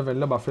 711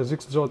 lama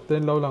physics jot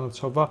ten lo lang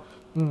chawa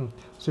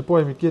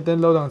sipoi mi ki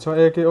ten lo lang chaw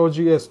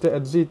AKOGS te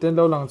at Z ten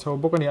lo lang chaw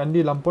bokani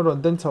anni lampon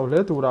ron den chawle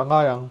tura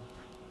nga yang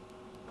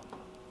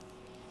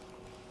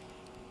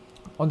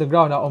on the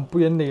ground on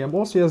puyan name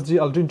OCSG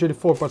Aldrin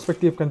 24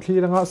 perspective kan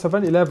thiranga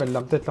 711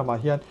 lamtet lama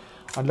hian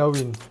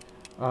anlowin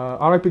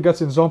RIP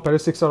gets in zone per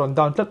 6 on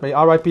down tlat mai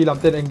RIP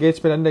lamten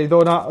engagement an nei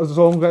dona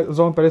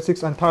zone per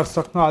 6 an thar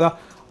sakna la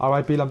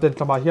RIP lamten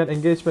lama hian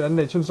engagement an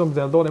nei chun som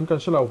zel don em kan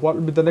shalo what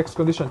will be the next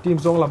condition team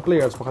zone lam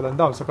players pakhat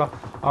down saka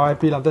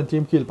RIP lamten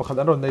team kill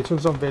pakhat an ron nei chun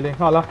som vele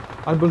hala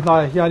an bul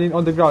na hian in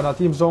on the ground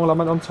team zone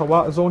laman om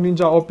chawa zone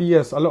ninja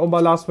OPS ala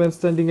omba last man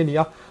standing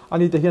ania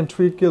ani te hian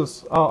 3 kills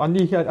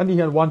ani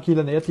hian 1 kill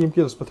and team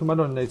kills pathuman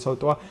ron nei chaw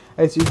to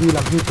HED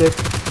lam hi te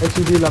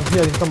HED lam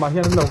hian in kama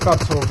hian lo kap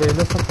chaw ve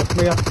na sakot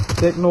meya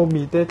techno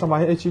mi te kama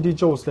HED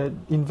Joes le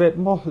invest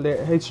mo le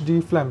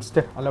HD flames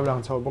te alo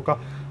lang chaw boka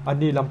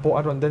ani lampo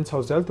aron den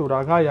chaw zel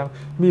tura nga yang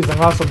mi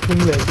zanga som thum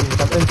le tin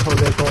kan en chaw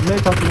le to me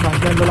ka tu han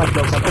hian la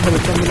chaw kan omel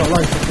chen lo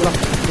lai sakula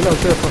lo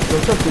se fa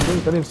so tu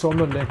din kan in som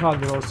non le ngal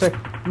ro se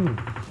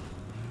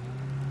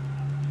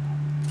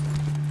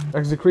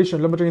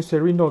execution limiting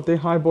serino te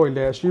high boy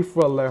le shift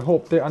well le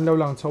hope te anlo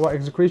lang chawa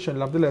execution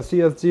lam le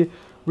CSG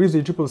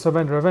Rizzi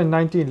 777 Reven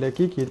 19 le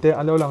ki te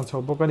anlo lang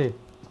chaw bokani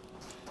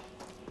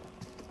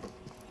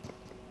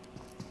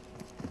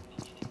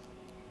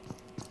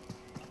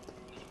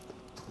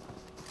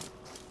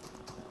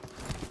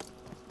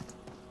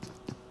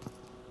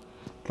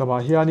lama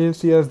hianin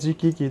CSG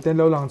ki ten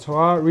lo lang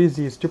chawa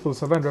Rizzi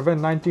 777 Reven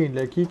 19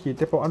 le ki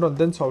te po anon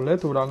den chaw le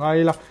tura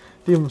ngai la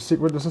team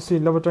secret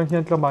assassin lamatang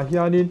hian lama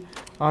hianin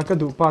ka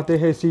du pa te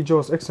he C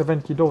Joes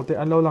X7 ki do te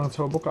an lo lang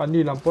chaw boka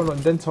ani lampon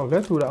ron den chaw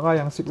le tura nga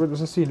yang secret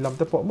assassin lam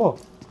te po mo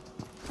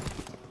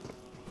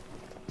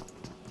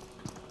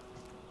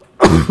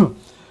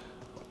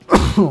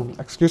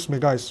excuse me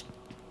guys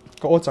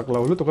ka o chak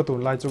lo lu to ka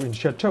tun lai chu in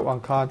shed cheu ang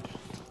khan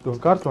tun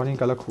kar tlonin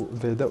kala khu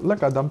ve de la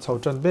ka dam chaw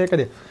chan be ka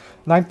ni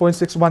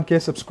 9.61k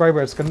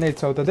subscribers kan nei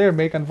chaw ta there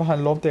make an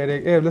vahan lom te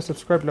rek le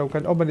subscribe lo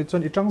kan obani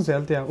chon itang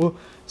zel te ang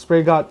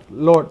spray god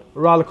lord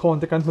ral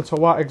khon te kan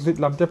chawa exit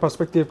lam te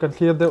perspective kan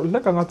clear de la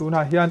ka nga tu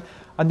na hian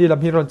ani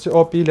lam hiron chi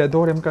op le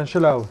dorem kan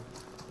shalo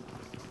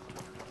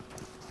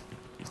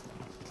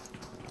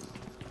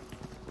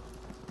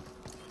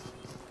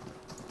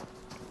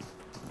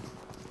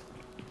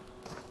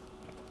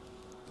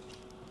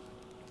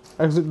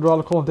exit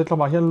roll con te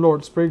tlama hian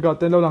lord spray god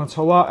ten lo lang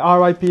chawa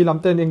RIP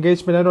lamten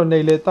engagement aron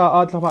nei le ta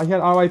a tlama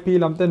hian RIP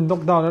lamten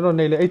knockdown aron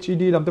nei le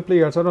HED lamte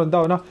players aron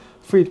down na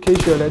free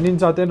cashier le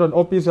ninja ten ron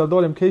OP sel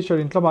dolem cashier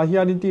in tlama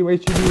hian in team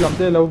HED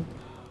lamte lo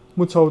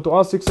mu chaw to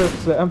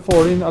A6X le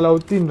M4 in alo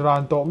tin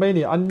ran to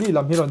many anni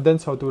lam hiron den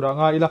chaw tura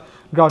nga ila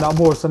ground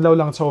amor san lo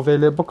lang chaw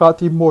vele boka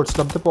team morts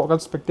lamte po kan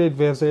spectate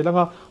ve ze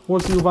langa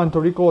more Sivan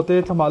Torico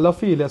te tlama la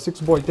fi le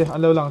 6 boy te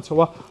an lo lang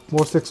chawa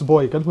more 6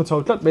 boy kan mu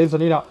chaw tlat be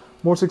zanina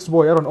more 6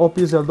 boy aron OP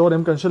zel do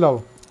dem kan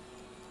shalo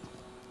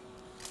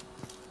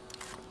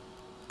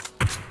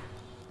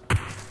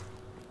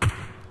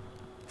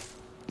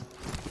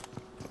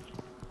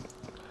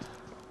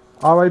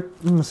alright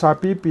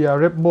sapi pia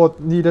rep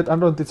mode needed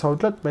aron ti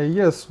chawtlat me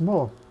yes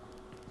mo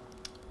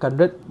kan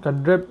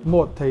rep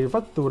mode thei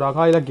vat tura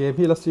ngai la game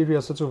hi la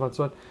serious chu va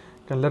chon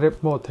kan la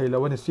rep mode thei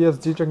lo ani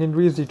CSG changin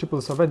Rizzi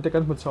 777 te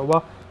kan mu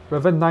chawa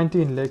Reven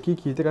 19 le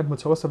ki te kan mu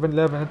chawa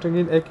 711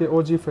 changin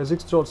AKOG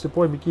physics jot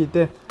sipoi mi ki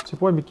te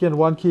sipoi mi kian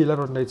 1 ki la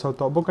ron nei chaw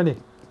to bokani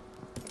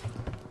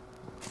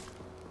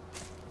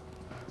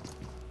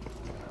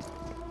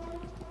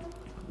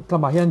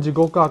tlama hian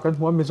jigoka kan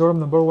hmu Mizoram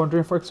number 1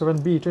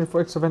 24x7B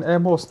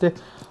 24x7M host te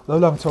lo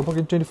lang chaw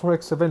bokin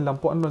 24x7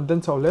 lampo an ron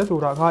den chaw le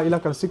tura nga ila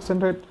kan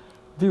 600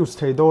 views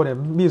thei do ne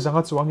mi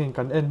zanga chuangin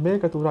kan en me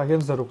ka tura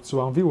hian zaruk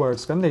chuang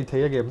viewers kan nei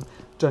thei again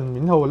chan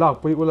min ho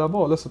lak pui ula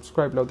mo la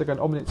subscribe lo te kan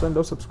omni chan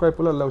lo subscribe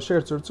ula lo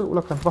share chu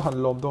ula kan va han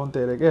lom don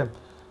te again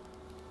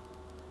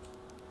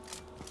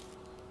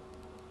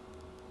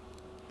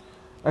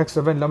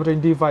X7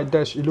 lamrain divide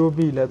dash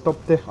ilubi le top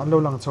te an lo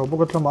lang chaw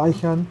bokat lama ai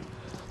hian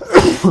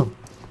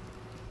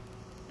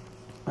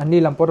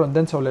ani lamporon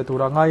den chaw le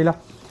tura ngai la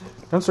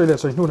kan soi le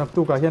soi nu nak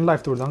tu ka hian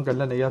live tur lang kan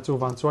la ne ya chu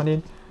wang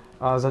chuanin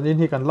zanin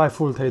hi kan live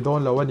full thei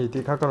don lo ani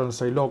ti kha karon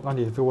sei lok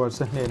ani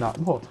viewers ne na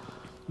mo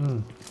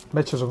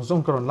match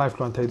zong karon live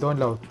klon thei don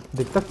lo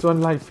dik tak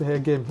chuan live he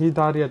game hi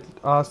dariat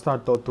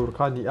start to tur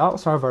kha ni a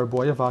server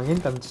boy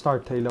awangin kan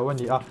start thei lo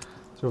ani a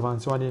chu wang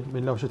chuanin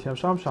min lo shi thiam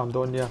sham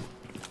don nia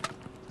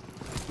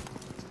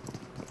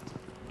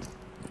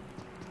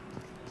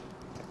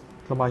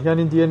lama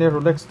hianin DNA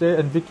Rolex te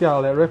Nvidia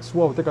le Rex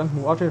wow te kan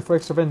hmu a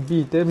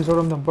 24x7B te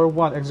Mizoram number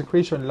 1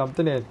 execution lam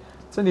te ne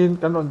chanin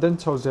kan ron den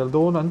chho zel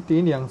don an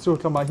ti niang chu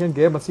tlama hian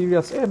game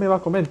serious me wa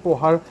comment po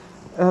har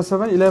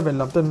 7-11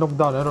 lam ten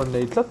knockdown ron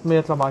nei tlat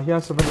me tlama hian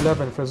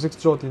 7-11 physics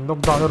jot in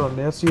knockdown ron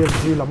ne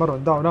CSG lam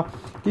ron down na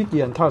ki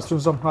kian thar sun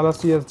zom hala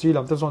CSG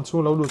lam te zon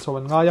chu lo lu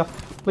chawan nga ya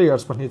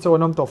players pani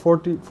chawanam to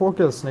 44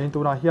 kills nei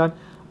tu na hian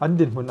an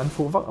din hun an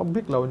fu vak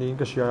big lo ni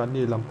ka share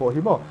ni lam po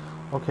hi bo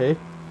okay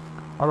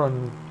aron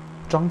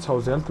chang chho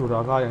zel tu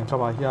ra nga yang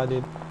tlama hian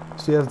in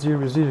CSG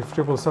receive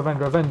 777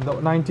 Raven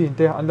 19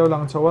 te an lo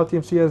lang chawa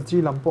team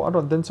CSG lam po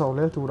aron den chaw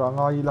le tu ra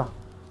nga ila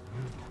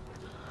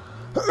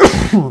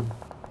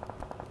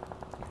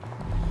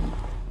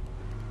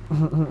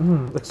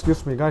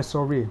excuse me guys,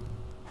 sorry.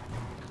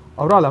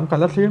 Aura lam kan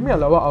la clear me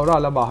lawa aura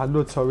lam ba han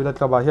lut chawilat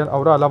ka ba hian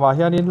aura lam ba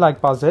hian in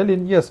like pa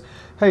zelin yes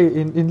hey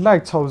in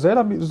like chau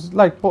zela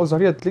like po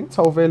zariat link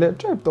chau vele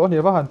trap to ne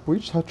wa han pui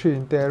cha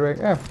thin te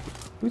reng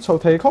pui chau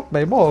thei khop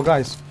mai mo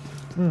guys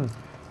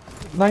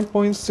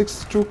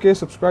 9.62k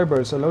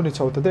subscribers alone ni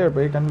chau ta der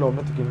be kan lom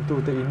na tikin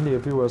tu te in le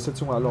viewers se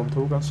chunga lom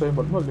thu kan soi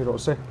mot ni ro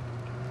se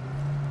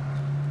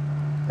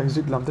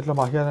exit lam te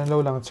lama hian an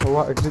lo lang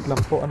chawa exit lam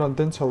po anon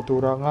ten chho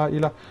tura nga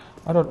ila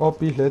anon op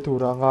hle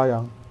tura nga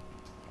yang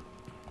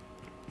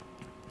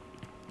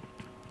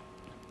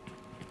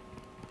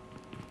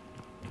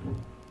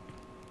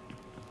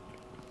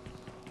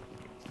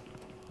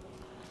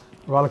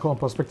wala ko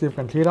perspective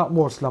kan thira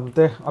mors lam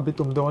te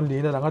abitum don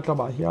li na langa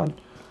tlama hian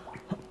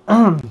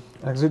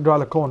exit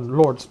ralacon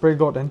lord spray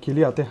god and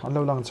kilia te an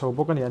lo lang chho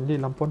bok ani an ni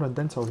lam pon ron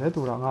ten chho hle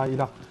tura nga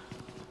ila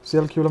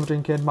CLQ lam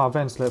tring ken ma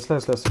vans slash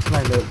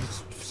 69 le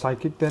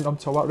psychic ten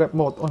chawa rep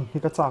mode on hi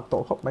ka chak to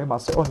khop mai ma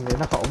se on ne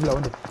na ka lo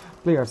ni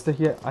players te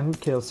hi an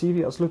khel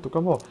serious lu tu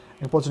ka mo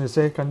important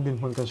se kan bin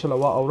hun kan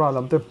shalawa aura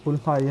lam te pul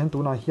hai yan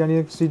tu na hian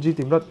CG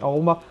team rat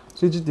auma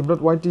CG team rat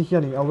YT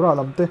hian ni aura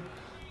lam te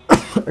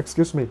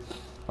excuse me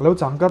alo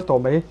changkar to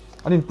mai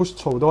anin push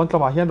chho don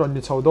tlama hian ron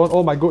ni chho don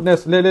oh my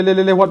goodness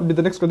le what be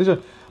the next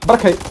condition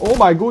barkai oh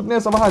my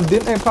goodness ama han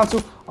din em kha chu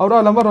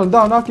aura lam ron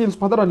down na kills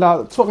padaron la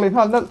chok le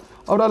hal na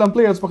aura lam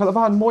players pakhat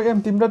avan moi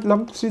em team rat lam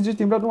CG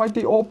team rat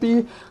YT OP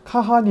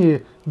kha ha ni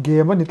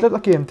game ani tlat a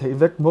game thei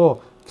vek mo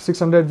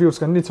 600 views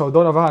kan ni chho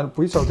don avan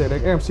pui chho te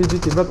rek em CG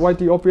team rat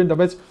YT OP in the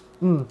match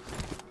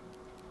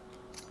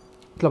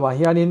tlama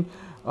hianin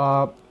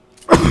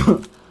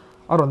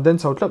aron den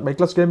chho tlat mai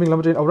class gaming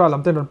lam rin aura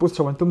lam ten ron push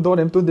chawan tum don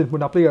em tun din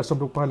huna players som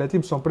ruk pa le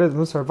team som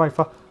present survive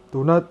fa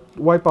tuna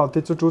wipe out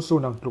te chu su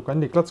nang lukan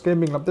ni class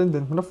gaming lam ten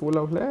din huna full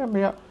out le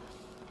me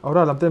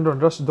aura lam ten ron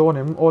rush don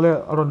em ole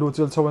aron lu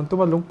chil chawan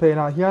tuma lung pe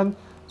na hian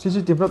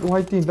CG team rat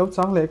YT lo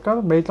chang le ka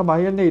mai tlama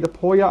hian nei da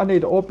phoya anei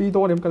da OP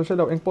don em kan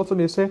shelo eng pot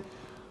ni se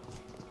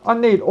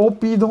anei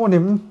OP don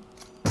em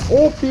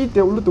OP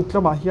te ulu tu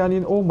tlama hian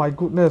in oh my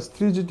goodness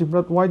 3G team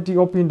rat YT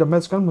OP in the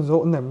match kan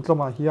muzo nem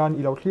tlama hian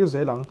ilo clear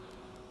zelang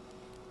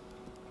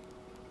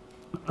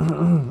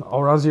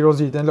aura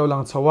 0Z ten lo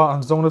lang chawa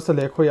an zong na se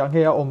le khoi ang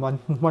he a oman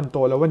man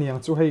to lo wani ang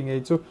chu hei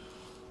ngei chu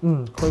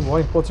khoi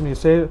moi pot ni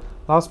se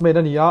last mate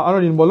ani a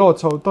aron in bolo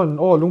chho ton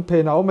o lung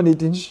phe na o mani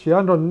tin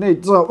hian ron nei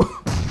chau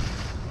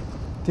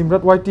team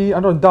rat YT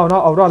an ron down na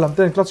aura lam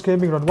ten clutch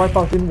gaming ron wipe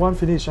out in one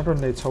finish an ron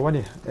nei chho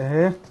ani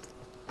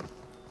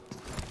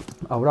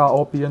aura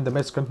OP and the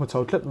match kan hu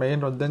chho tlet mai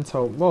ron den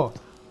chho mo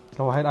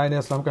lo hain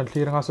INS lam kan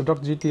clear nga sadok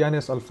GT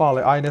INS alpha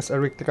le INS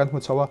Eric te kan hu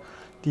chawa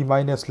T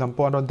minus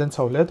lampo anon den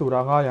chho le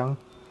tura nga yang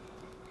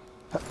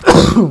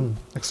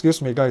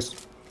excuse me guys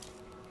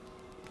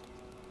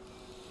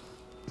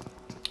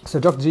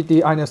sadok GT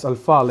INS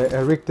alpha le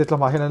Eric te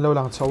tlama hian an lo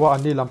lang chawa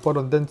ani lampo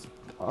ron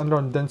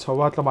den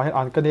chawa tlama hian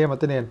an kane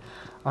matenen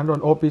an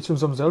ron OP chum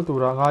som zel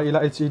tura nga ila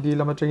HED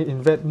lama tring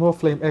invent more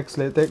flame X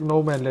le take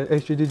no man le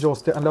HED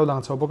Joes te an lo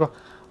lang chaw boka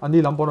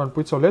ani lampo ron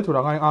pui chaw le tura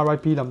nga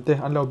RIP lamte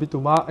an lo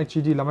bituma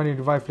HED lama ni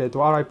revive le to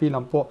RIP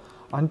lampo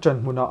an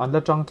chan huna an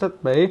la tang tlat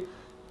bei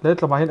le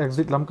tlama hian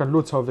exit lam kan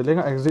lut chaw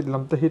velenga exit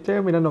lam te hi te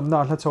min anom na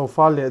hla chaw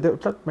fa le de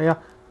tlat maya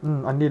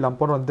ani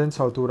lampo ron den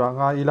chaw tura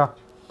nga ila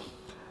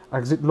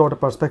exit load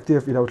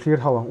perspective ila clear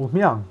hawang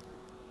umiang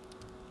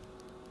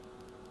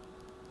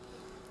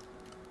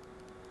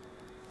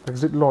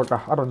exit load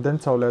aron den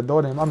chaw le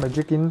do nem a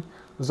magic in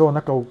zone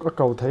a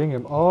kau thei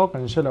ngem o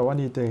kan shelo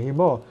ani te hi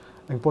mo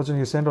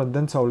unfortunately sen ron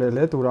den chaw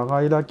le tura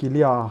nga ila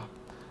kilia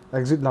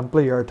exit lam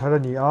player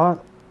tharani a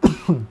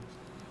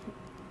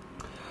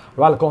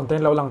wal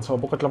content lo lang chaw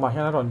bokat lama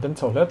hian ron den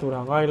chaw le tura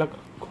nga ila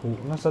khu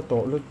na sa to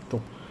lu tu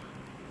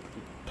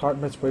third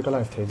match poi ka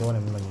live thei do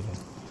nem mani le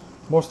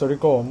most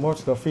rico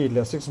most the field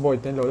le 6 boy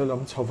ten lo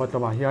lam chaw wat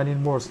lama hian in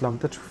most lam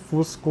te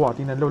full squad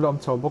in lo lam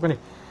chaw bokani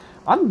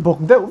an bok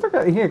de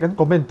veka he kan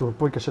comment tu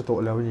poi ka sa to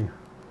lo ni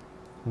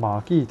ma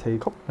ki thei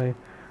khop mai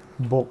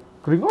bok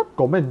ringot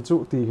comment chu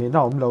ti he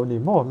na lo ni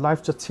mo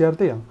live chat share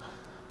te yang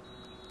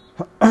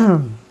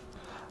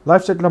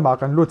live chat lama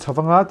kan lut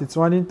chawanga ti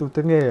chuanin tu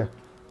te nge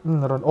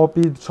ron OP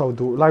chaw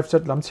du live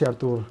chat lam share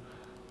tur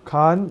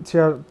khan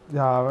share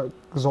ya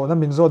zo na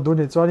min zo du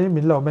ni chuanin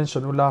min lo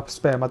mention ula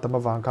spam atama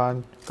wang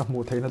kan ka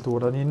mu theina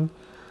turanin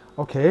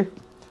okay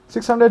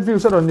 600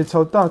 views ron ni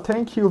chawta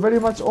thank you very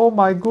much oh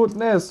my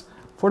goodness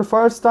for the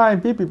first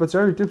time PP but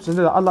YouTube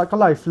channel ala ka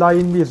live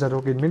line mi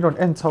zarokin min ron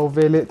en chau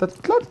vele tat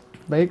klat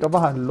mai ka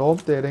bahan lom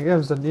te reng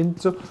em zan in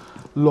chu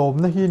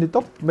lom na hi ni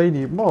top mai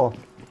ni mo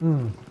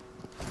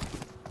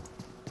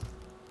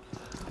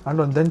an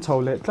ron den chau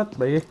le tlat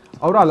mai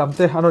aura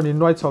lamte an ron in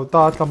noi chau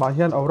ta tlama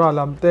hian aura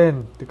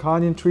lamten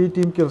tikhan in 3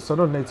 team kills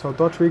an ron nei chau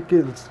to 3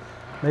 kills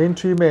main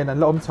 3 men an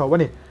la chau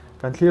ani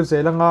kan clear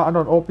zelanga an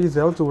ron op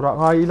zel chura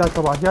ngai ila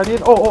tlama hian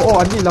in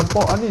ani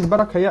lampo ani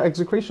barakhaya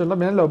execution la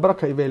men lo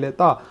barakhai vele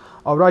ta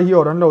aura hi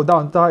oran lo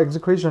down ta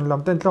execution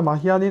lamten tlama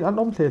hian in an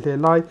hle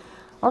lai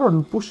aron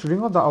push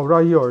ring da aura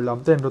hi or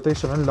lamten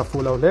rotation an la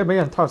full le mai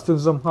an thar stun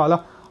zum hala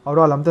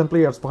aura lamten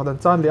players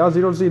pakhan chan le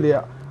 0-0 le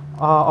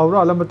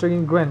aura lam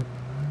training grand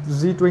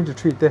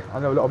Z23 te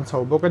an lo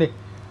chau bokani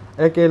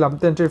AK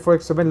lamten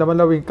 34x7 lam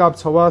lo wing cup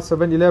chawa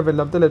 711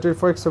 lamte le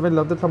 34x7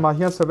 lamte tlama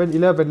hian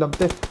 711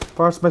 lamte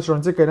first match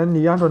ron je kan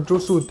ni an ron chu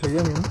su thei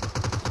ani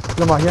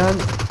tlama hian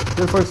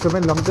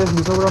 34x7 lamte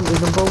Mizoram in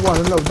number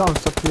 1 lo down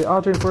sakli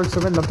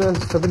 34x7 lamte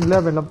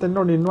 711 lamte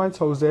no ni noi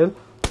chau zel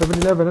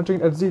 711 na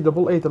train at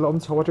Z88 lo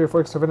chawa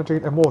 34x7 na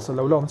train emo sa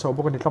lo chau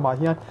bokani tlama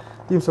hian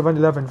team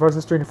 711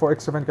 versus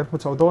 24x7 kan mu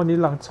chau do ni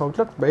lang chau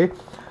tlat be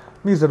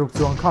mi zaruk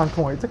chuang khan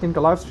khoi takin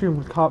ka live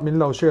stream kha min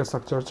lo share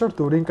structure char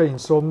turing ka in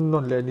som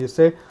non le ni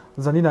se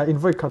zanina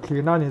invite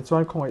khatlina ni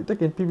chuan khoi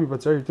takin PP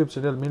Bacha YouTube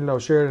channel min lo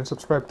share and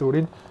subscribe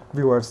turin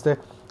viewers te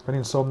kan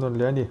in som non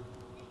le ni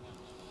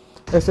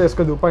SS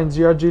ka du pain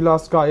GRG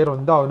last ka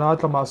iron down na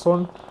tlama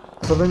son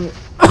 7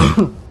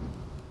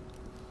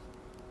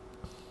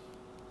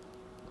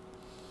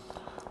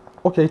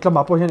 okay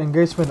tlama po hian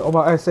engagement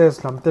oma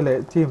SS lam tele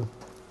team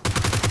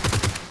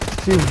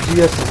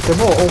GS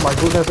demo oh my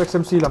goodness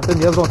XMC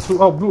lamten ya zone 2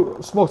 oh blue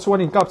smoke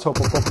 1 in cap chop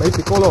pop mai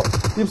piccolo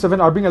team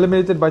 7 are being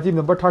eliminated by team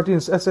number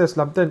 13 SS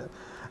lamten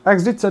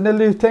exit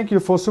channel thank you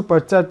for super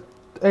chat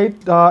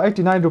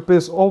 89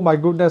 rupees oh my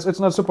goodness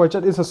it's not super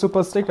chat it's a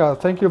super sticker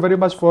thank you very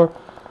much for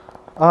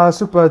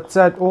super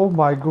chat oh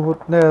my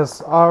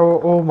goodness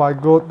oh my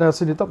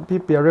goodness ini top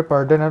PP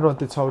repair then I want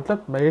to chau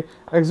tlat mai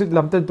exit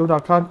lamten tu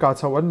na khan ka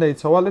chawan nei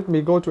chawa let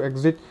me go to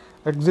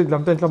exit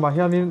lamten tlama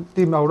hian in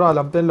team aura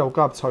lamten lo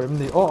kap chawim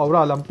ni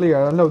aura lam player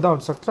an lo down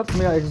saktat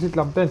me exit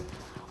lamten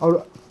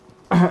aura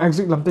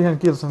exit lamten hian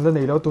kills an la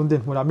nei lo tun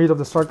din huna mid of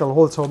the circle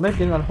hold so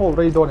making an hold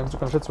ray don em chu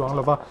kan chuang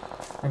lova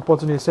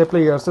unfortunately say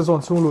players the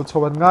zone chung lu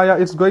chawan ngaya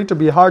it's going to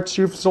be hard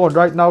shift zone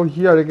right now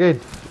here again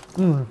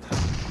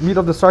mid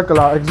of the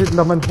circle exit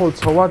laman hold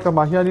chawa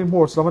tlama hian in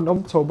more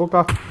laman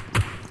choboka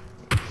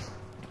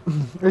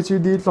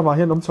HUD tlama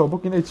hian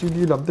chobokin HUD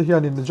lamte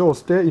hian in the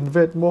jaws te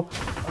invade mo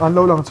an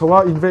lo lang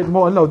chawa invade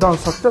mo an lo down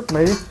saktat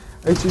mai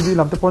HUD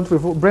lamte point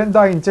with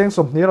Brenda in cheng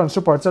som ni ran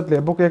super chat le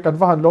boke kan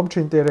va han lom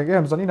thin te reng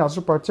em zanina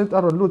super chat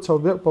aron lu chau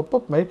ve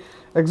pop mai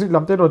exit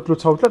lamte ron lu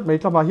chau tlat mai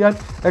tlama hian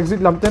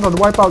exit lamte ron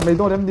wipe out mai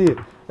do dem di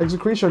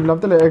execution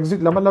lamte le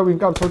exit laman lo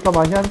wing up chau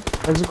tlama hian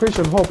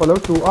execution hope alo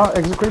tu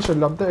execution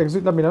lamte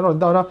exit lamin ron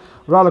down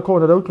rala ko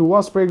alo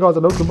tu spray god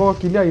alo tu bo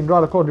kilia in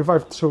rala ko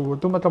revive chu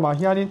tu ma tlama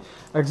hian in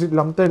exit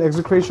lamte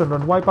execution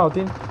ron wipe out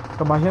in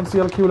tlama hian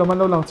CLQ laman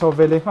lo lang chau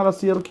ve le hala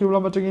CLQ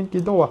laman tengin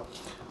kidoa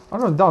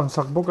aron down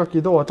sak boka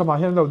kido tama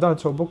hian lo down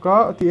chau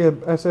boka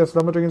TMSS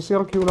lama tengin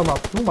CLQ lama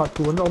ma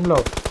tu an om lo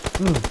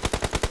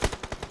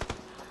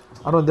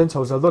aron den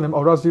chau zal donem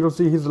aura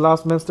 0C his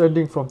last man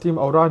standing from team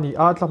aura ni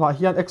tlama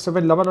hian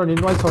X7 lama ron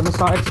in wai chau na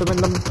sa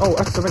X7 lam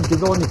X7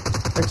 kido ni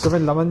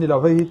X7 lama ni la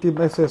hi team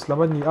SS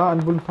lama ni an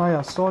bul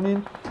phaya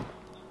sonin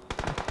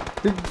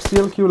big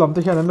CLQ lam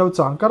te hian an lo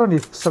chang karani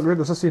secret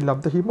assassin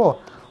lam te hi mo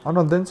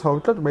aron den chau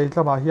tlat mai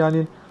tlama hian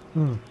in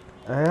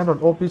and on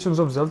OP chun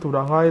zum zel tu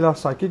ra ngai la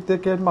psychic te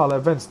ken mal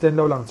events ten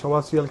lo lang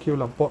chawa CLQ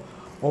lam po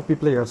OP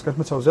players kan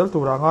ma chau zel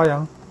tu ra ngai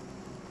yang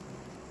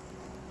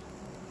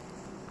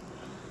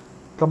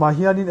tama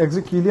hian in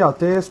exit kilia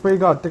te spray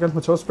guard te kan ma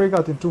chau spray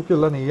guard in 2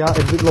 kill ani ya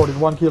exit load in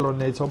 1 kill on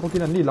nei chau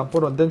bokin ani lam po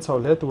ron den chau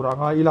le tu ra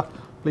ngai ila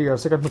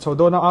players second ma chau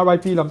do na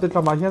RIP lam te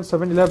tama hian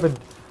 711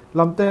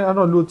 lam te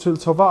anon lu chil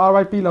chawa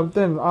RIP lam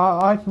ten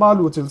ai ma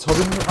lu chil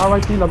chawin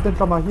RIP lam ten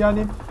tama hian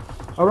in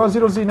aura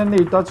 0Z na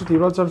nei ta chuti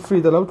rojan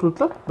free da lo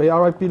tutlat bei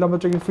RIP lam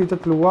tengin free ta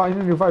tluwa in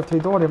revive thei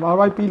do nem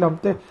RIP lam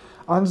te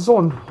an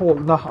zone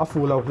hold na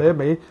afu lo hle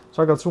bei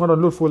chaga chunga don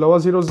lut fu lo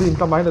 0Z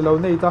ta mai na lo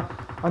nei ta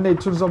an nei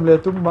chun zom le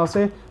tum ma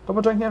se ta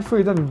ma tengin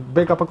free dan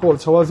backup a call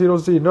chawa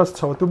 0Z rust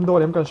chaw tum do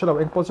nem kan shalo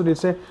eng possibly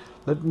say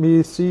let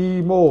me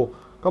see more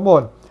come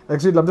on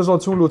exit lam te zone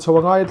chung lu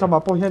chawa ngai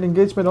tama po hian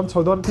engagement om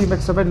chaw don team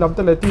X7 lam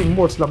te le team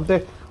mods lam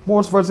te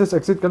Morse versus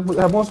exit kan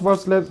Morse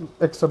versus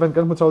X7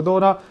 kan mu chau do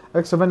na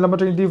X7 lam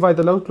tring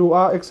divide lo tlu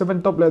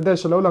X7 top le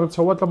dash lo lang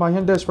chawat lama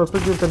hian dash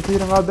perspective kan ti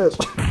nga dash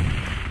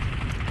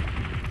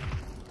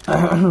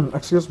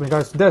excuse me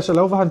guys dash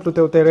lo va han tlu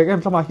te reg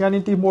em lama hian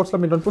in ti Morse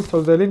lam don push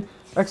chau zelin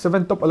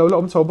X7 top lo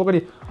om chau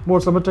bokani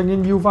Morse lam tring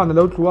in U1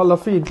 lo tlu la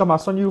fin lama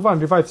son U1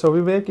 revive so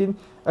we vekin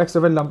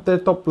X7 lam te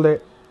top le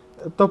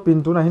top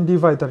in tu na hin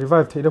divide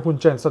revive thei da hun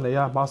chance na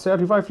ya ma se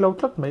revive lo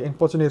tlat mai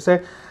unfortunately se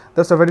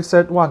that's a very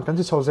sad one kan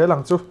chi chau ze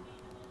lang chu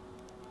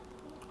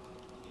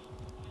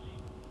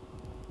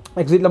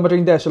exit lam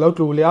tring dash lo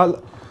tlu le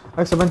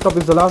X7 top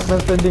is the last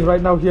man standing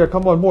right now here.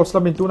 Come on, more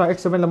slam in tuna.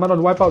 X7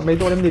 Lamanon wipe out.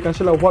 Made on MD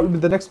can what will be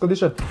the next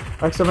condition?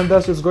 X7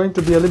 Dash is going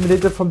to be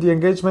eliminated from the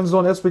engagement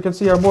zone. As we can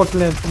see here, more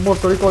Rico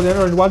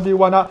in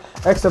 1v1.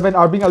 X7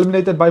 are being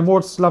eliminated by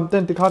more slam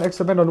 10. Tikhan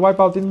X7 on wipe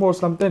out in more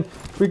slam 10.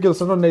 3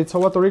 kills on Nate. So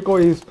what Rico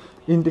is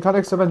in Tikhan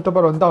X7 top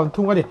on down.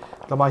 Tungani.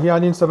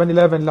 Lamahian in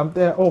 7-11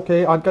 lamte.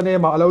 Okay,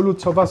 Ankanema allow loot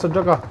Sova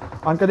Sajaka.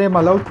 Ankanema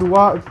allow to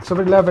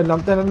 7-11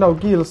 lamte and now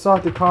Gil sa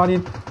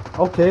Tikhanin.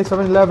 Okay,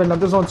 7-11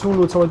 lamte zone 2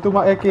 loot so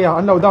tuma AK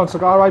unload down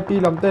saka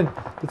RIP lamten.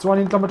 It's one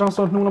in Lamatang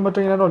zone nung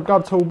Lamatang in on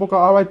gab so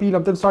boka RIP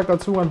lamten circle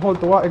 2 and hold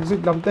to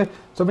exit lamte.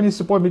 70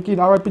 support Mikin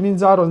RIP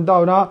ninja on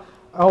down na.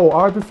 Oh,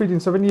 RIP fit in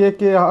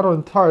 78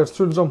 aron tires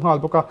through zone hal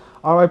boka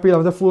RIP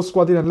lamte full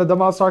squad in and let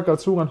them circle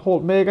 2 and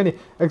hold make any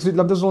exit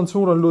lamte zone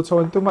 2 on loot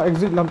so tuma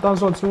exit lamtan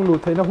zone 2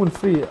 loot na hun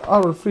free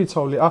aron free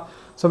chawli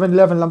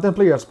 7-11 lamten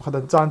players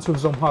pakhadan chan chun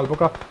zone hal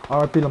boka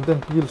RIP lamten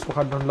kills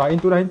pakhadan la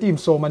into 9 team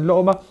so man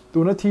lo ma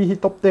tuna thi hi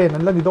top 10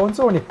 an la ni don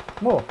so ni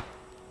more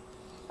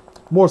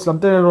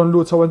lamten ron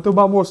loot so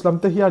tuma more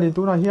lamte hianin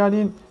tuna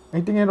hianin I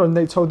think ron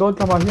nei chau don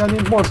tama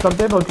hianin more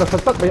lamten ron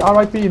tlatak by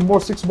RIP in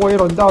more 6 boy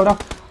ron down na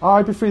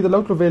RIP free the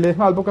low to vele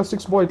ngal boka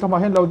 6 boy tama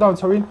hen low down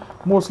chawin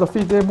more la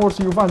fit de more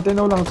yuvan ten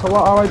no lang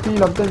chawa RIP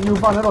lamten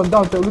yuvan ron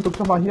down te lutuk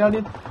tama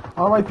hianin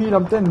RIP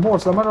lamten more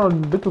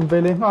lamaron bitum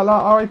vele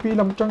ngala RIP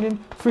lam changin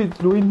free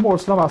luin more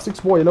lama 6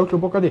 boy low to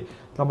boka di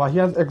tama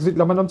hian exit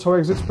lamanam chaw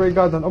exit spray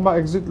guard and oma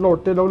exit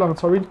lord te low lang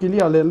chawin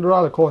kilia le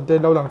ral kon te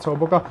low lang chaw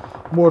boka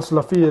more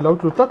la fi low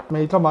to tat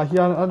me tama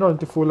hian anon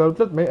ti full low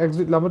tat me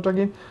exit lam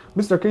changin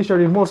Mr.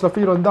 Keisher in more la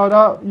fi ron down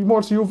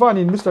more yuvan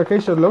in Mr.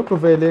 Keisher low to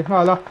vele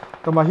ngala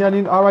tama hian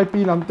in RIP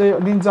lamte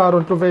ninja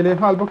ron to vele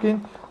ngal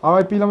bokin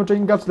RIP lam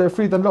changin guts le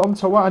free dan lo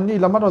chawa ani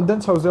lamaron den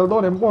chaw zel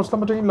don more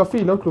lam changin la fi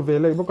low to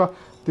vele boka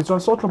ti chon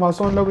sot lama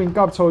son lowing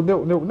gap chaw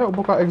ne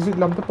boka exit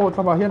lam te po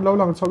tama hian low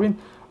lang chawin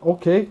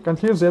okay kan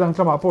clear zelang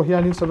tama po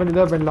hian in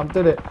 7-11 lam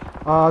te le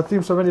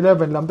team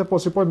 7-11 lam te po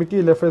sipoi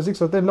miki le physics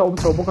ten lo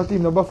chaw boka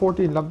team number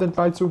 14 lam ten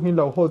tai chu hin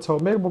lo hol chaw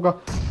me boka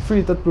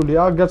free tat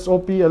tulia guts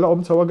OP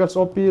lo chaw guts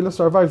OP le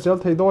survive zel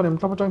thei don em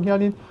tama chang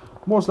hian in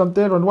most lam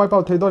te ron wipe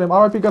out thei don em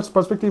RIP guts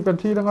perspective kan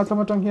thi langa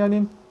tama chang hian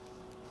in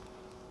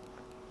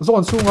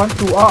zone sungan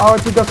to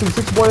RIP guts in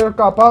 6 boy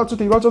ka pa chu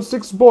ti wa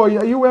 6 boy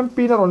UMP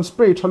na ron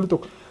spray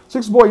chalutuk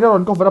 6 boy na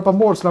ron cover up a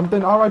more slam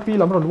 10 RIP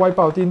lam ron wipe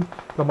out in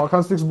kama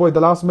kan 6 boy the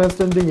last man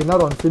standing in na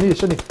ron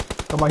finish ni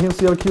kama hin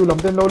CLQ lam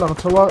 10 lo lang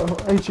chawa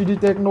HED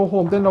take no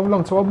home 10 lo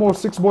lang chawa more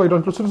 6 boy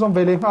ron chu som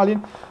vele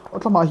halin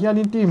otama hian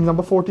in team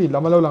number 14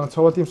 lam lo lang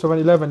chawa team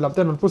 7-11 lam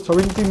 10 ron push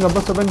chawin team number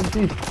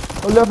 17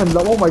 11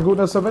 lam oh my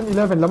goodness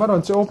 7-11 lam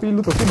ron COP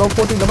lu to team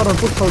 14 lam ron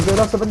push chaw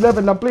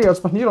 7-11 lam players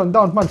pa ni ron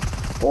down man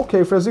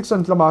okay physics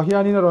and lama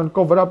hian in ron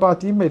cover up a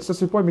teammates sa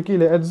sipoi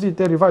mikile exit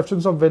te revive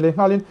chun som vele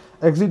halin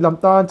exit lam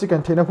tan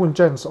chicken thena hun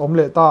chance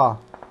omle ta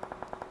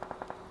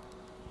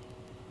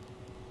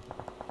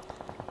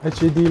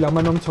HED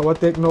lamanom chawa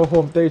tek no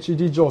home te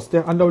HED jos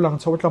te anlo lang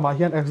chawa lama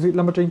hian exit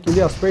lam train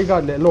kilia spray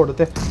guard le lord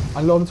te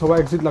anlom chawa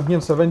exit lam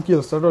hian 7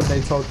 kills ron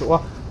nei chaw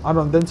to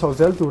anon den chaw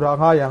zel tu ra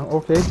nga yang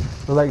okay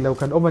like lo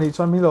kan omani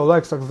chan mi lo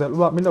like sak zel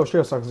wa mi lo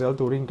share sak zel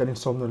tu ring kan in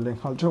som no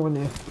leng hal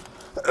chawani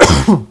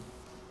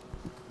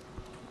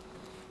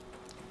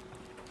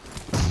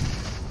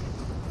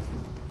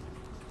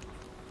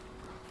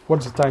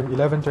What's the time?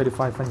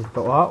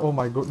 11:35 oh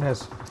my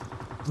goodness.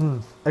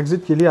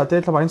 Exit kilia te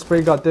thlamain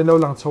spray guard ten lo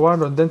lang chawan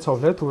ron den chaw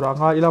hle tura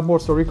nga ila more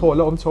story ko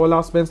la chaw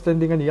last man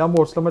standing ani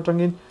more slama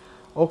changin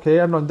okay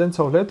an ron den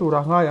chaw hle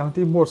tura nga yang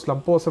team more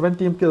slam po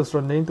 17 kills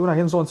ron nein tuna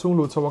hin zone chung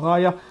lu chawa nga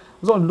ya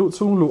zone lu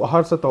chung lu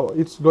har sa to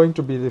it's going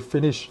to be the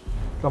finish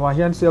lama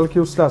hian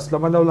CLQ slash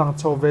lama lo lang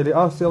chaw vele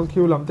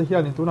CLQ lam te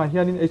hian in tuna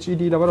hian in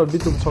HED lama ron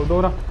bitum chaw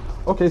dona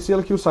okay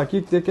CLQ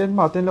psychic taken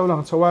maten lo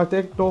lang chawa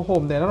take no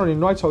home ne ron in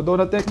noi chaw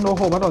dona take no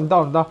home ron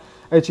down da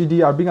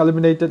HED are being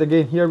eliminated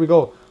again here we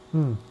go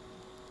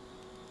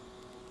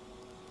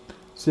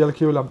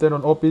CLQ lam ten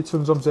on OP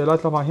chun zom zela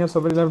tama hian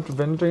 7-11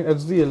 venturing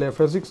HD le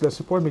physics le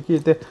support miki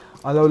te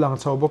alo lang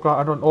chaw boka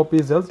anon OP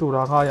zel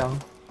tura nga yang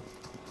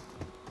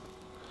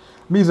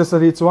MIZO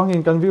sari chuang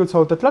in kan view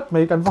chaw tatlat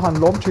mai kan vahan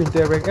lom thin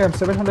te rank M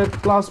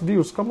 700 plus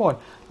views come on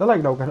la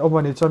like lo kan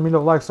omani chan mi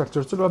lo like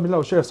structure chu mi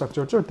lo share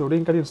structure chu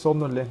turing kan in som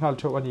non le ngal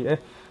tho ani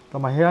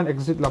tama hian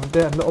exit lam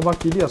te an lo oma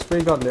kilia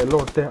spray guard le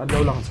lord te an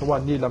lo lang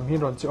chawan ni lam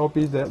hin ron chi OP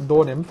de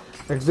donem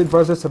exit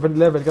versus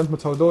 7-11 kan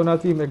muchaw do na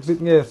team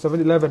exit nge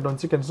 7-11 ron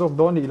chicken zok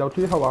do ni lo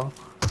thi hawang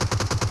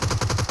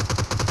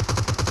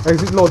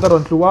exit lo ta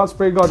ron tlua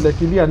spray guard le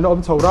kilia an lo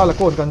om chawra la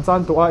kon kan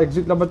chan to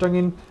exit lam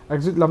atangin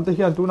exit lam te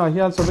hian tuna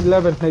hian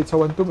 7-11 nei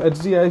chawan tum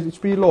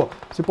HP lo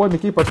sipoi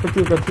miki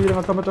perspective kan thi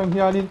ranga tamatang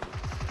hianin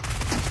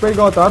spray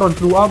guard ta ron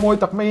tlua moi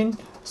tak main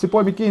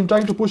Sipoi Mikin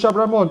trying to push up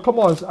Ramon. Come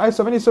on.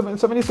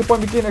 I70 Sipoi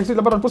Mikin exit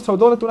la baron push chau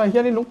do tuna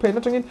hian in lung phe na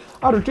changin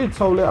a retreat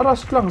chau le ara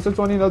strang se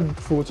chuan in a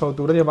fu chau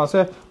tu ria ma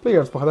se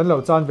players pakhadan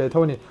lo chan ve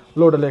thoni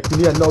load le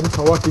kilian lom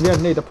chawa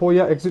kilian nei da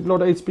phoya exit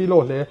load HP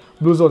lo le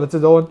blue zone che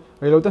zone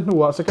ei lo te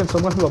hnuwa second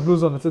song hnuwa blue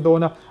zone che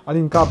dona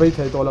anin ka bei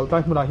thei to lo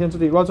tai hmuna hian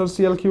chuti wa chon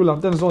CLQ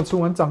lam ten zone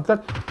chung an chang tlat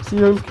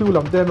CLQ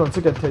lam ten ron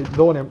chicken thei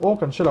do nem o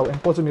kan shelo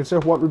and possibly say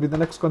what will be the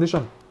next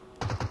condition.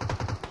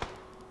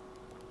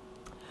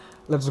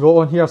 Let's go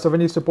on here.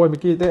 70 Sipoi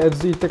Miki te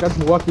SZ te kan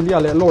hmuwa kilia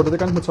le lord te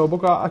kan hmu chau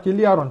boka a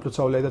kilia ron tlu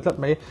chau le tlat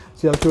mai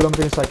CLQ lam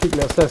ten psychic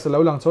le assess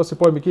lo lang chaw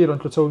Sipoi Miki ron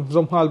tlu chau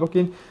zom hal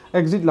bokin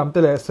exit lam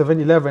te le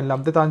 711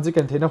 lam te tan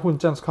chicken theina hun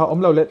chance kha om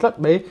lo le tlat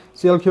mai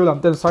CLQ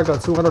lam ten cycle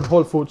chu kan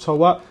hold foot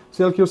chawa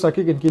CLQ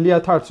psychic in kilia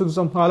thar chun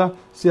zom hala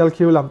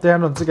CLQ lam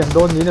ten ron chicken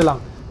don ni ne lang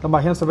lama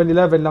hian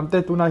 711 lam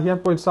te tuna hian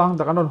point sang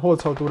da kan ron hold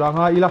chau tura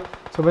nga ila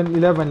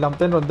 711 lam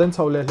ten ron den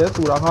chau le hle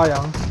tura nga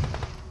yang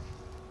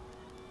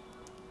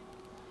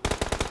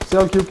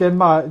CLQ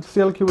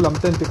CLQ lam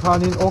ten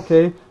tikhanin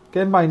okay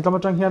ken main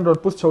tlamachang hian ron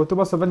push chho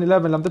tuba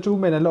 711 lam te chu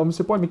men la om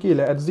Sipoi Miki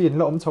le adzin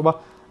la om choba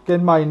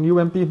ken main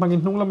UMP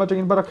mangin hnung lama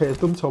changin bara khe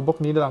tum chho bok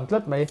ni lang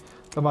tlat mai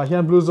lama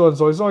hian blue zone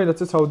zoi na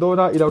che chho do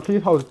na ilo 3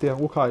 house tiang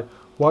u khai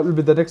what will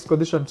be the next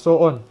condition so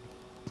on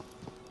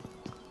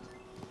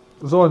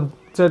zone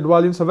ched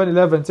walin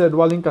 711 ched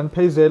walin kan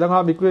phei ze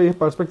langa mikwe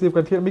perspective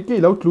kan thia Miki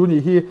lo tlu ni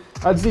hi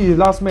adzi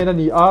last man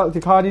ani a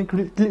tikhanin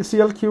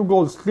CLQ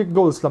goals click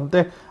goals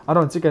lamte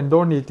aron chicken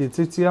door ni ti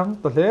chi chiang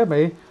to hle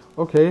mai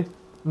okay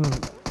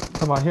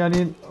tama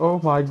hianin oh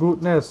my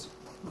goodness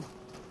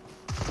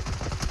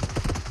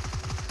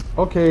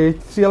okay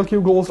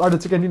CLQ goals are the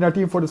chicken dinner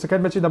team for the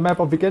second match in the map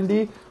of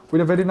Vikendi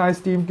with a very nice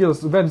team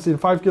kills Vents in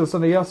 5 kills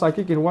on the air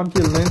psychic in 1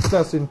 kill 9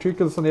 slash in 3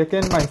 kills on the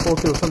Ken mine 4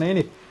 kills on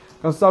any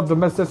can stop the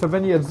match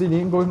 70 at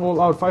Zini going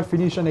all out 5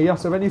 finish and a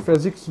 70 for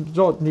 6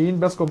 jot ni in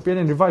best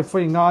companion revive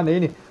for nga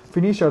ni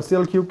finisher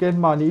CLQ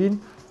Ken mani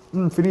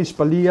in finish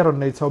pali aron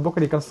nei chau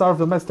bokani can start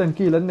the match 10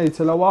 kill and nei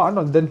chelawa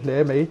anon den hle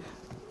mai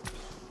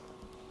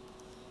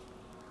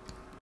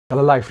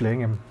kala life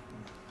leng em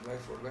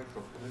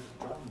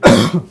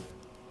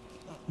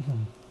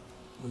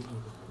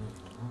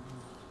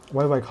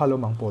why khalo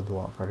mang po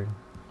do karin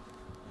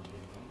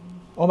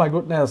oh my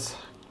goodness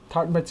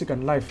third match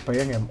kan live pa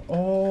yang em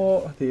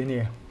oh ti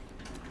ni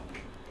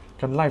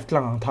kan live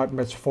tlang ang third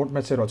match fourth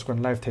match ro kan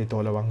live thei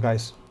to lawang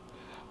guys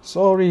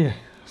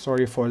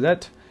sorry for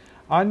that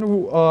anu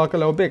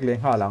kalau bek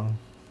leng ha lang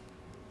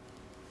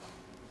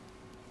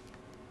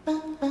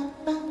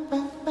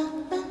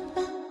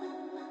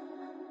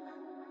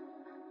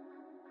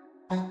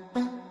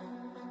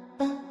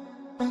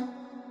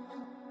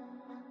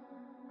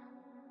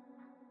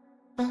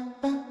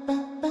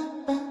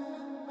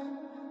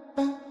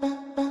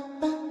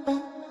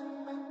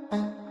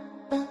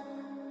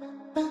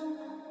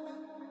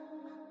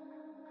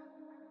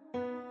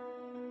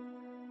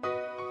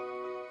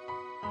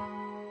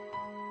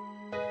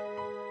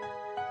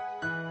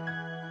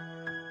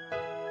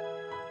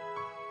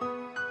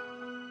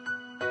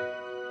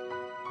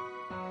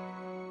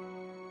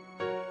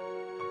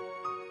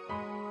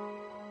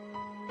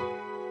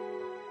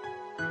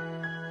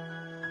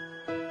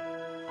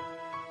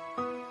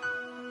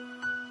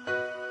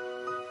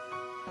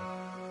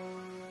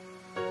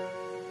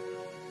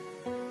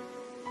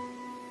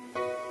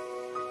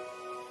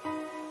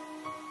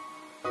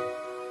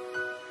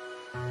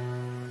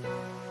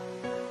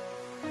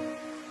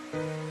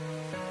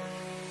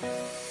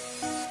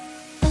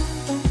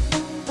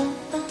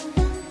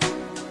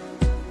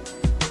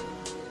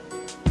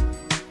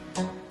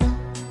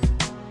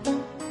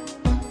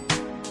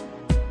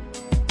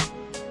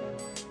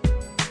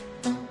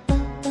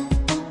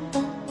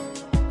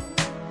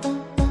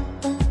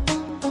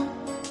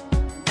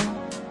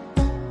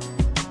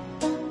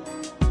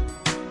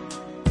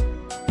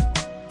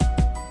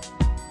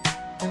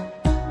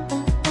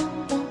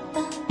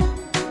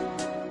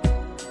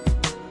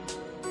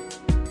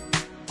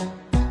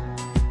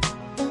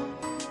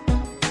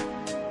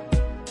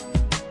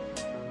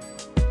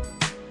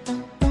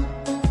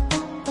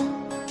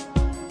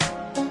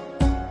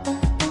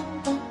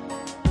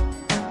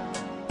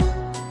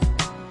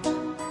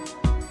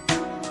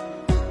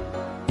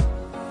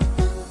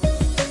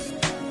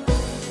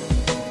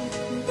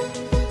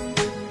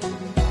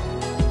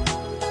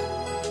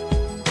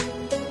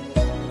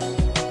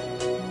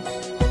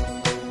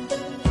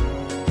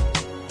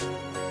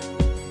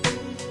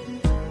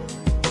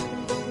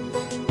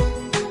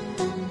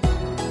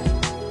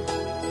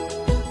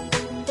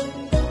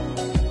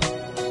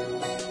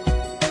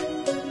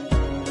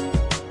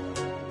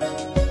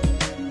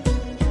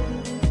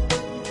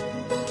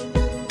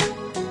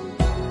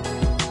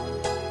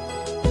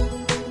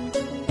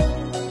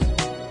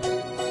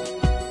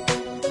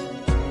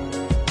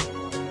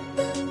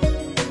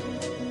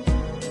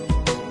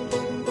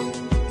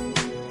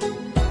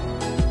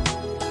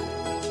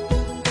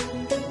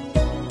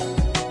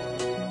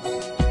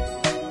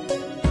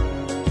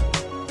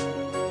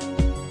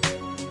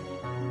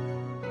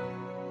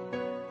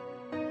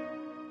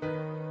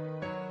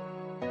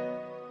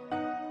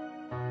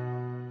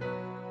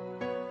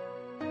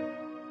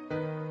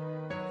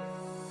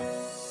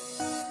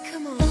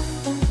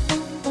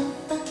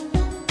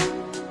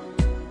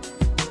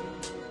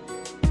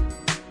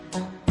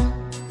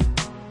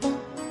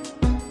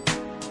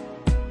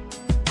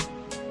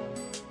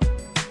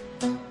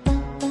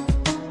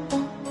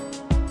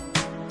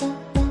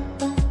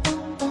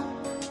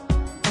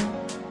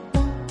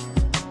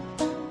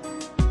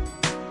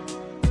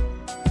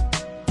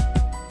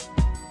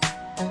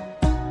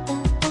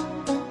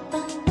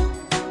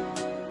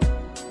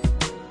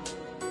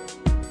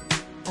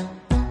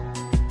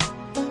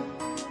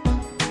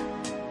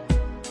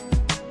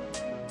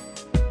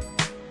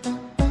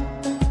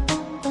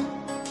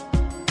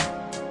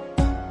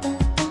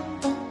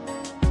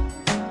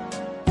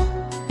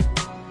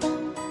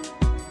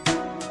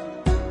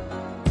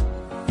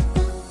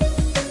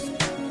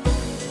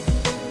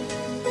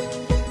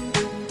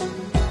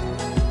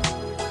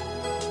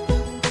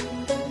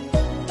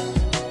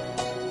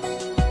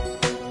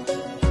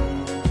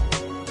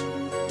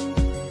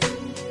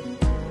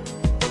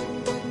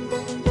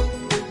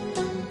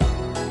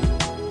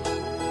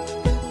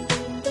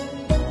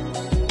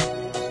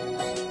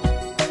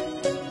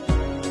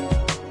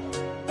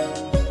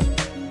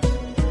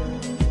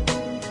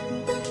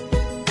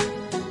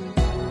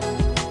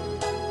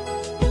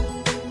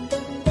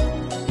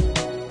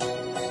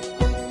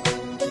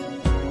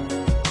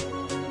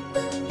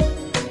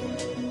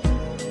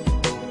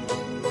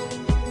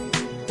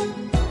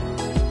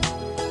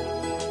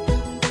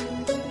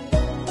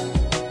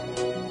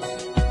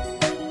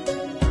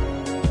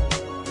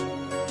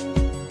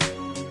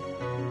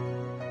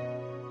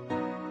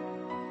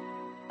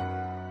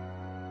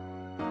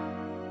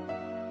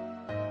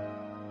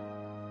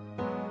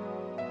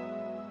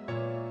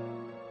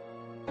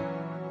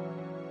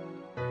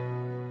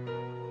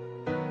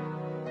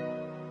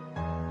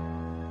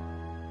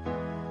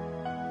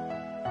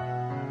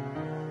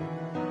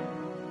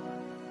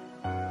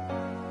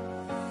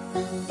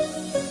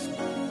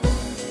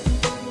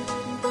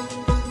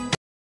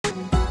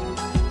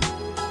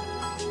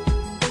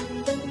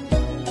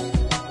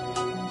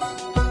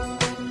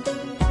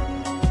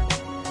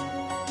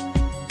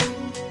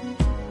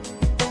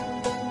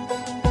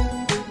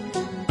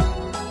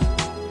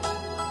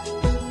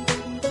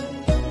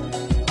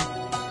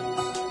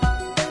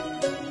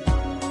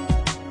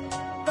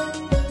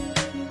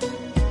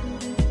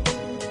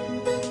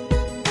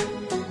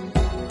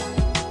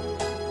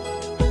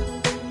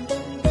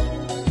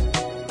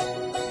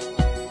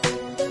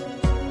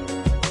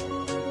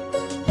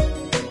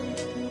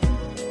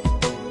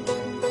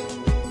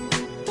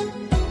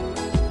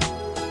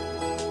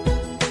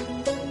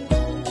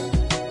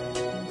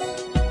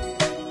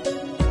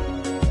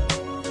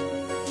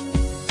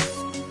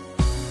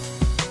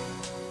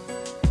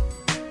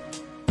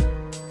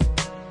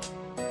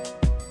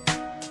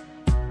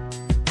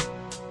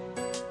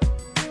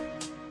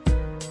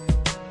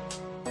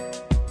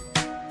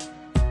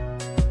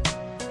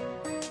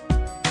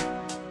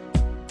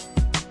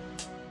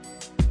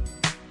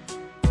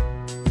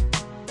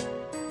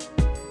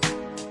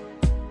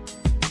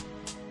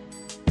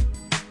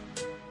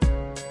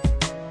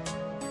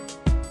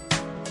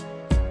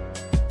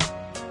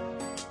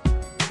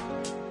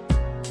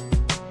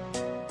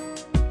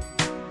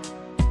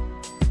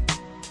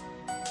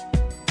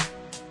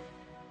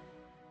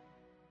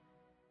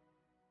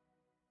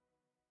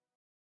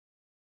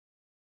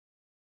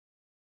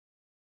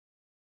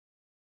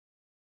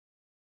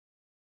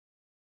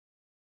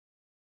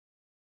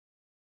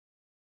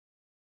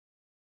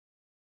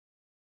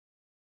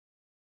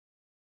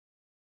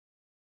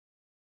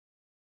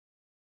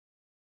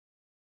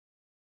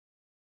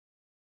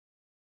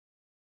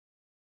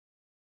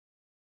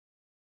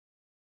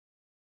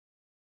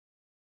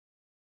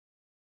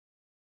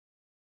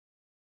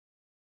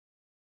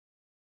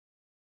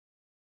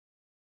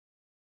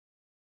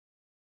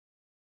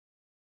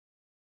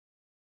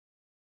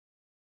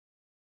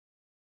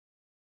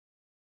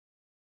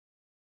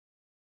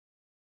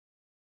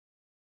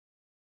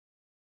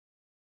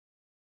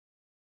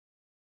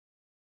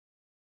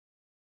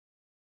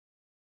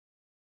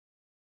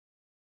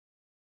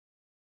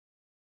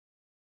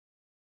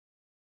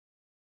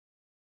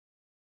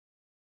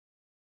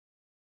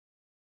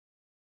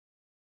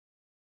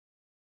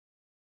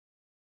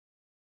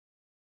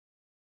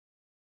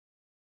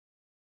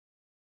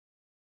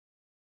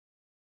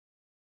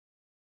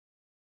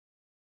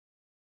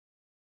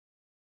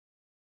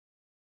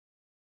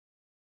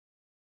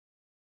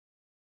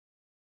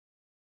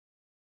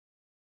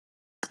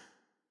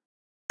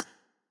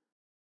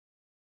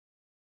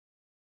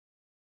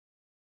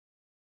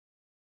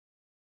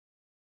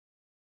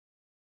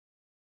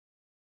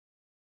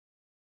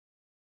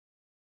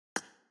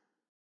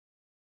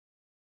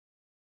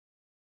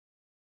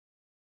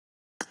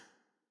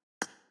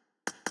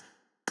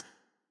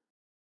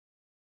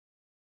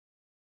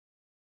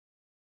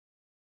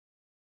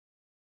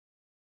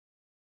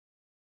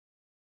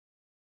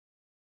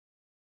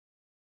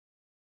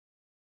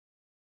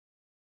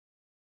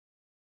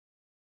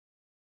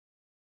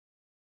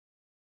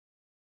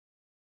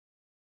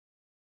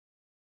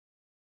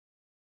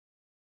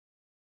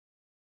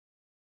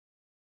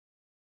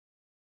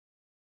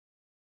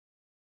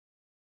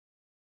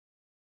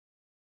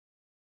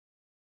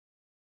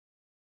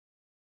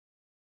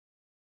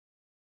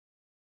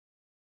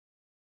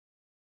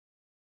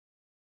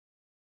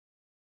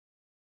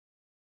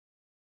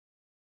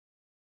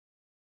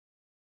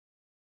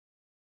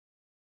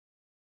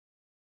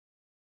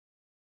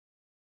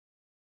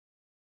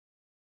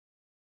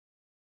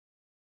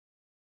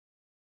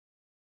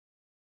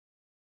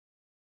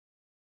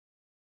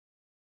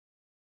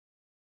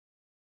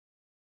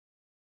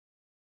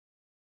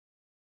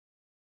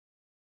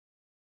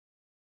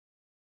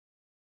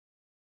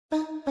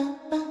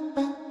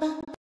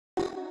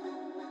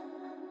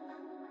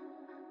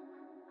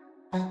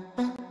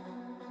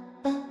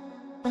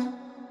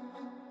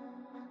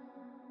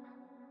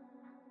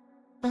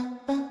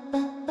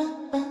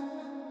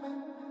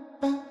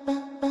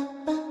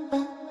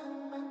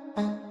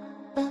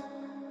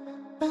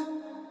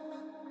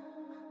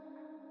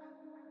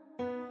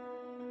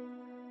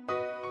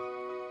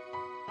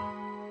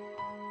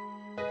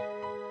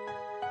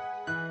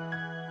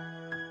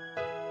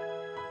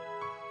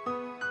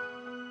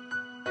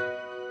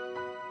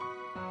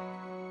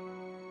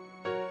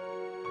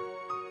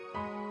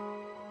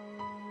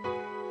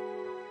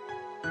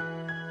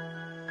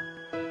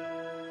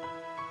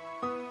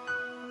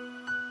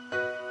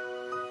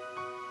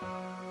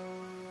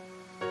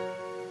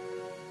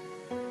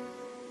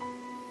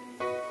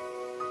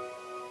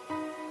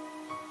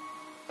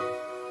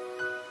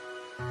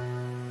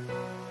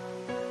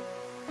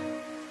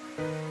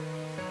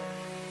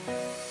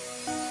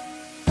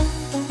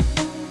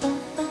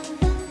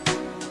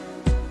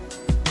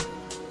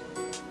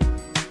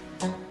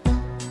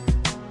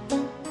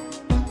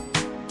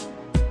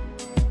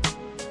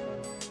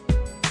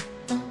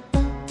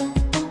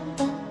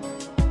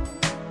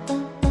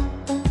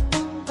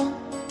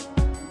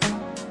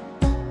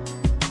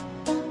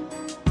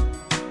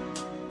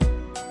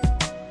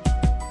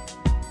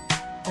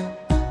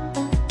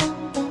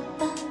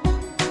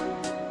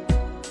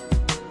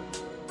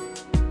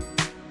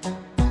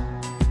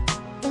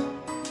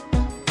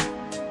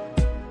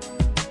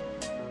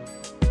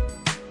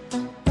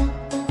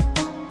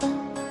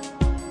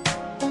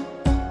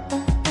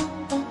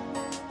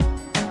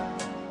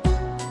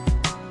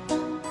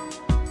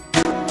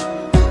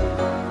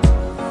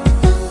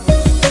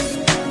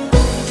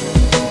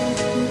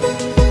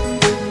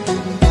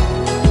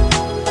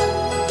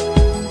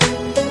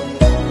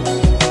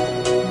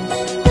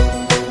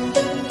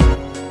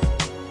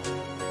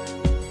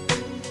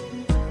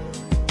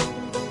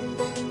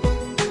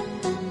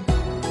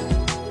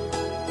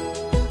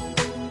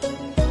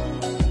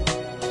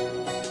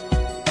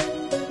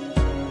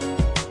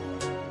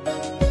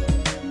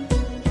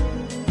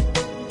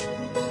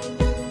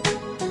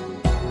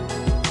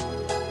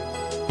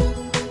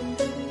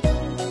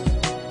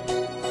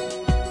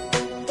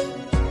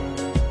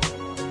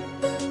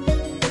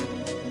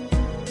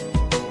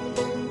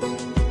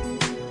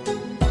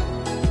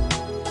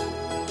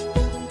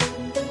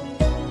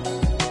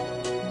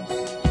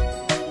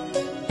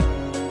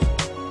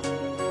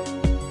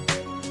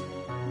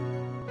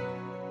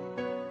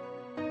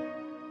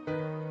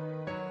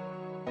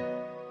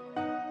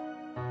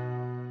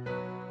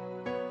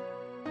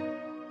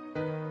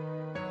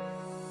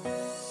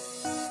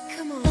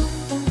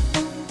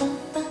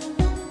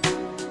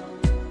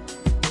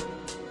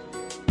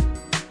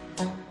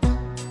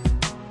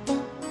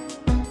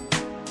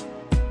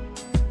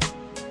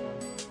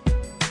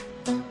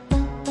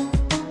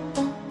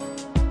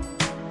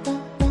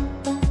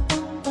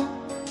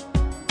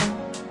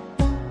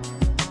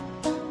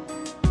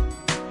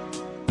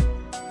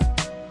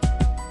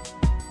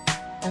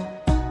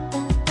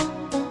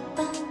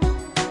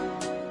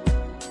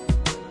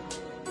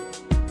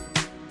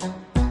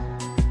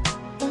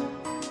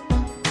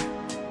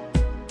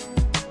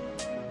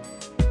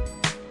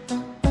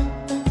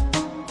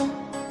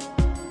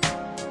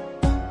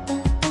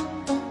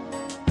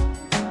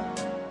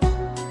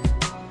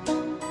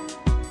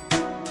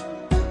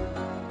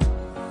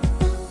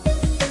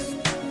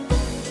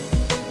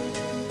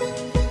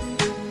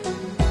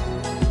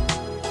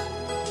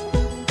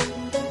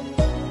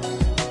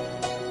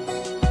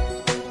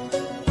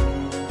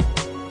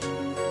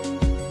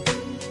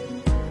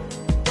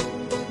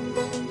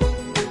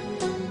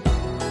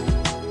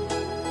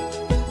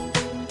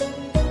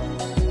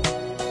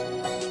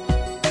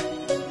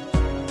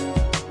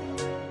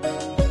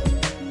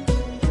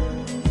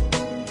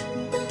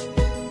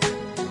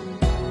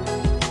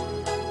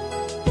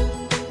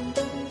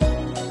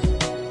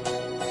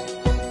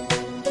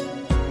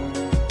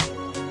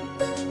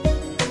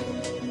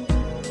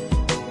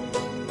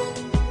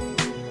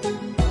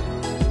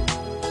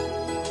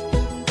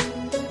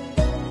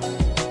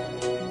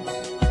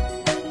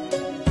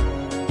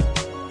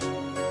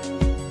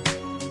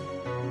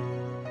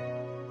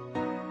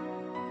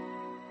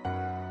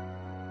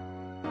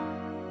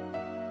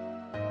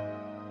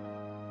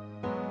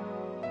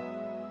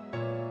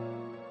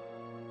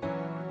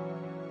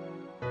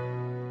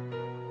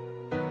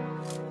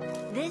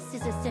This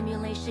is a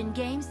simulation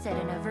game set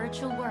in a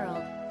virtual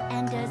world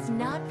and does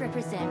not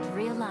represent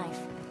real life.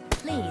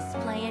 Please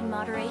play in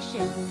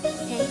moderation.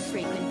 Take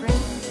frequent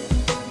breaks.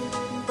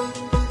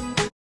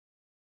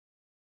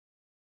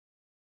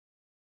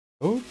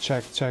 Oh,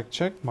 check.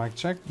 Mic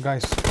check.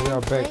 Guys, we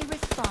are back. Play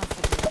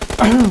responsibly.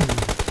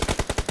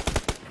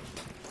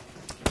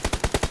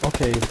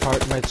 Okay,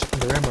 third match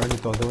remember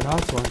nito daw na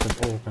chuan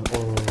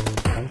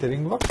kan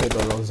tiring vak te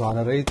do lo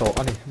zana rei to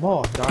ani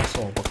mo da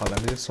so pakhala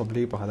mi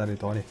sobli pakhala ri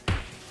to ani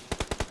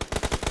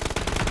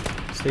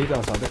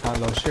status ade kan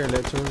lo share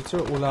le chu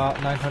ula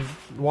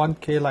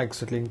 1k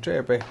likes setling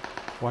tre pe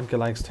 1k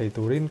likes thei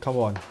turin come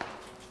on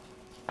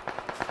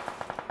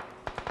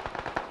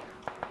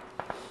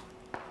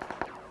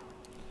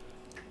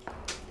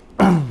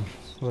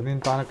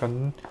zonin ta na kan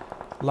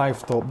live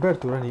to ber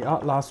turani a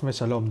last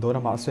match alom do na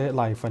ma se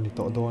live ani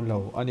to don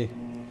lo ani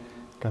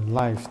kan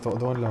live to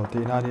don lo ti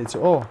na ni chu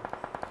o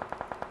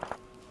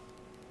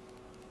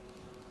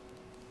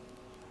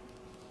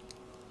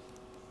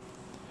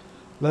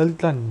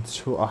laltan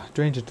chu a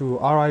 22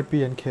 RIP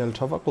and KL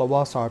thavak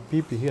lawa sar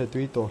PP here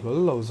tui to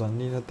lo zan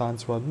ni na tan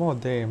chwat mo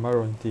de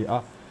maron ti a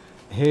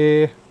he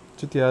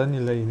chutia ni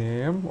lei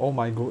nem oh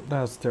my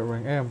goodness the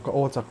rank em ka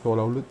o chak to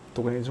lo lut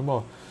tu kan chu mo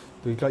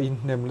tui ka in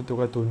nem lu tu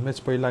ka tun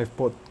match play live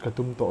pot ka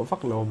tum to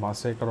vak lo ma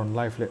se karon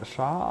live le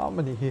sha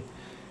mani hi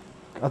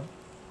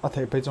a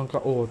thei pe jong ka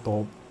o to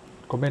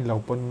comment lo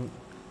pon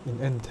in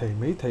en thei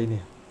mai thei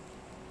ni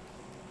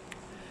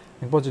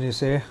po juni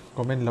se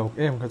comment lo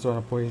em ka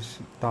chona poi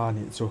ta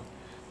ni chu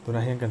tuna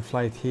hen kan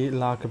flight hi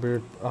la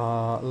kabir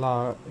la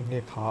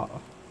nge kha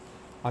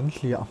an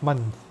hlia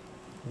man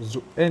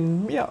zu en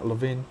mia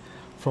lovin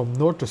from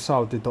north to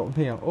south ti to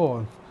me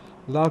on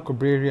la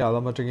kubria la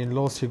ma tengin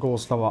los hi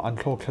goals lawa an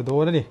thlok khado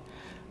na ni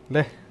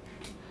le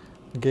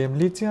game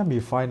li chia mi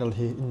final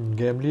hi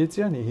game li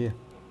chia ni hi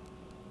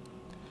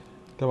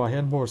tawa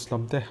hian boards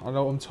lamte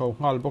alo chho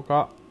ngal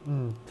boka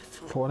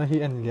khona hi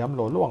en liam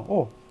lo luang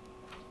o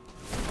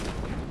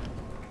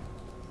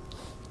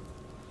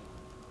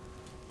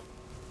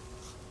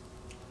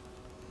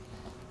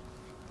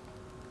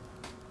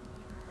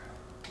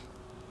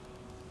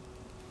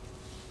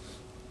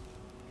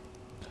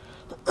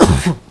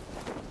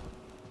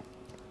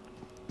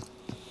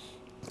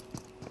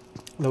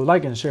lo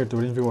like and share to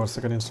viewers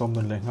second in som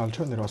nun le ngal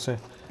thon ni ro se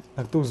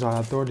nak tu za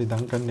na tor di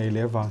dang kan nei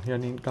le wang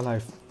hian in ka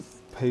live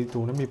pay tu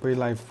na mi pay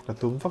live ka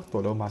tum vak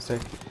to lo ma se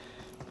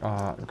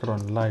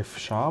kron live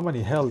sha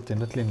mani health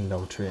in atlin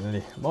lo train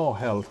ni mo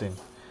health in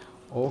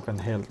o kan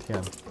health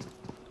hian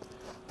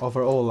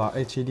overall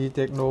HED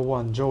Techno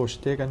 1 Josh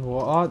take and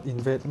war art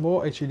invest more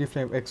HED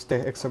Flame X te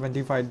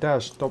X75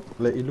 dash top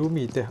le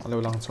illumi te alo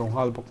lang chong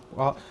hal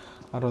bok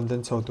aron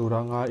den chho tura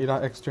nga ira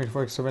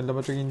X34X7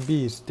 lamatring in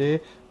bees te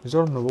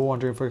Mizor no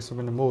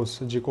 134X7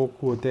 most jiko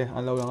ku te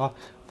alo langa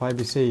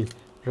 5BC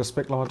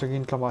respect lamatring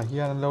in klama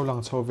hian alo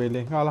lang chho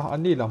vele nga la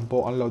ani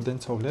lampo alo den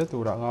chho le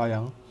tura nga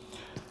yang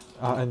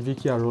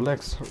NVK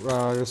Rolex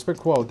respect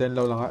qual den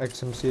lo langa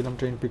XMC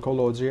lamtrain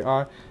Piccolo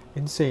GR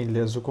insane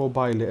le zuko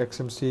bai le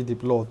XMC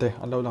diplo te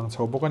alo lang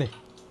chho bokani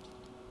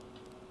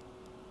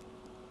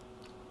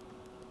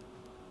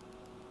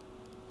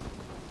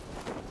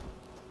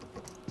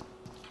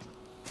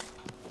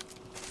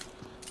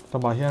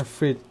tama hian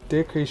fit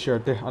te creature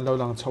te anlo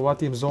lang chawa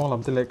team zong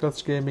lam te le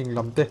clutch gaming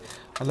lam te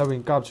anlo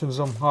win kap chun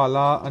zom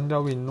hala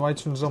anlo win noi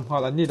chun zom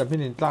hala ani da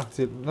min in tlak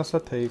chit na sa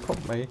thei khop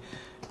mai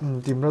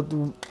team ra tu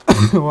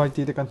YT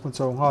te kan phun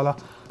chong hala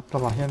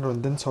tama hian ron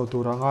den chho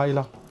tura ngai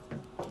la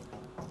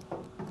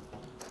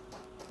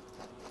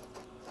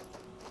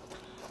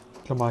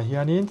tama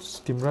hian in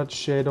team ra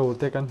shadow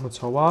te kan phun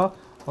chawa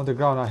on the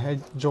ground head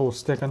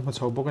Joes te kan phun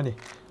chho bokani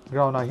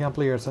ground hian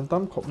players an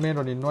tam khop men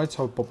ron in noi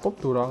chho pop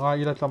tura nga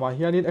ila tlama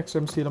hian in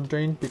XMC lam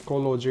train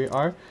Piccolo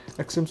JR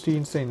XMC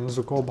insane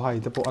zuko bhai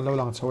te po anlo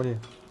lang chho ni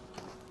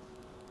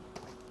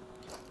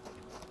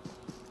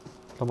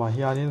tlama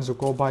hian in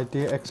zuko bhai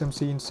te XMC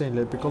insane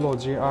le Piccolo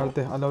JR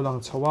te anlo lang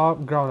chhowa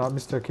ground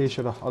Mr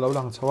Keshara anlo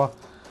lang chhowa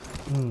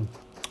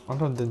an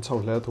ron den chho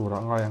le tura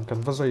nga yang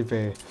kan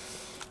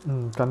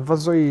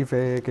vazoi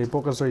ve ke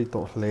po ka zoi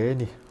to hle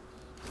ni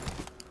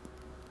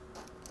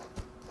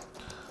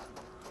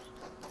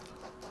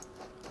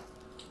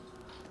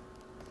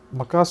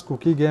Makas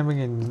Cookie Gaming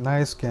in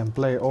nice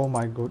gameplay. Oh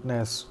my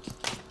goodness.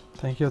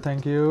 Thank you.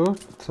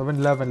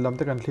 711 lam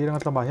te kan thlir ang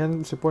tlama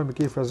hian sipoi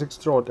miki physics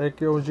drought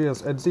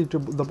AKOGS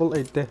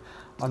EDZ888 te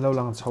anlo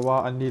lang chawa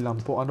ani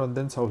lampo anon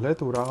den chho hle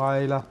tura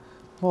ngai la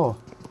ho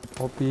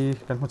OP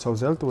kan mu chho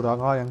zel tura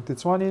nga yang ti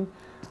chuanin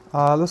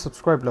la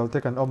subscribe lo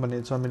te kan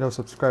omani chami lo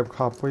subscribe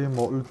kha poi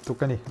mo tu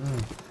kani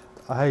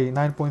ai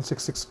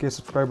 9.66k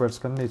subscribers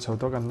kan nei chho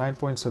to kan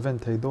 9.7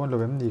 thei don lo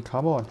em ni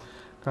khamon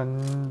kan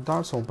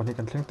dar som pani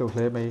kan thleng to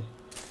hle mai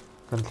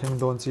kan thleng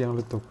don chiang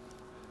lu tuk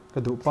ka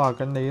du pa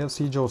kan nei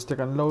si jos te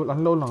kan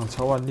lo lang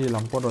chawa ni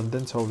lampo ron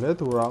den chho le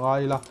tura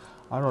ngai la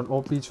aron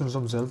OP chun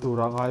som zel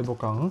tura ngai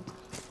bokang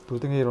tu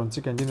te ngai ron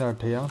chicken dinner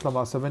theyang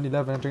tlama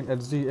 711 train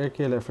HZ AK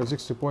le for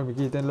 60 point mi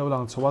ki ten lo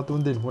lang chawa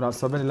tun din huna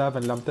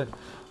 711 lamte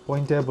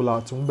point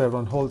table chung be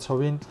ron hold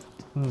chawin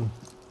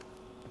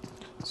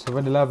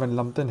 7-11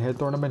 lamten he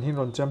tournament hin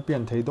ron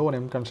champion thei do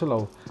nem kan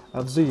shalo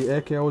FZ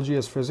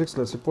AKOGS physics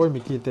le sipoi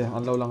mikite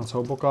anlo lang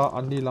choboka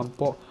ani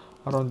lampo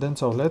aron den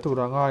chaw le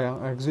tura nga yang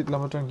exit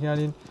lamatang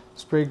hianin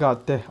spray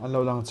guard te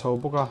anlo lang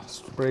choboka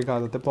spray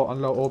guard te po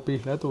anlo OP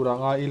le tura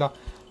nga ila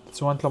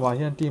chuan tlama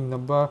hian team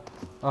number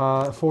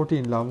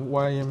 14 lam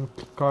YM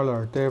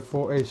color te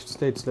 4H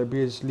states le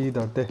BH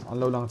leader te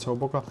anlo lang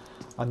choboka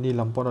ani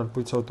lampo ron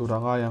pui chaw tura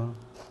nga yang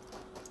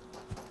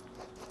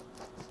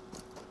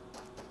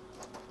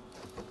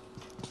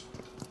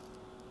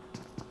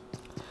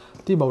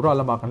team aura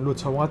lama kan lut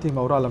chawa team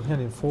aura lam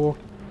hianin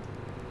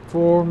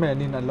 4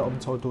 men in an la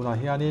chaw tu na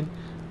hianin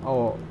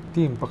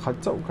team pakhat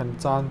chau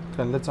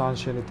kan la chan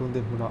shene tun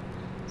den huna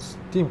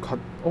team khat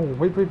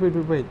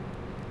wait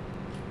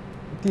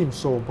team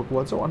so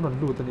pakwa chau an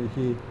lut ani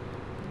hi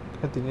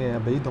ating e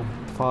beidong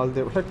fal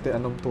de hlek te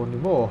anom ton ni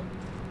mo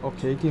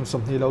okay team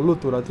som ni lo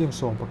lut tu ra team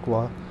song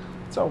pakwa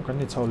chau kan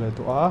ni chaw le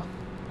tu a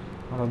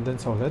aron den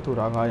chaw le tu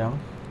ra nga yang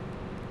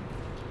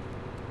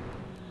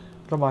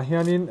lama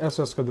hianin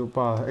SS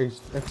kadupa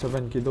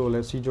X7 kido le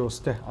CJO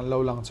ste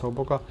anlo lang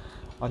chawboka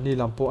ani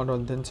lampo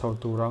anon den chaw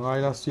tura ngai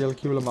la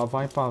CLQ lama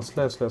vai pa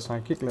slash le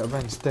psychic le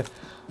events te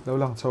lo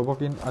lang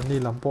chawbokin ani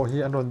lampo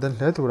hi anon den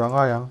hle tura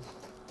ngai yang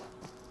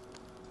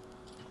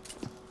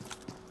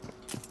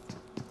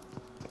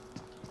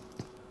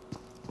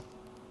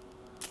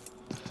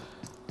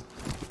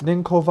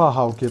Ningkova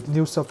Haukip,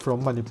 news up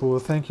from Manipur.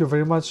 Thank you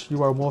very much.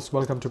 You are most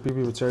welcome to PP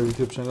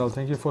YouTube channel.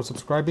 Thank you for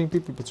subscribing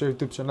PP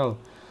YouTube channel.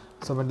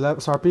 7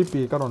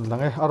 SRPP karon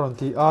lang aron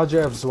ti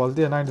RJF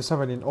Zwalde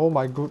 97 in oh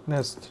my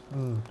goodness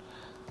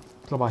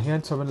lama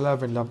hian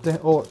 7-11 lamte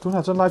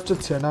tuna chan live chat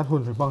chenan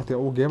hun mang te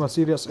o game a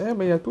serious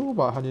me ya tu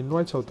ba hanin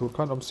noi chau tu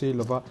khan om si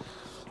lova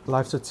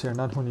live chat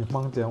chenan hun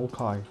mang te o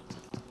khai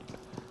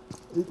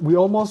we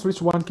almost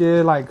reach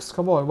 1k likes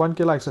come on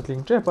 1k likes at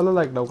link trap ala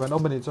like daw kan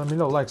omani chan mi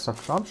lo like sak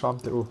sham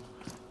te u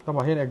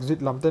lama hian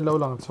exit lamte lo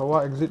lang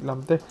chawa exit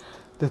lamte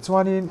te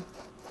chuanin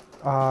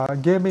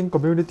gaming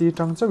community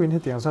tang chawin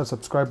hetiang sa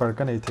subscriber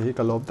ka nei thei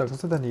ka lob tak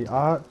sa dani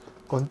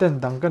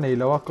content dang ka nei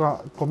lawa ka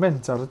comment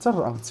char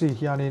ang chi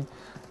hianin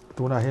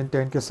tuna hen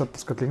 10k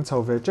subscribing chau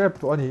ve chep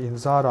to ani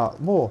inzara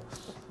mo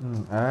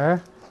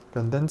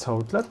kan den chau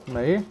tlat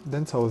mai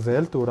den chau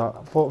zel tura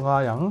po nga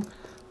yang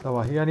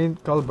lawa hianin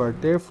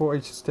Calbert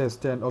 4H stage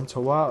 10 om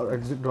chawa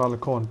exit ral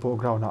con po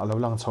ground na alo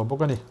lang chau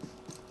bokani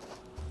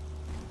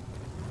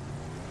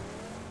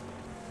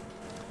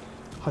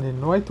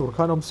hanin noi tur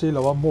khan om si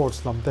lawa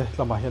morse lamte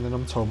lama hian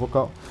anom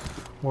chawboka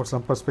morse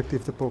lam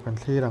perspective te po kan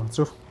thlirang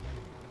chu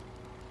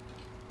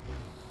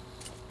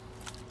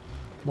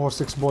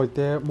morse 6 boy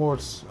te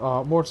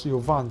morse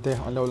yuvan te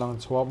anlo lang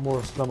chwa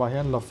morse lama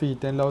hian lafi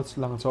ten lo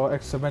lang chaw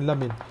x7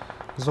 lamin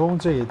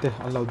zong je te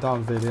anlo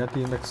down ve le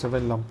team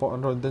x7 lam po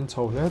anron den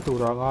chaw le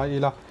tura nga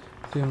ila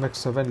team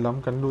x7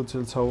 lam kan lu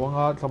chil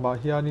chawanga lama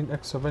hianin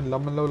x7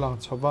 lam anlo lang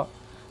chawa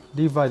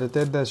divide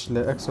te dash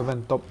le x7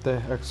 top te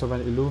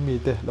x7 illumi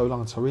te lo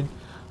lang chawin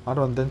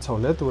aron den chaw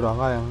le tura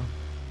nga yang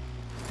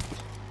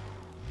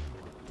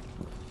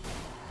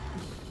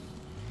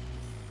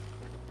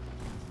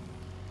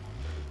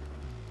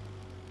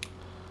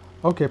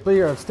okay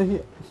players te hi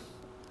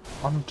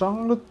am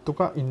chang lut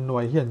tuka in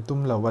noi hian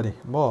tum lo wani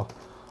mo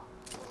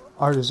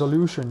our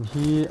resolution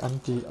hi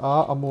anti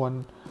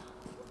amon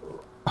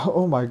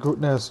oh my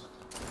goodness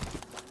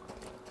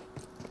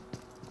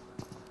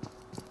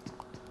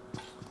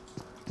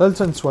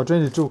Dalchan chwa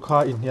 22 kha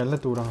in hian la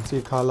turang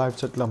chi kha live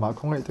chat lama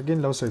khongai takin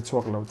lo sei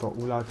chuak lo to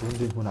ula tun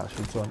din huna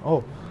shi chuan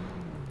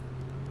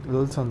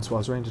Dalchan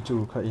chwa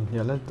 22 kha in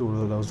hian la tur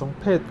lo zong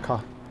phet kha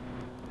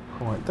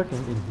khongai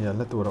takin in hian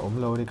la tur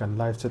om lo ni kan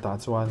live chat a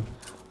chuan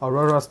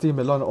Aurora Steam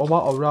Melon Oma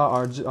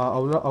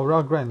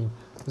Aura Grand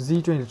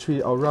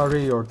Z23 Aura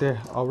Rayor te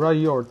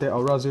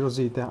Aura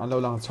 0Z te anlo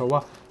lang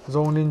chawa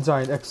Zone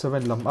Ninja in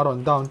X7 lam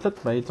aron down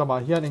tlat mai tlama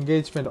hian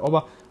engagement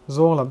oma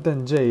zong lam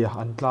ten j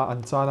an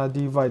chana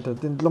divide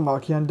tin tlama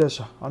khian dash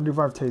an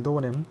revive thei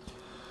do nem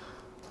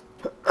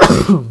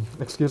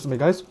excuse me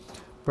guys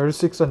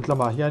PARA6 an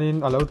tlama hian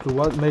in allow to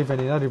what may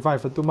vanina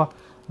revive atuma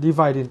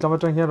divide in tlama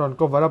tang hian ron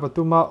cover up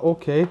atuma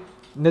okay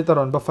net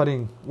aron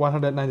buffering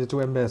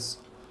 192 ms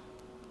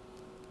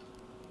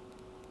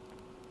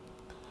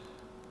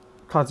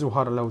khazu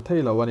har lo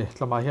thei lo ani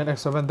tlama hian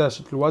x7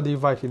 dash tlua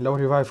divide in low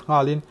revive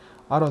ngalin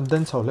aron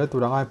den chawle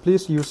turangai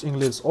please use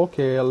English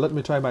okay let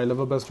me try my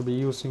level best to be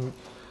using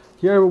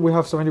here we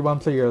have 71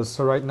 players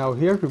so right now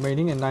here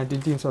remaining and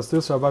 19 teams are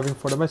still surviving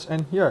for the match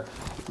and here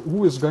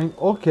who is going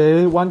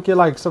okay 1k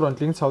likes aron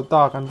tling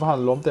chawta kan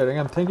van lom te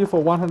reng thank you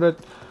for 100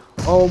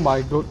 oh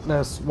my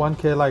goodness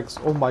 1k likes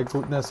oh my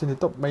goodness in the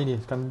top many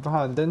kan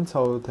van den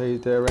chaw thei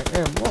te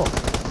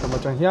reng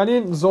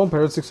Hianin zone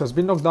PARA6 has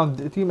been knocked down.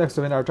 The team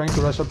X7 are trying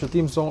to rush up to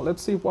team zone.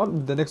 Let's see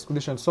what the next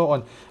condition so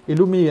on.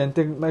 Illumi and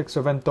team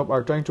X7 top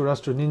are trying to rush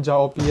to Ninja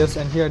OPS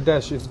and here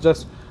Dash is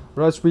just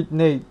rush with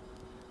Nate.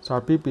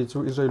 SRPP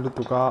to Israel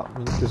Lutuka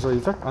Israel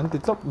effect anti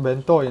top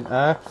bento in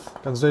kan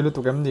Israel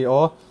Lutukam ni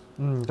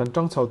kan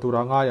chang chau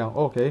tura nga yang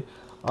okay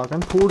kan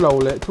thu lo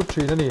le thu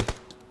 3 na ni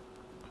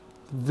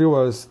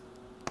viewers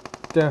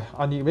te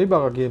ani mai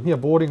ba game hi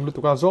boring lu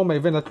tuka zo mai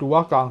ven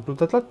atluwa kang tu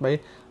tatlat mai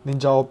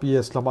ninja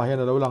OPS lama hian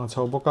alo lang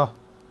chho boka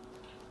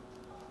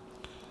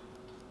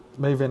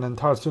mai ven an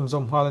thar chun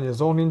zom halan ya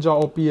zone ninja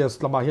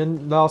OPS lama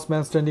hian last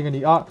man standing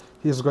ani a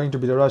he is going to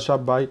be the rush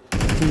up by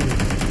team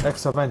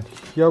X7.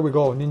 Here we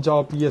go, ninja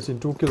OPS in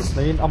 2 kills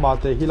nain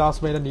amate hi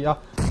last man ani a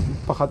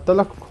pakhat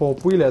talak kho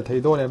pui le thei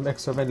don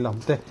X7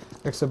 lamte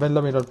X7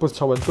 lamin ron push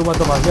chawan tuma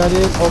tama hian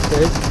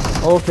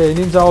okay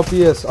ninja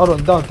OPS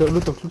aron down to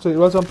lutuk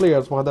lutuk some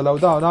players pakhat alo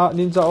down na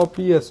ninja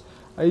OPS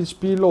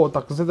HP low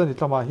tak zeta ni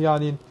tama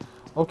hianin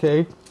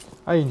okay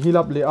ain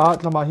hilap le a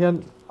tama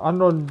hian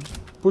anron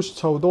push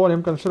chau don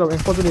em kan shiro en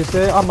potuni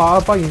se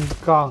ama pa in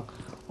kang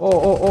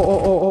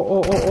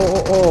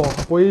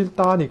poi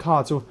ta ni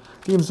kha chu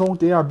team zone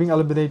they are being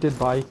eliminated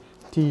by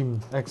team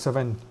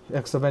X7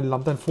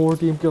 lamtan 4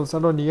 team kills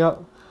aron nia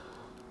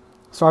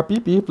star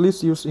PP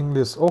please use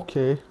English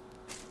okay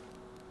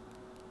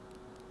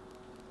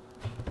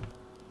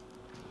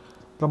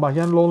tama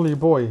hian lonely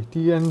boy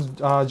TN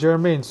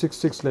Jermaine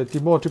 66 le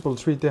Timo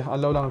 333 te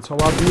alo lang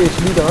chawa BH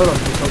leader aron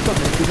chau tak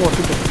ne Timo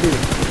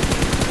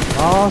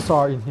 333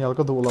 sar in hial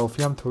ka du lo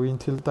fiam thuin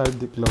thil type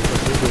dik lo ka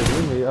se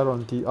de me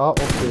aron ti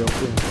okay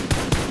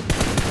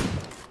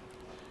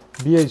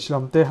BH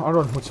lamte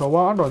aron hu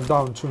chawa aron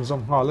down chun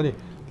zom halani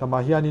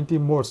tama hian in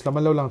team Morse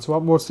lama lo lang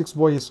chawa more 6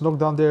 boy is knocked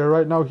down there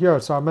right now here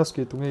sar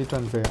meski tungai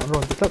tran ve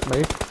aron ti tat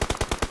mai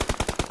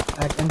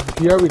and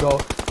here we go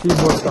team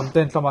Morse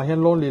lamten tama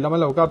hian lonely lama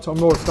lo kap chaw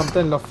Morse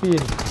lamten la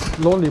fin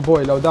lonely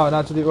boy lo down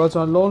na chudi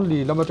also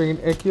lonely lama tring in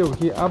AQ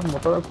he up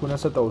motor khuna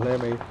sa to hle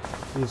mai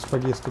is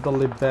pagis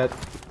totally bad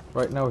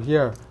right now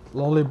here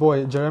lonely boy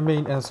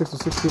Jermaine and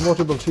 660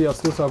 multiple 3 are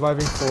still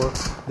surviving for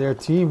their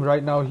team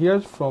right now here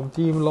from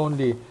team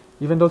lonely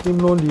even though team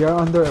lonely are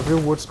under every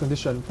worst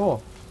condition for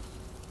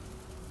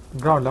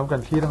ground lam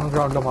kan thir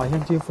ground lam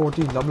hian team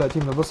 14 lam la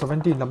team number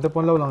 17 lam te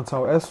pon lo lang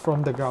chau as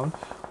from the ground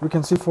we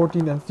can see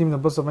 14 and team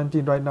number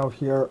 17 right now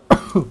here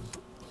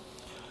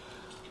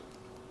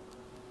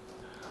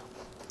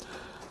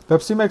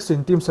Pepsi Max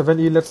in Team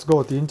 7E, let's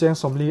go. Tin Cheng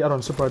Somli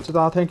aron super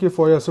chat. Thank you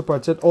for your super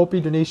chat. OP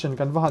donation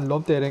kan vahan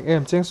lom tereng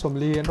em Cheng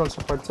Somli aron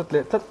super chat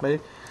le tat mai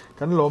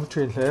kan lom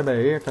train hle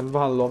mai kan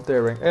vahan lom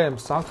tereng em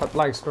sang khat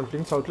likes kon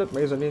ping chau tlet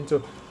mai zanin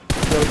chu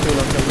sel q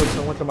lam kan lut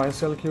sangwat lamai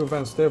sel q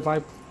van stay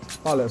vibe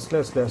palace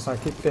le sa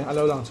kick te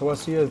alo lang chawa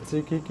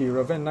CSG kiki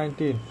Raven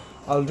 19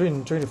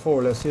 Aldrin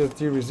 24 le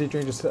CSG Rizi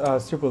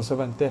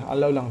 777 te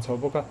alo lang chau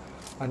boka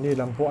ani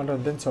lampo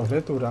anon den chau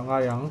hle tu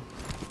ranga yang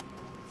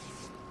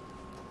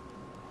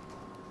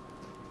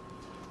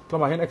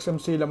lama hian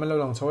XMC lama lo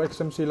lang chaw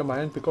XMC lama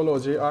hian Piccolo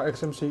GR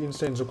XMC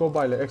Insane Zuko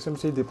bai le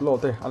XMC Diplo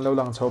te an lo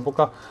lang chaw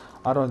boka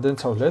aron den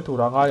chaw hle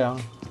tura nga yang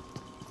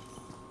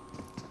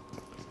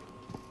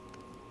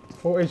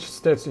 4H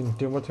states in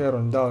Timothy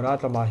ron down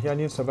at lama hian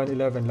in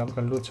 711 lam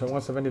kan lut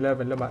chawa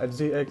 711 lama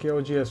HZ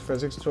AKOGS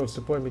Physics Trolls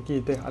Support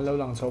Miki te an lo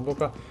lang chaw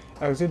boka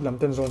exit lam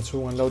ten zone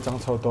chung an lo chang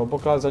chaw to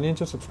boka zanin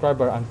chu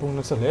subscriber an pung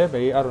na sa hle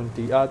be aron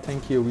ti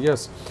thank you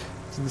yes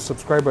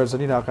subscribers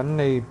ani na kan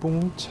nei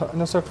pung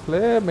na sak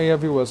hle mai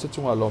viewers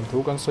chunga lom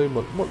thu kan soi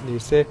mot ni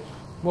se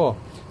mo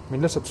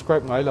min la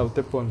subscribe ngai lo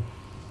te pon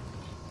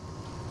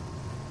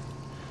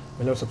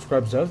min la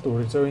subscribe zel tu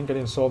returning kan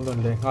in som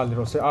don le ngal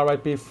ro se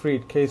RIP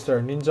Freed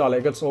Caser Ninja le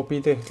gats OP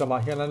te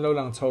kama hian an lo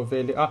lang chau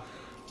ve le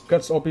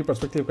gats OP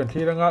perspective kan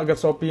thiranga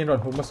gats OP ron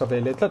huma sa ve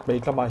le tlat bai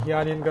kama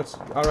hian in gats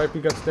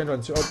RIP gats ten ron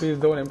OP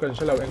don em kan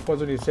shalo en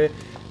pozuni se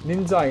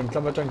ninja in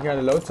tlama tang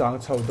hian lo chang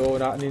chau do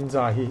na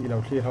ninja hi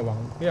ilo thlir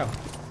hawang ya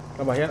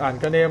kama hian an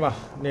kan ema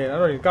ne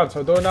ron kap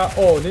chau do na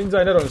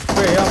ninja na ron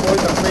spray ya moi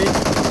tak mai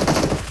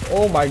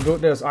oh my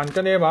goodness an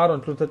kan ema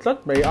ron tlat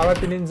mai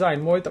RIP ninja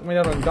in moi tak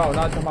mai ron daw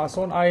na thama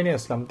son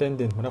ines lam ten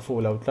din huna fu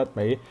lo tlat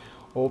mai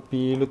OP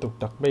lutuk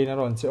tak mai na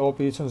ron se OP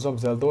chun som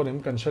zel do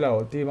nem kan shalo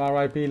team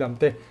RIP lam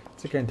te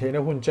chicken thena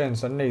hun chen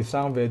san nei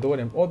sang ve do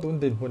nem odun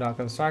din huna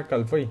kan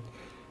circle voi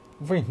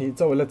ni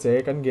chaw la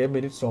che kan game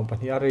minute som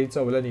pani arei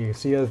chaw la ni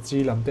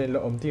CLG lam ten la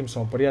om team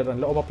som pariat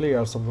an la om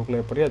player som luk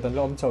le pariat an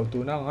la om chaw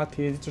tu na nga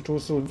thi chu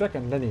sun ve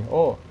kan ni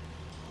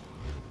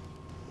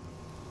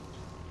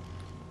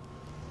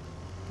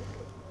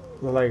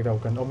la like daw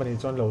kan omani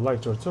chon lo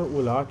like chur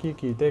ula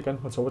ki te kan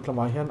chawat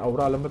lama hian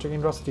aura lam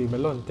changin rusty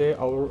melon te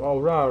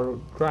aura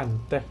grand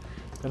te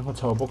kan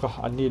chaw boka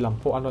ani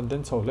lampo anon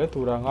den chaw le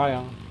tura nga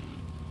yang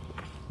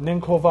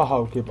Nenkova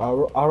how keep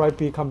our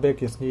RIP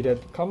comeback is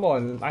needed. Come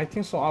on, I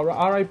think so. Our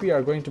RIP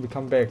are going to be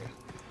come back.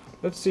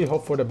 Let's see,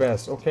 hope for the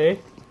best, okay?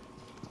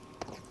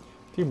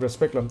 Team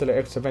respect lam tele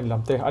F7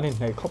 lam te anin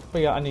nei khop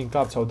pe anin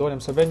kap chau don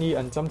M7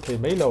 an cham thei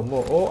mai lo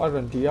mo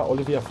Arantia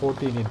Olivia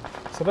 14 in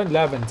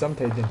 711 cham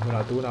thei din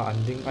huna tu na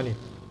anding ani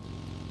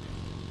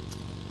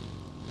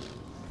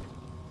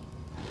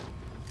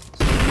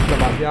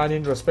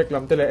hianin respect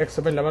lam te le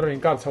x7 lam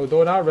rin kap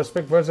chaudona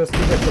respect versus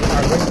team x7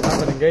 are going to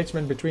have an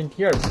engagement between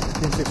tiers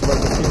team 6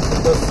 versus team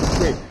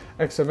 3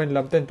 x7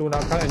 lam ten tuna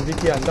kan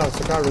NVK and down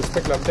saka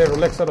respect lam te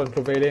Rolex aron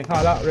tlovele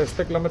hala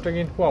respect lam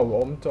atengin huaw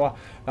om to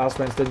last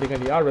man standing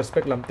ani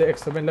respect lam te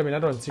x7 lam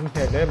aron sing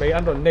he le mai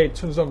aron nei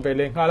chun zom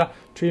vele hala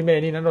 3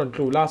 men in aron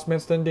tlu last man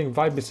standing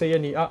vibe bi sei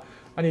ani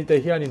ani te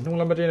hianin hnung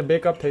lam atengin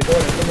backup thei do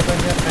le lam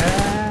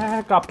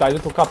atengin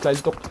kap lai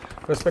tu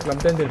respect lam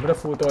ten din bra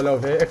fu to lo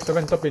he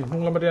x7 top in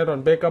hnung lam atengin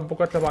aron backup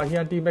bukat lawa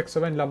hian team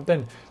x7 lam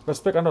ten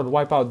respect aron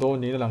wipe out do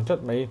ni lang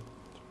chat mai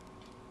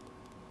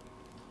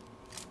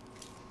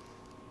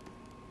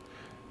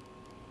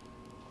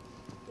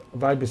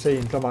vai bị xây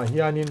klama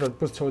hianin ron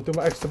push chho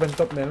tuma x7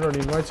 top nen ron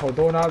inwai chho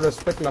dona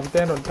respect lam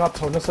ten ron kap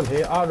chho na sal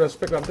he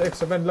respect lam te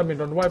x7 lam in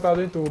ron wipe out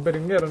into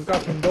bering ne ron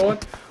kap hin don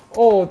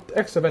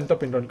x7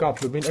 top in ron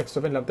kap lu min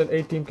x7 lam ten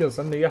 8 team kills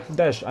an ne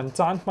dash an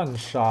chan man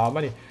sha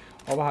mani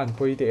obahan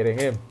poi te reng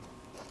em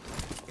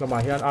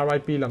klama hian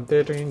RIP lam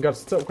te tring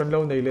guts chau kan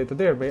lo nei le to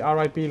der bei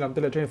RIP lam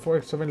te le train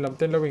 4x7 lam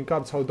ten lo in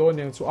kap chho don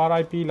yang chu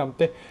RIP lam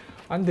te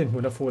an din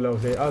huna fu lo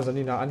le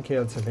azanina an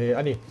khel chhe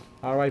ani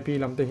RIP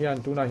lam te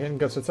hian tuna hian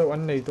guts chau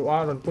an nei to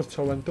ron push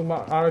chawan tuma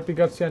RIP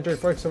guts hian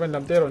 4x7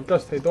 lam te ron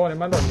trust thei don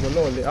man ron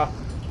lo le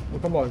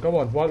come on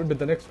what will be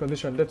the next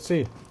condition? Let's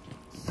see.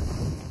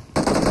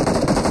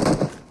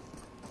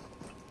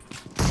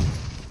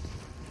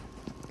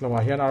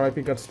 Hian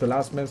RIP guts the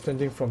last man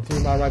standing from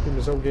team RIP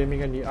MIZO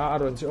gaming and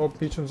aron si op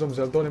pichun zum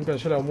zeldon im kan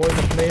shela moy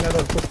main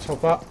aron push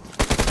chapa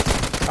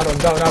aron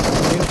down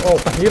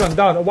pahiron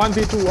down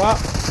 1v2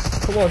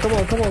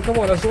 come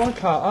on azwan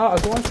kha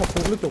azwan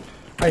chafu lutuk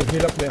ai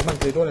hilap le man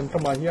thei don em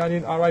kama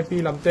hianin RIP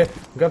lamte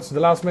guts the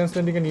last man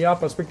standing in the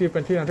perspective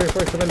kan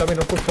 347 lamin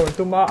push to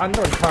tuma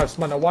anon cars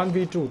man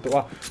 1v2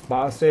 to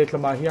ba se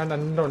tlama hian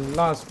anon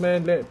last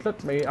man le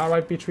tlat mai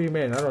RIP 3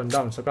 man aron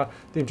down saka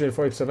team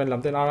 347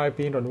 lamten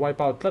RIP ron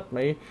wipe out tlat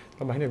mai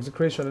tlama hin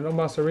execution and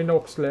oma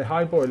serinox le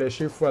high boy le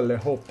shift well le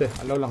hope te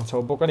alo lang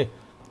chho bok ani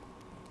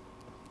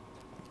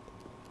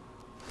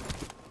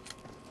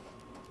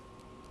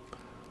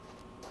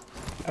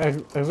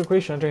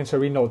execution train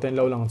Serino ten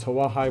low lang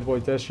chawa high boy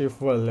te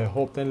shift well le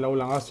hope ten low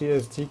lang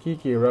CSG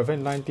ki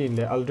Raven 19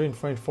 le Aldrin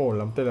 4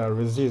 lam te la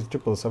resist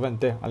 777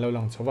 te alo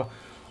lang chawa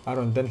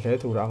aron ten hle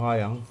thura nga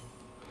yang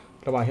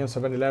lama hian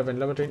 711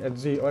 lam train at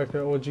Z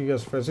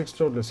OGS physics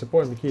road le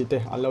support mi ki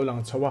te alo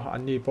lang chawa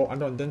ani po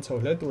anon ten chaw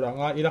hle thura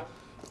nga ila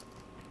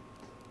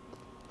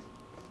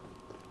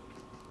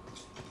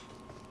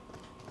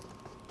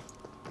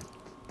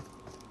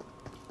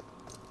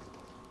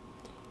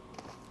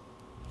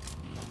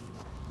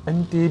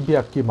anti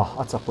biak ki ma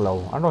achak lo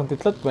anon ti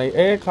tlat mai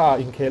kha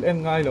in khel en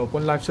ngai lo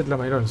pon live set la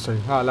mai ron soi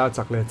nga la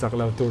chak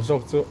lo tur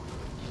zok chu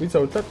wi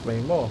chau tlat mai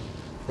mo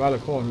wala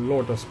kon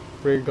lord of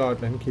spray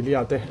guard and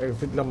kilia te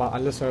exit lama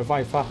unless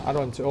survive fa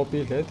aron che op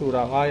le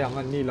tura nga yang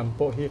an ni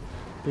lampo hi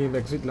team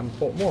exit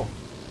lampo mo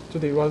chu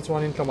the world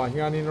one in kama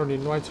hian in ron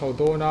noi chau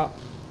do na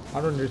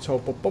aron ri chau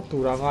pop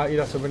tura nga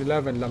ira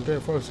 711 lam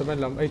 247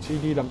 lam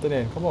HED lam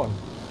tenen come on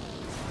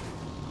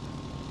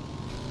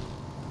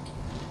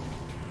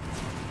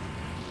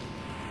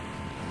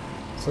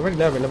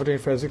 711 laboratory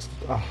physics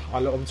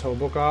alo om chho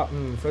boka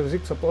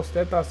physics suppose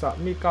data sa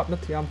mi kap na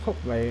thiam khop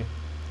mai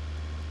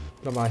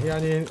lama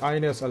hianin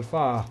ins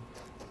alpha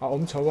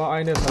om chhowa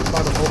ins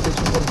alpha the whole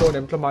pitch kon don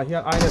em lama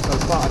hian ins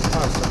alpha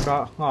atha saka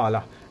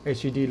ngala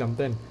HED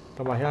lamten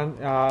lama hian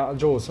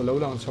jo solo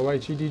lang chhowa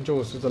HED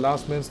jo is the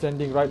last man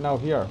standing right now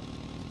here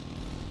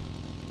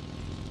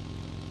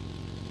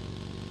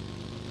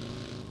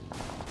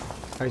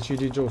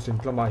HED Joes in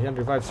Plama Hian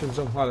revive Sim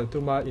Song Hala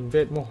Tuma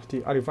invade mo ti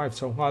revive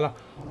Song Hala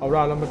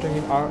Aura Lamatring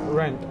in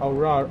Rent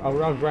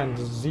Aura Grand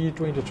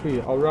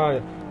Z23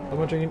 Aura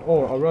Lamatring in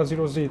Aura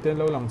 0Z ten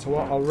low lang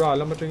chawa Aura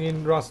Lamatring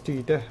in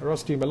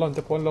Rusty Melon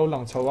te pon low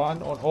lang chawa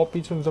an on op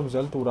chun som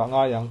zel tura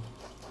nga yang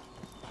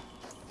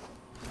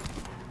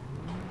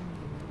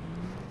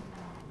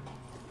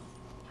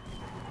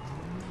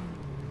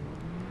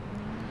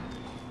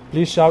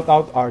Please shout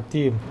out our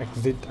team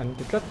exit and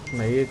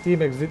my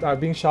team exit are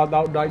being shout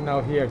out right now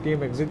here.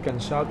 Team exit can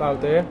shout out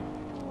there.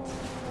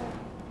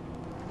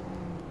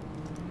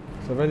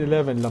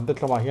 711 lam te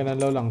tlama hian an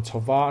lo lang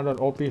chawa an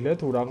op le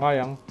tura nga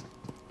yang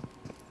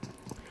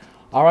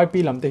RIP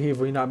lam te hi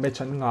voina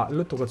match an nga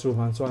lu tu ka chu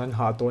man chuan an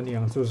ha to ni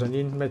ang chu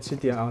zanin match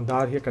ti ang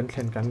dar hi kan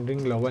thlen kan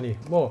ring lo ani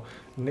mo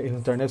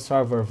internet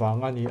server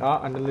wanga ni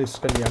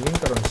analyst kan yamin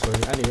karon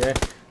soi ani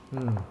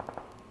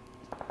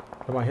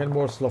Lama hian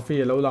more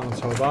sloppy lo lang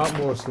chawa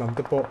more slam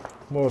te po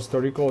more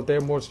historico te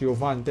more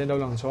yovan te lo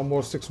lang chawa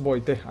more 6 boy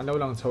te an lo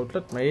lang chau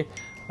tlat mai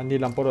ani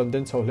lam poron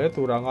den chau le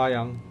tura nga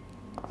yang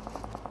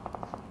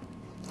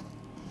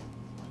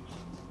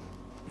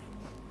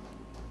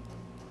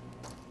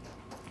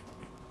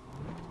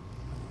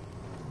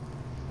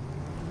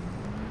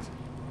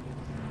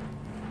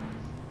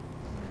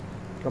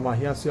Lama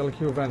hian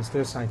CLQ Vans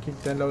te psychic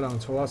ten lo lang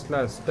chawa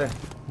slash te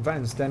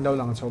Vans ten lo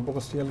lang chaw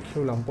bok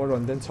CLQ lam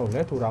poron den chau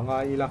le tura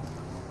nga ila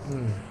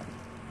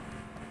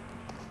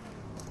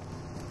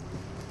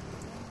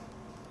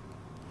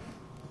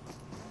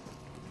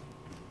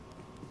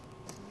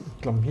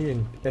lam hi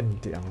en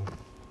tiang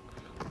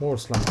more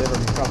slam te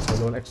ron ka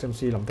chalon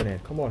XMC lam te ne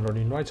come on ron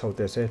noi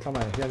chhote se thlama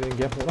hian in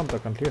game lam ta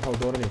kan clear how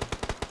do ni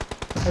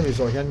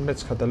MIZO hian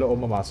match khatalo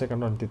oma ma se kan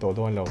ron ti to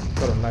don lo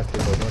ka ron live ti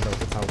to don lo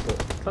ti chau to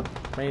thlat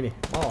mai ni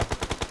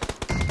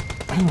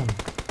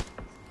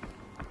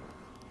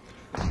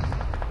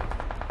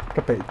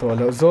ka pe to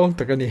lo zong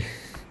ta ka ni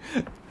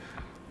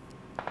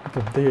ผ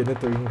มได้ยิน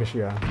ตัวเองก็เชี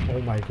ยร์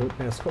oh my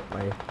goodness ก็ไ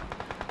ม่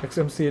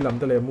XMC ล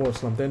ำตะเลมูส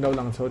ลำเต้นเราห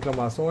ลังเช้าตะ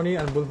มาโซนี่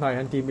อันบุญไทย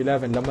อันทีม11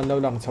แล้วมันเรา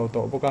หลังเช้าโต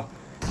ปกะ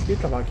ที่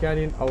ตะมาแค่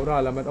นี้เอาละ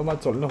แล้วมันเอามา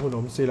จดแล้วหุ่นผ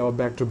มซีเรา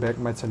back to back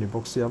ไม่ใช่ในบ็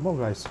อกเซียมั้ง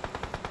guys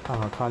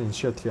ค่าอินเ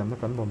ชียร์เทียมนัก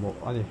การบ่ม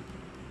อันนี้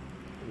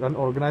รัน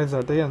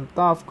organizer แต่ยัน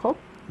ตัฟครับ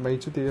ไม่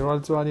จุดที่เรา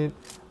จวนนี้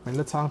มัน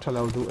ละช่างเร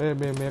าดู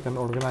เมกัน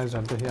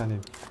organizer แต่ยัน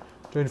นี้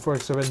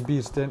24/7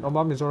 beast เต้นเอาม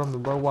ามิโซรัม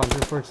number 1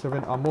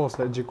 24/7 amos แ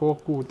ละจิโก้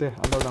กูเต้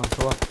อันเราหลังเ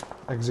ช้า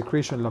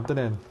execution ลำต้น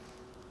เอง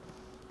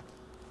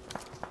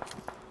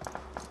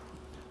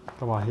แ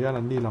ต่ว่าเฮีย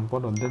นันดีลำปอ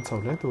นนเด่นสุ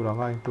ดเลยตัวละไ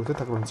งตัวที่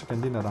ทักรอนสแกน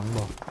ดี้น่ารัง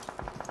บ่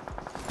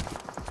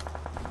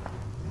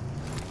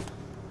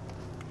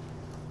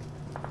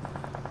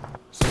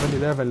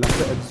7-11ลำ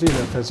ต้น XZ เล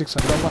ยแต่6อั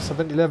นแล้วมา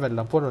7-11ล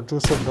ำปอนนจู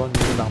สุดโดนอ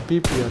ยู่หลังปี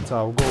เปียเจ้า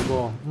go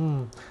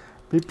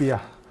ปีเปีย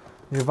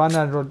นิร์วาน่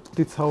ารถ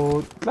ติดเท่า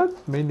ลัด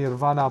ไม่นิร์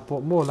วาน่าพว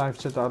กโม่ไลฟ์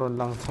เชตารอน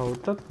หลังเท่า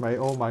ลัดไม่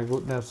oh my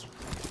goodness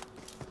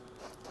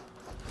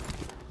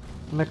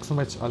next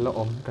match อันละ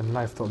กันไล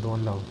ฟ์ต่อโด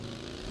นเรา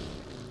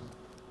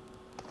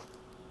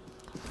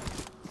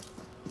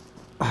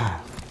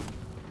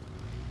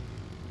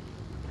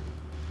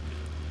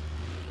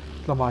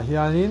เรามาเฮี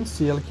ยนิน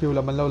CLQ แ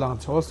ล้วมันเราหลัง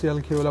โชว์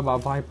CLQ แล้วมา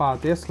ไพ่ปา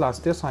เทสลาส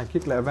เทสไฮคิ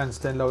กและอีเวนต์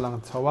เต้นเราหลัง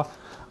โชว์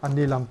อัน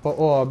นี้ลำป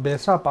อเบ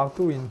สราปา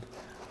ตุวิน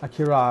อา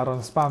กิระรอ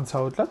นสปามโช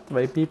ว์ลัดไ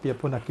ว้ปีเปีย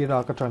ปุ่นอากิระ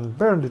ก็จนเ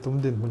บอร์ดิตุม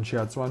ดินมุนเชี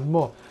ยจวนโม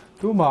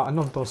ตัวมาอัน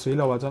นั้นตัวสีเ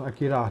ราว่าจนอา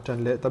กิระจน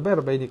เละแต่เบอ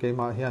ร์ไปนี่ไก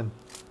มาเฮียน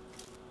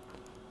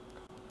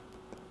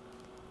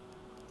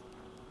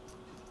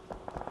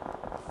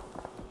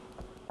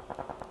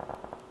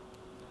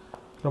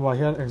เรามาเ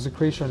ห็น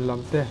execution ล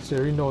ำเตะ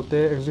serino เต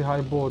ะ exi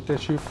high bow เตะ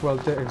shift well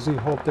เตะ exi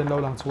hope เตะเรา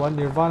หลังสวน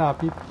nirvana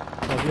พี่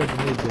เราเรียกดู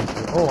นี่เด็ก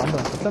โอ้อัน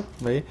นั้นตัด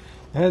ไหม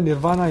เฮ้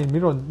nirvana มี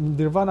รอน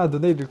nirvana ดู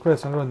ได้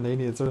request อันนั้นไหน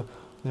นี่จะ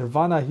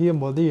nirvana เฮีย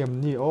โมดี้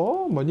นี่โอ้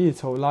โมดี้โ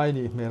ชว์ไลน์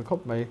นี่เมลครบ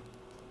ไหม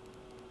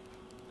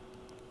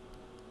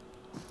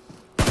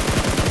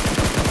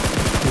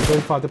ดูได้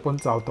ฟ้าจะปน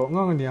เจ้าตัว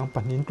งั้นเนี่ยปั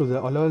ญญิงตัวเดีย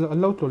วอัน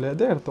เราตัวเล็กเ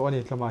ด็กตัว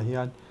นี้เรามาเห็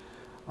น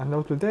อันเรา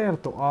ตัวเด็ก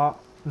ตัว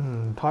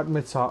ทัดไ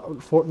ม่ช้า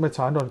โฟร์ไม่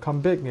ช้าโดนคัม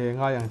แบ็ก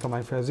ง่ายอย่างทำไม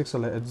เฟซิกส์อะ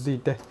ไรเอ็ดซี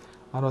เตะ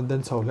อันนั้นเดิ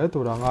นโซ่เลยตั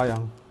วง่ายอย่า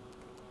ง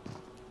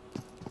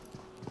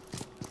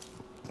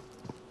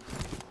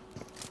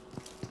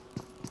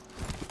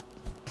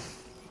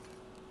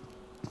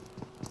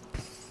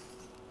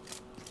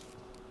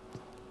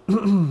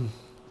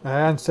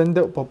เส้นเ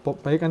ดียวปบ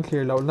ไปกันเคลี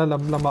ยร์เรานั่นล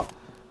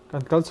ำกั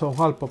นกัลส่ง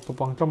ฮัลปบ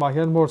ปังจะมาเ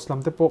ห็นมอร์สล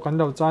ำเตะโปกันเ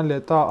ราจานเล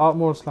ต้า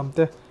มอร์สลำเ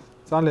ตะ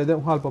จานเลเด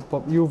มฮัลป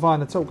บยูวา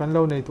นเจ้ากันเร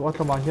าในตัวอัต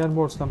มาเฮียนม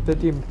อร์สลำเต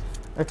ทีม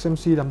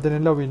XMC ลำเดิ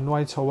นเราวินน้อ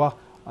ยชัว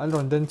อันร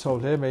อนเดินโชว์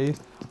เลยไหม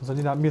สัญ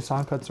ญามีสั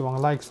งกัดจวง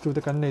ไลค์ตัว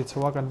กันในชั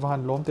วกันวัน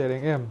ล้มเตะแร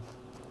ง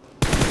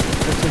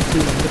XMC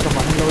ลำเดินม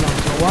าให้เราหลัง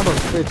ชัวรอน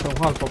สเปซชัว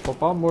ฮัลป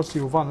บมอร์ส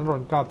ยูวานอันรอ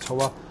นกาบชั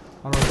ว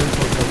อันรอนเดินโช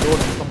ว์เราโดน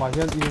อัตมาเฮี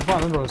ยนยูวาน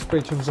อันรอนสเป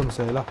ซชิมซุ่มเ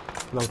สียละ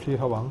เราที่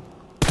หวัง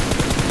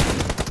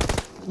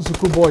ส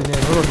กูบอยเนี่ย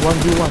รอน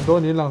1v1โด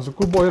นนี่หลังส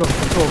กูบอยรอน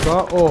โชว์ก็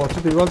โอ้ชุ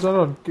ดที่ว่าจะร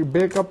อนเบร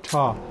กอัพช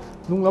า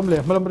นุ่งลำเล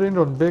ะมาลำเรียน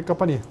รอนเบรกอัพ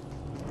ปะนี่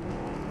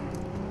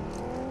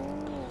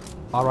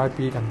RIP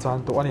กันจาน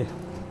ตัวนี่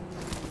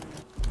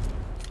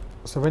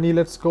70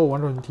 let's go วัน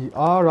รุ่นที่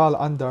RL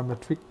under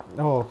metric โ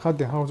อ้ข้าเ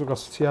ดี๋ยวเราจะกับ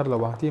เชียร์ระ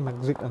หว่างทีม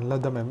exit อันละ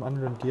ดำเอ็มอัน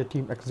รุ่นที่ที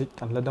ม exit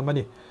อันละดำมัน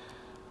นี่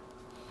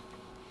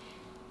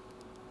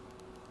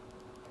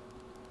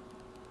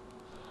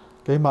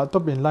เกมมา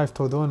top in live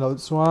ตัวโดนเรา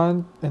ส่วน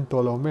เอ็นตัว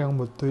เราไม่ยังห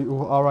มดตั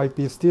วRIP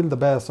still the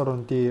best รุ่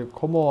นที่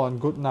come on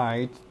good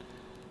night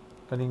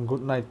กันยิง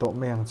good night ตัว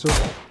เมียงสุด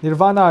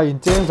Nirvana อิน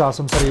เจนจากส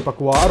มศรีปัก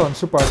วาอรอน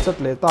ซูเปอร์จัด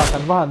เลต้ากั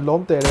นว่าล้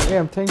มเตะเอ็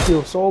ม thank you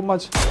so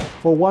much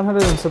for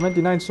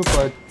 179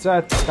 super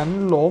chat กัน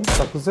ล้มจ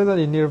ากเซตั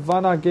น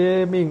Nirvana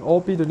Gaming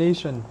OP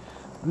donation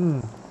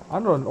อั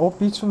นรอน OP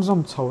ชุ่ม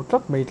ๆเฉาจั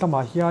ดไม่ทำม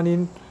าเฮียนิ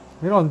นไ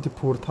ม่รอนที่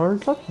พูดทัด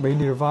จัดไม่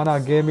Nirvana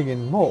Gaming อิ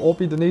นโม OP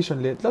donation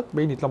เลจัดไ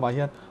ม่นิดทำมาเ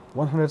ฮียน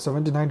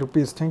179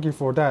 rupees thank you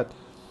for that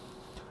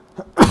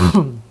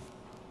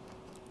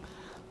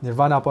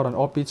Nirvana ปอน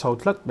ออฟปีชาว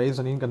ทลัดไป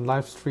สันนิษกันไล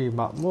ฟ์สตรีม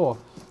มาโม่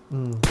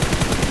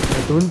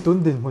ตุน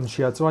ดินหุ่นเ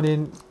ชียร์จวนนี้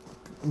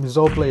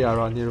MIZO player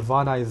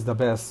Nirvana is the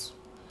best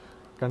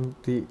กัน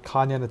ที่ข้า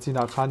นี่นะจี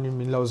น่าข้านี่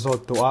มินเราโจท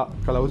ย์ตัว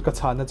ก็เราก็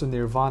ชานะจน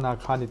Nirvana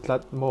ข้านี่ทลั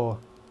ดโม่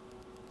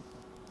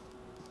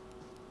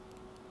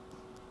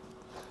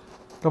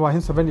ก็มาเห็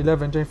น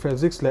7-11 จังเฟ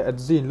ซิกส์และเอ็ด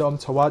ซีนล้อม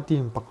ชาวที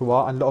มปักว่า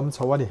อันล้อมช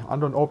าวนี่อัน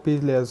โดนออฟปี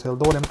เลสเฮล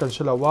โดเนมกันเช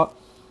ลว่า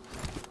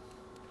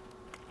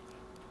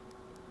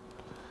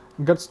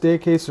กัดสเตย์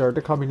เคสร์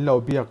ที่เขามินเรา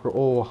เบียกโ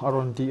อ้อาร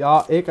อนที่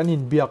เอกอันนี้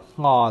เบียก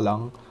งาหลัง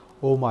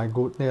oh my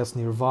goodness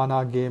Nirvana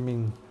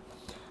Gaming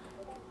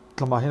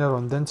ก็มาเห็นอาร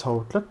อนเดนชาว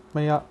ลัดไ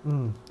ม่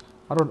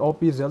aron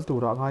OP zel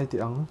tura ngai ti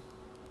ang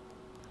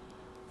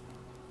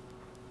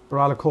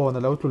Ralcon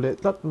lo tu le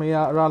tat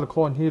maya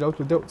Ralcon hi lo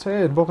tu deuh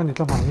che bok ani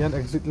tlama hian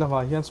exit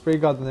lama hian spray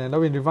guard ne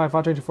lo in revive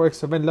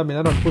 24x7 lam in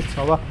aron push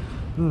chawa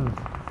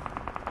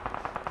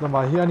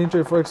lama hian in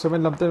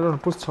 24x7 lam ten aron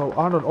push chaw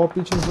aron OP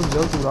chin zum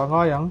zel tura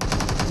ngai yang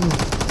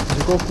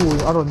Jiko ku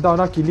aron down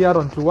na kili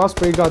aron tuwa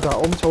spray guard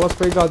om chawa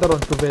spray guard aron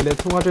tu vele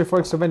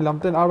 24x7 lam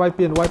ten RYP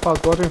and wipe out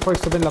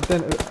 24x7 lam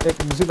ten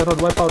exit aron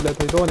wipe out le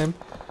thei donem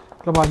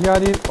Lama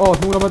hianin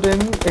thung lama ten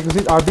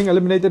exit are being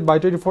eliminated by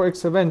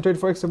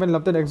 24x7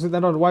 lam ten exit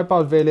aron wipe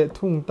out vele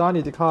thung ta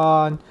ni ti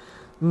khan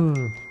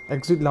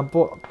exit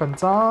lampo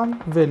kanchan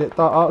vele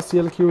ta a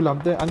CLQ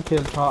lam te an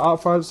khel tha a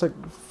first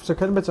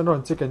second match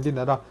aron chicken din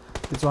ada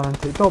ti chuan an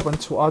thei top an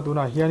chu a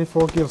duna hiani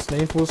 4 kills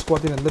nei full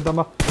squad in an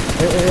dama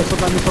so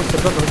tani so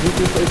separate or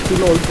duty so it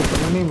kilo to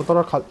pani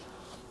motor khat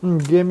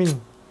gaming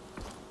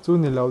chu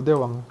ni lo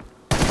dewang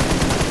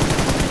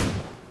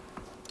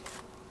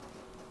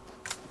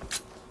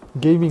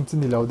gaming chu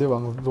ni lo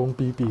dewang rong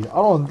pp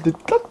aron ti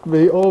tat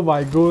ve oh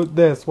my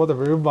goodness what a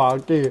very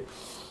marke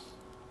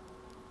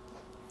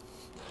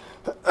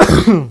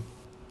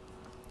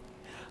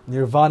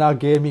Nirvana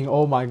gaming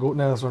oh my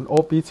goodness on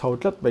OP chau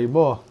tlat bai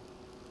mo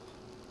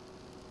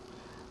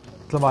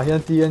Tlama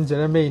hian TN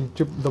Jeremaine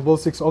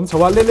 666 om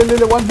chawa le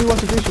 1v1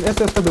 situation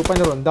SS ka du pa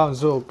na run down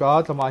zo ka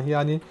tlama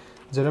hian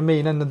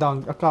Jeremaine na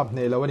down akap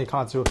ne lo ani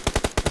kha chu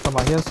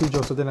tlama hian si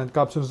jo so den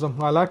kap chun zum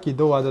ngala ki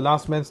do the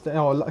last man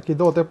ki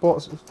do te po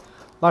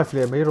live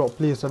le mai ro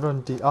please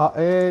run ti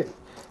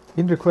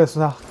in request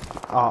na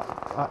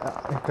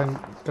kan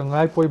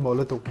ngai poi mo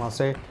le tuk ma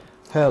se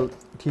hell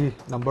ki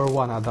number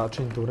 1 ada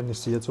chin tu ran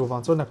si chu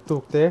wan so nak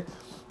tuk te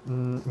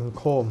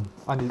khom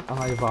ani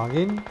angai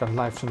wangin kan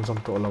live chun zom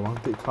to lawang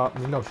ti kha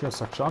min lo share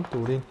sakcham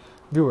turin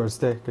viewers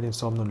te kanin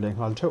som nun leng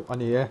hal theu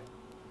ani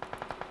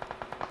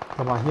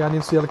kama hian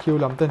in CLQ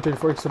lam 10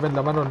 24x7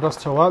 lam anon ras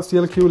chawa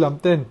CLQ lam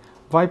 10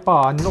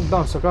 Viper an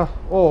knockdown saka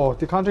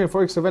ti khan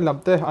 24x7 lam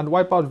te an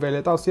wipe out vele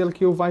ta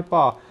CLQ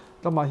Viper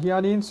kama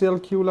hian in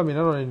CLQ lam in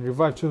anon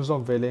revive chun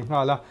zom vele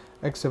ngala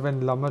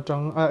X7 lama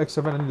chang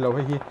X7 ani lo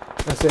hi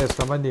SS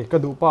lama ni ka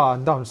du pa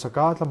an down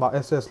saka lama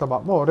SS lama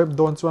mo rep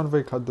don chuan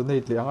ve khat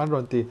donate le ang an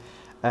ron ti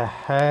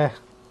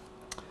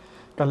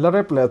kan la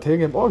rep le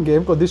theng em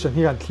game condition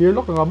hi an clear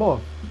lok nga mo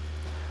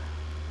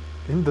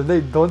in the day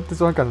don't this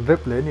one can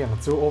rep le ni ang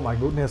chu oh my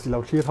goodness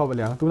lo clear thaw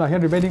liang tuna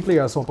hian remaining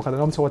players so pakhan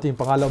rom chaw team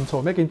pangalom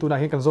chaw mek in tuna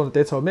hian kan zone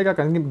te chaw meka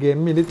kan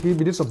game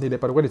minute som ni le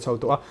par ko ni chaw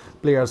to a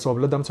players so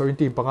lo dam chaw in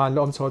team pangal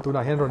lom chaw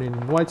tuna hian ron in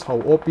noi chaw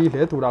OP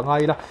le tura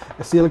ngai la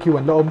CLQ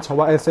an lom chaw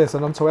SS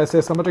an lom chaw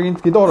SS am tagin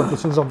ki dor to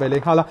sun zom vele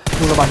khala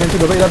tuna ba hian ti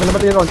do ve la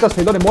le ron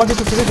just do ni mo ti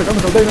situation kan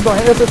chaw do no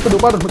SS ko du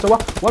par chaw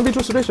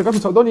 1v2 situation kan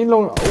chaw do ni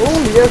long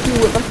only SQ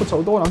kan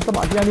chaw do ang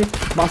tama hian ni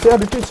ma se a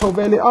retreat chaw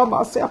vele a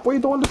ma se a poi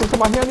do ni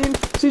tama hian ni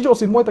si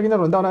Josin moi takin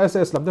aron down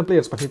SS lam den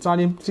players pati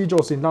chanin si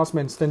Josin last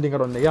man standing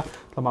aron neya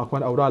lama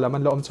kwan aura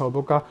laman lo om chaw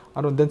boka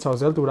aron den chaw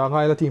zel tura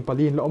ngai la team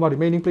palin lo ma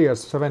remaining players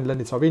 7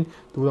 lani chawin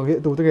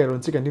tu te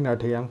ron chicken dinner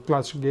theyang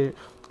clutch ge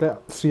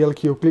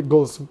CLQ click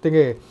goals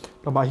tenge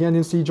lama hian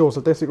in si Jos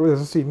te secret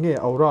assassin nge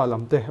aura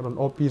lam te aron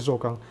OP zo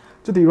kang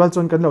chuti ral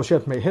chon kan lo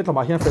shet mai het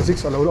lama hian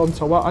physics alo lo om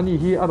chawa ani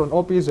hi aron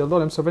OP zel do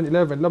lam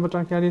 711 lama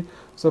tang hian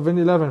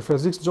 711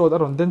 physics jo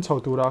aron den chaw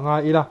tura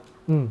nga ila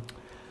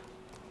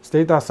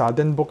status sa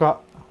den boka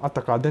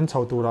ataka den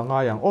chaw tura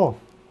nga yang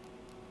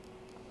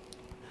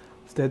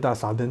status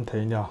sa den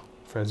theina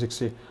physics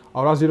si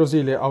aura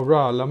 0z le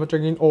aura lama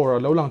tangin or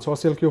lo lang chaw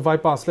CLQ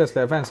Viper slash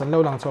advance an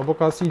lo lang chaw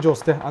boka si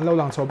Jos te an lo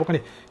lang chaw boka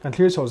ni kan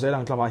clear chaw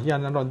zelang tlama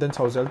hian an ron den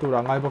chaw zel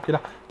tura ngai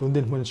bokila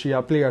tundin hun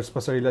sia players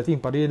pasari la team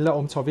pari la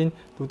om chawin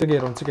tu te ge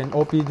ron chicken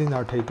OP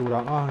dinar thei tura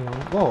nga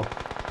yang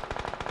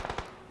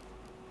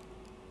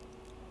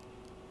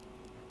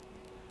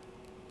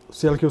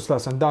CLQ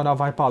slash and down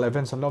Viper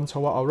events and lom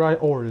chawa aura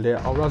or le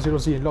aura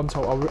 0z in lom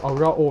chaw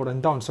aura or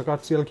and down sakat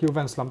CLQ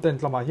events lam ten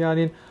tlama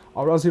hianin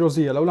aura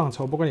 0z lo lang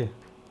chaw bokani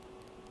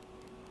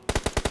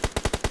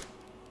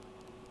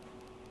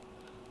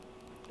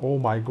oh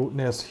my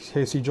goodness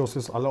hey si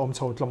Joseph alom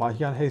chaw tlama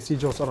hian hey si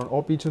Jos aron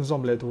OP chun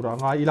zom le tura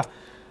nga ila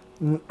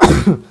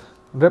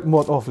rep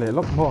mode off le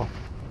lok mo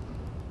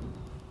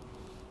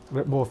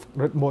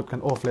red mode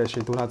kan off le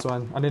shi tuna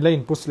chuan ani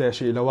lane push le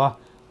shi lawa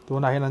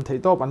tuna hian an thei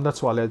top an da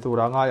chwa le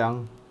tura nga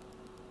yang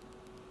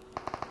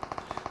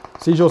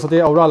si Jos ate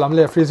aura lam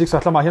le physics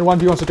atlama hian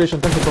 1v1 situation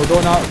tan to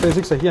do na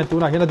physics hian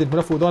tuna hian adin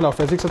huna fu do la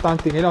physics tan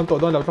ting elam to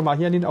do la tlama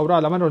hian in aura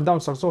lam ron down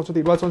sakso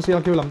chuti wal chon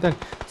CLQ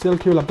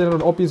lam ten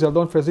ron OP zel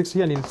don physics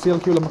hian in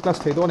CLQ lam class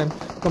thei do nem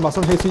tlama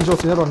son hey si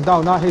Jos in ron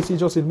down na hey si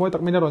Jos in moi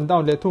tak min ron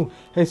down le thung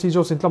hey si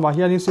Jos in tlama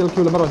hian in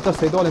CLQ lam ron just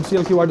thei do nem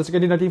CLQ are the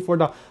second in team for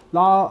the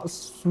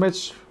last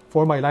match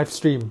for my live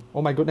stream.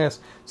 Oh my goodness.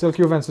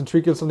 CLQ events and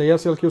 3 kills on the air.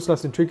 CLQ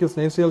slash in 3 kills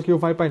na CLQ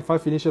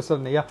 5.5 finishes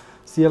on the air.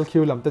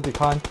 CLQ lam te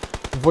tikhan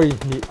voi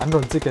ni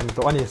anron chicken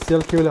to ani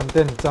CLQ lam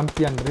ten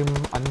champion rim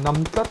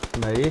annam tat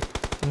mai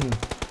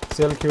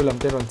CLQ lam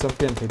te ron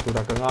champion thei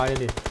tura ka ngai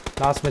ni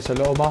last match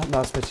lo ma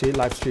last match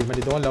live stream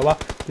ani don lawa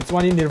it's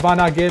one in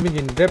Nirvana gaming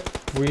in rep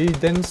vui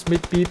den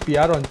smith pi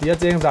piaron tia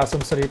cheng za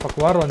som sari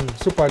pakwaron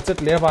super chat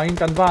lewangin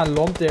kanwan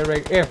lom te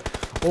rek em.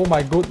 Oh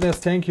my goodness,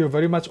 thank you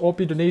very much. OP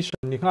donation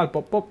ni ngal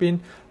pop in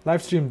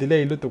live stream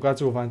delay lu tuka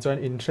chu van chuan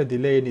in thre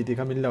delay ni ti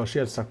khamin lo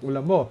share sak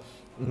ulamo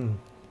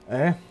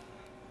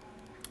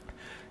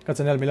ka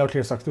channel mi lo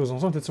clear sak tu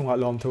song te chunga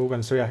lom thu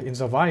kan soya in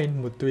zawine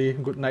mutui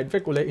good night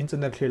vek ule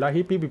internet clear la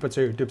hi pp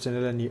pache YouTube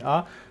channel ni a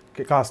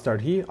ka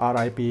start hi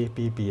RIP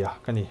pp ya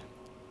kani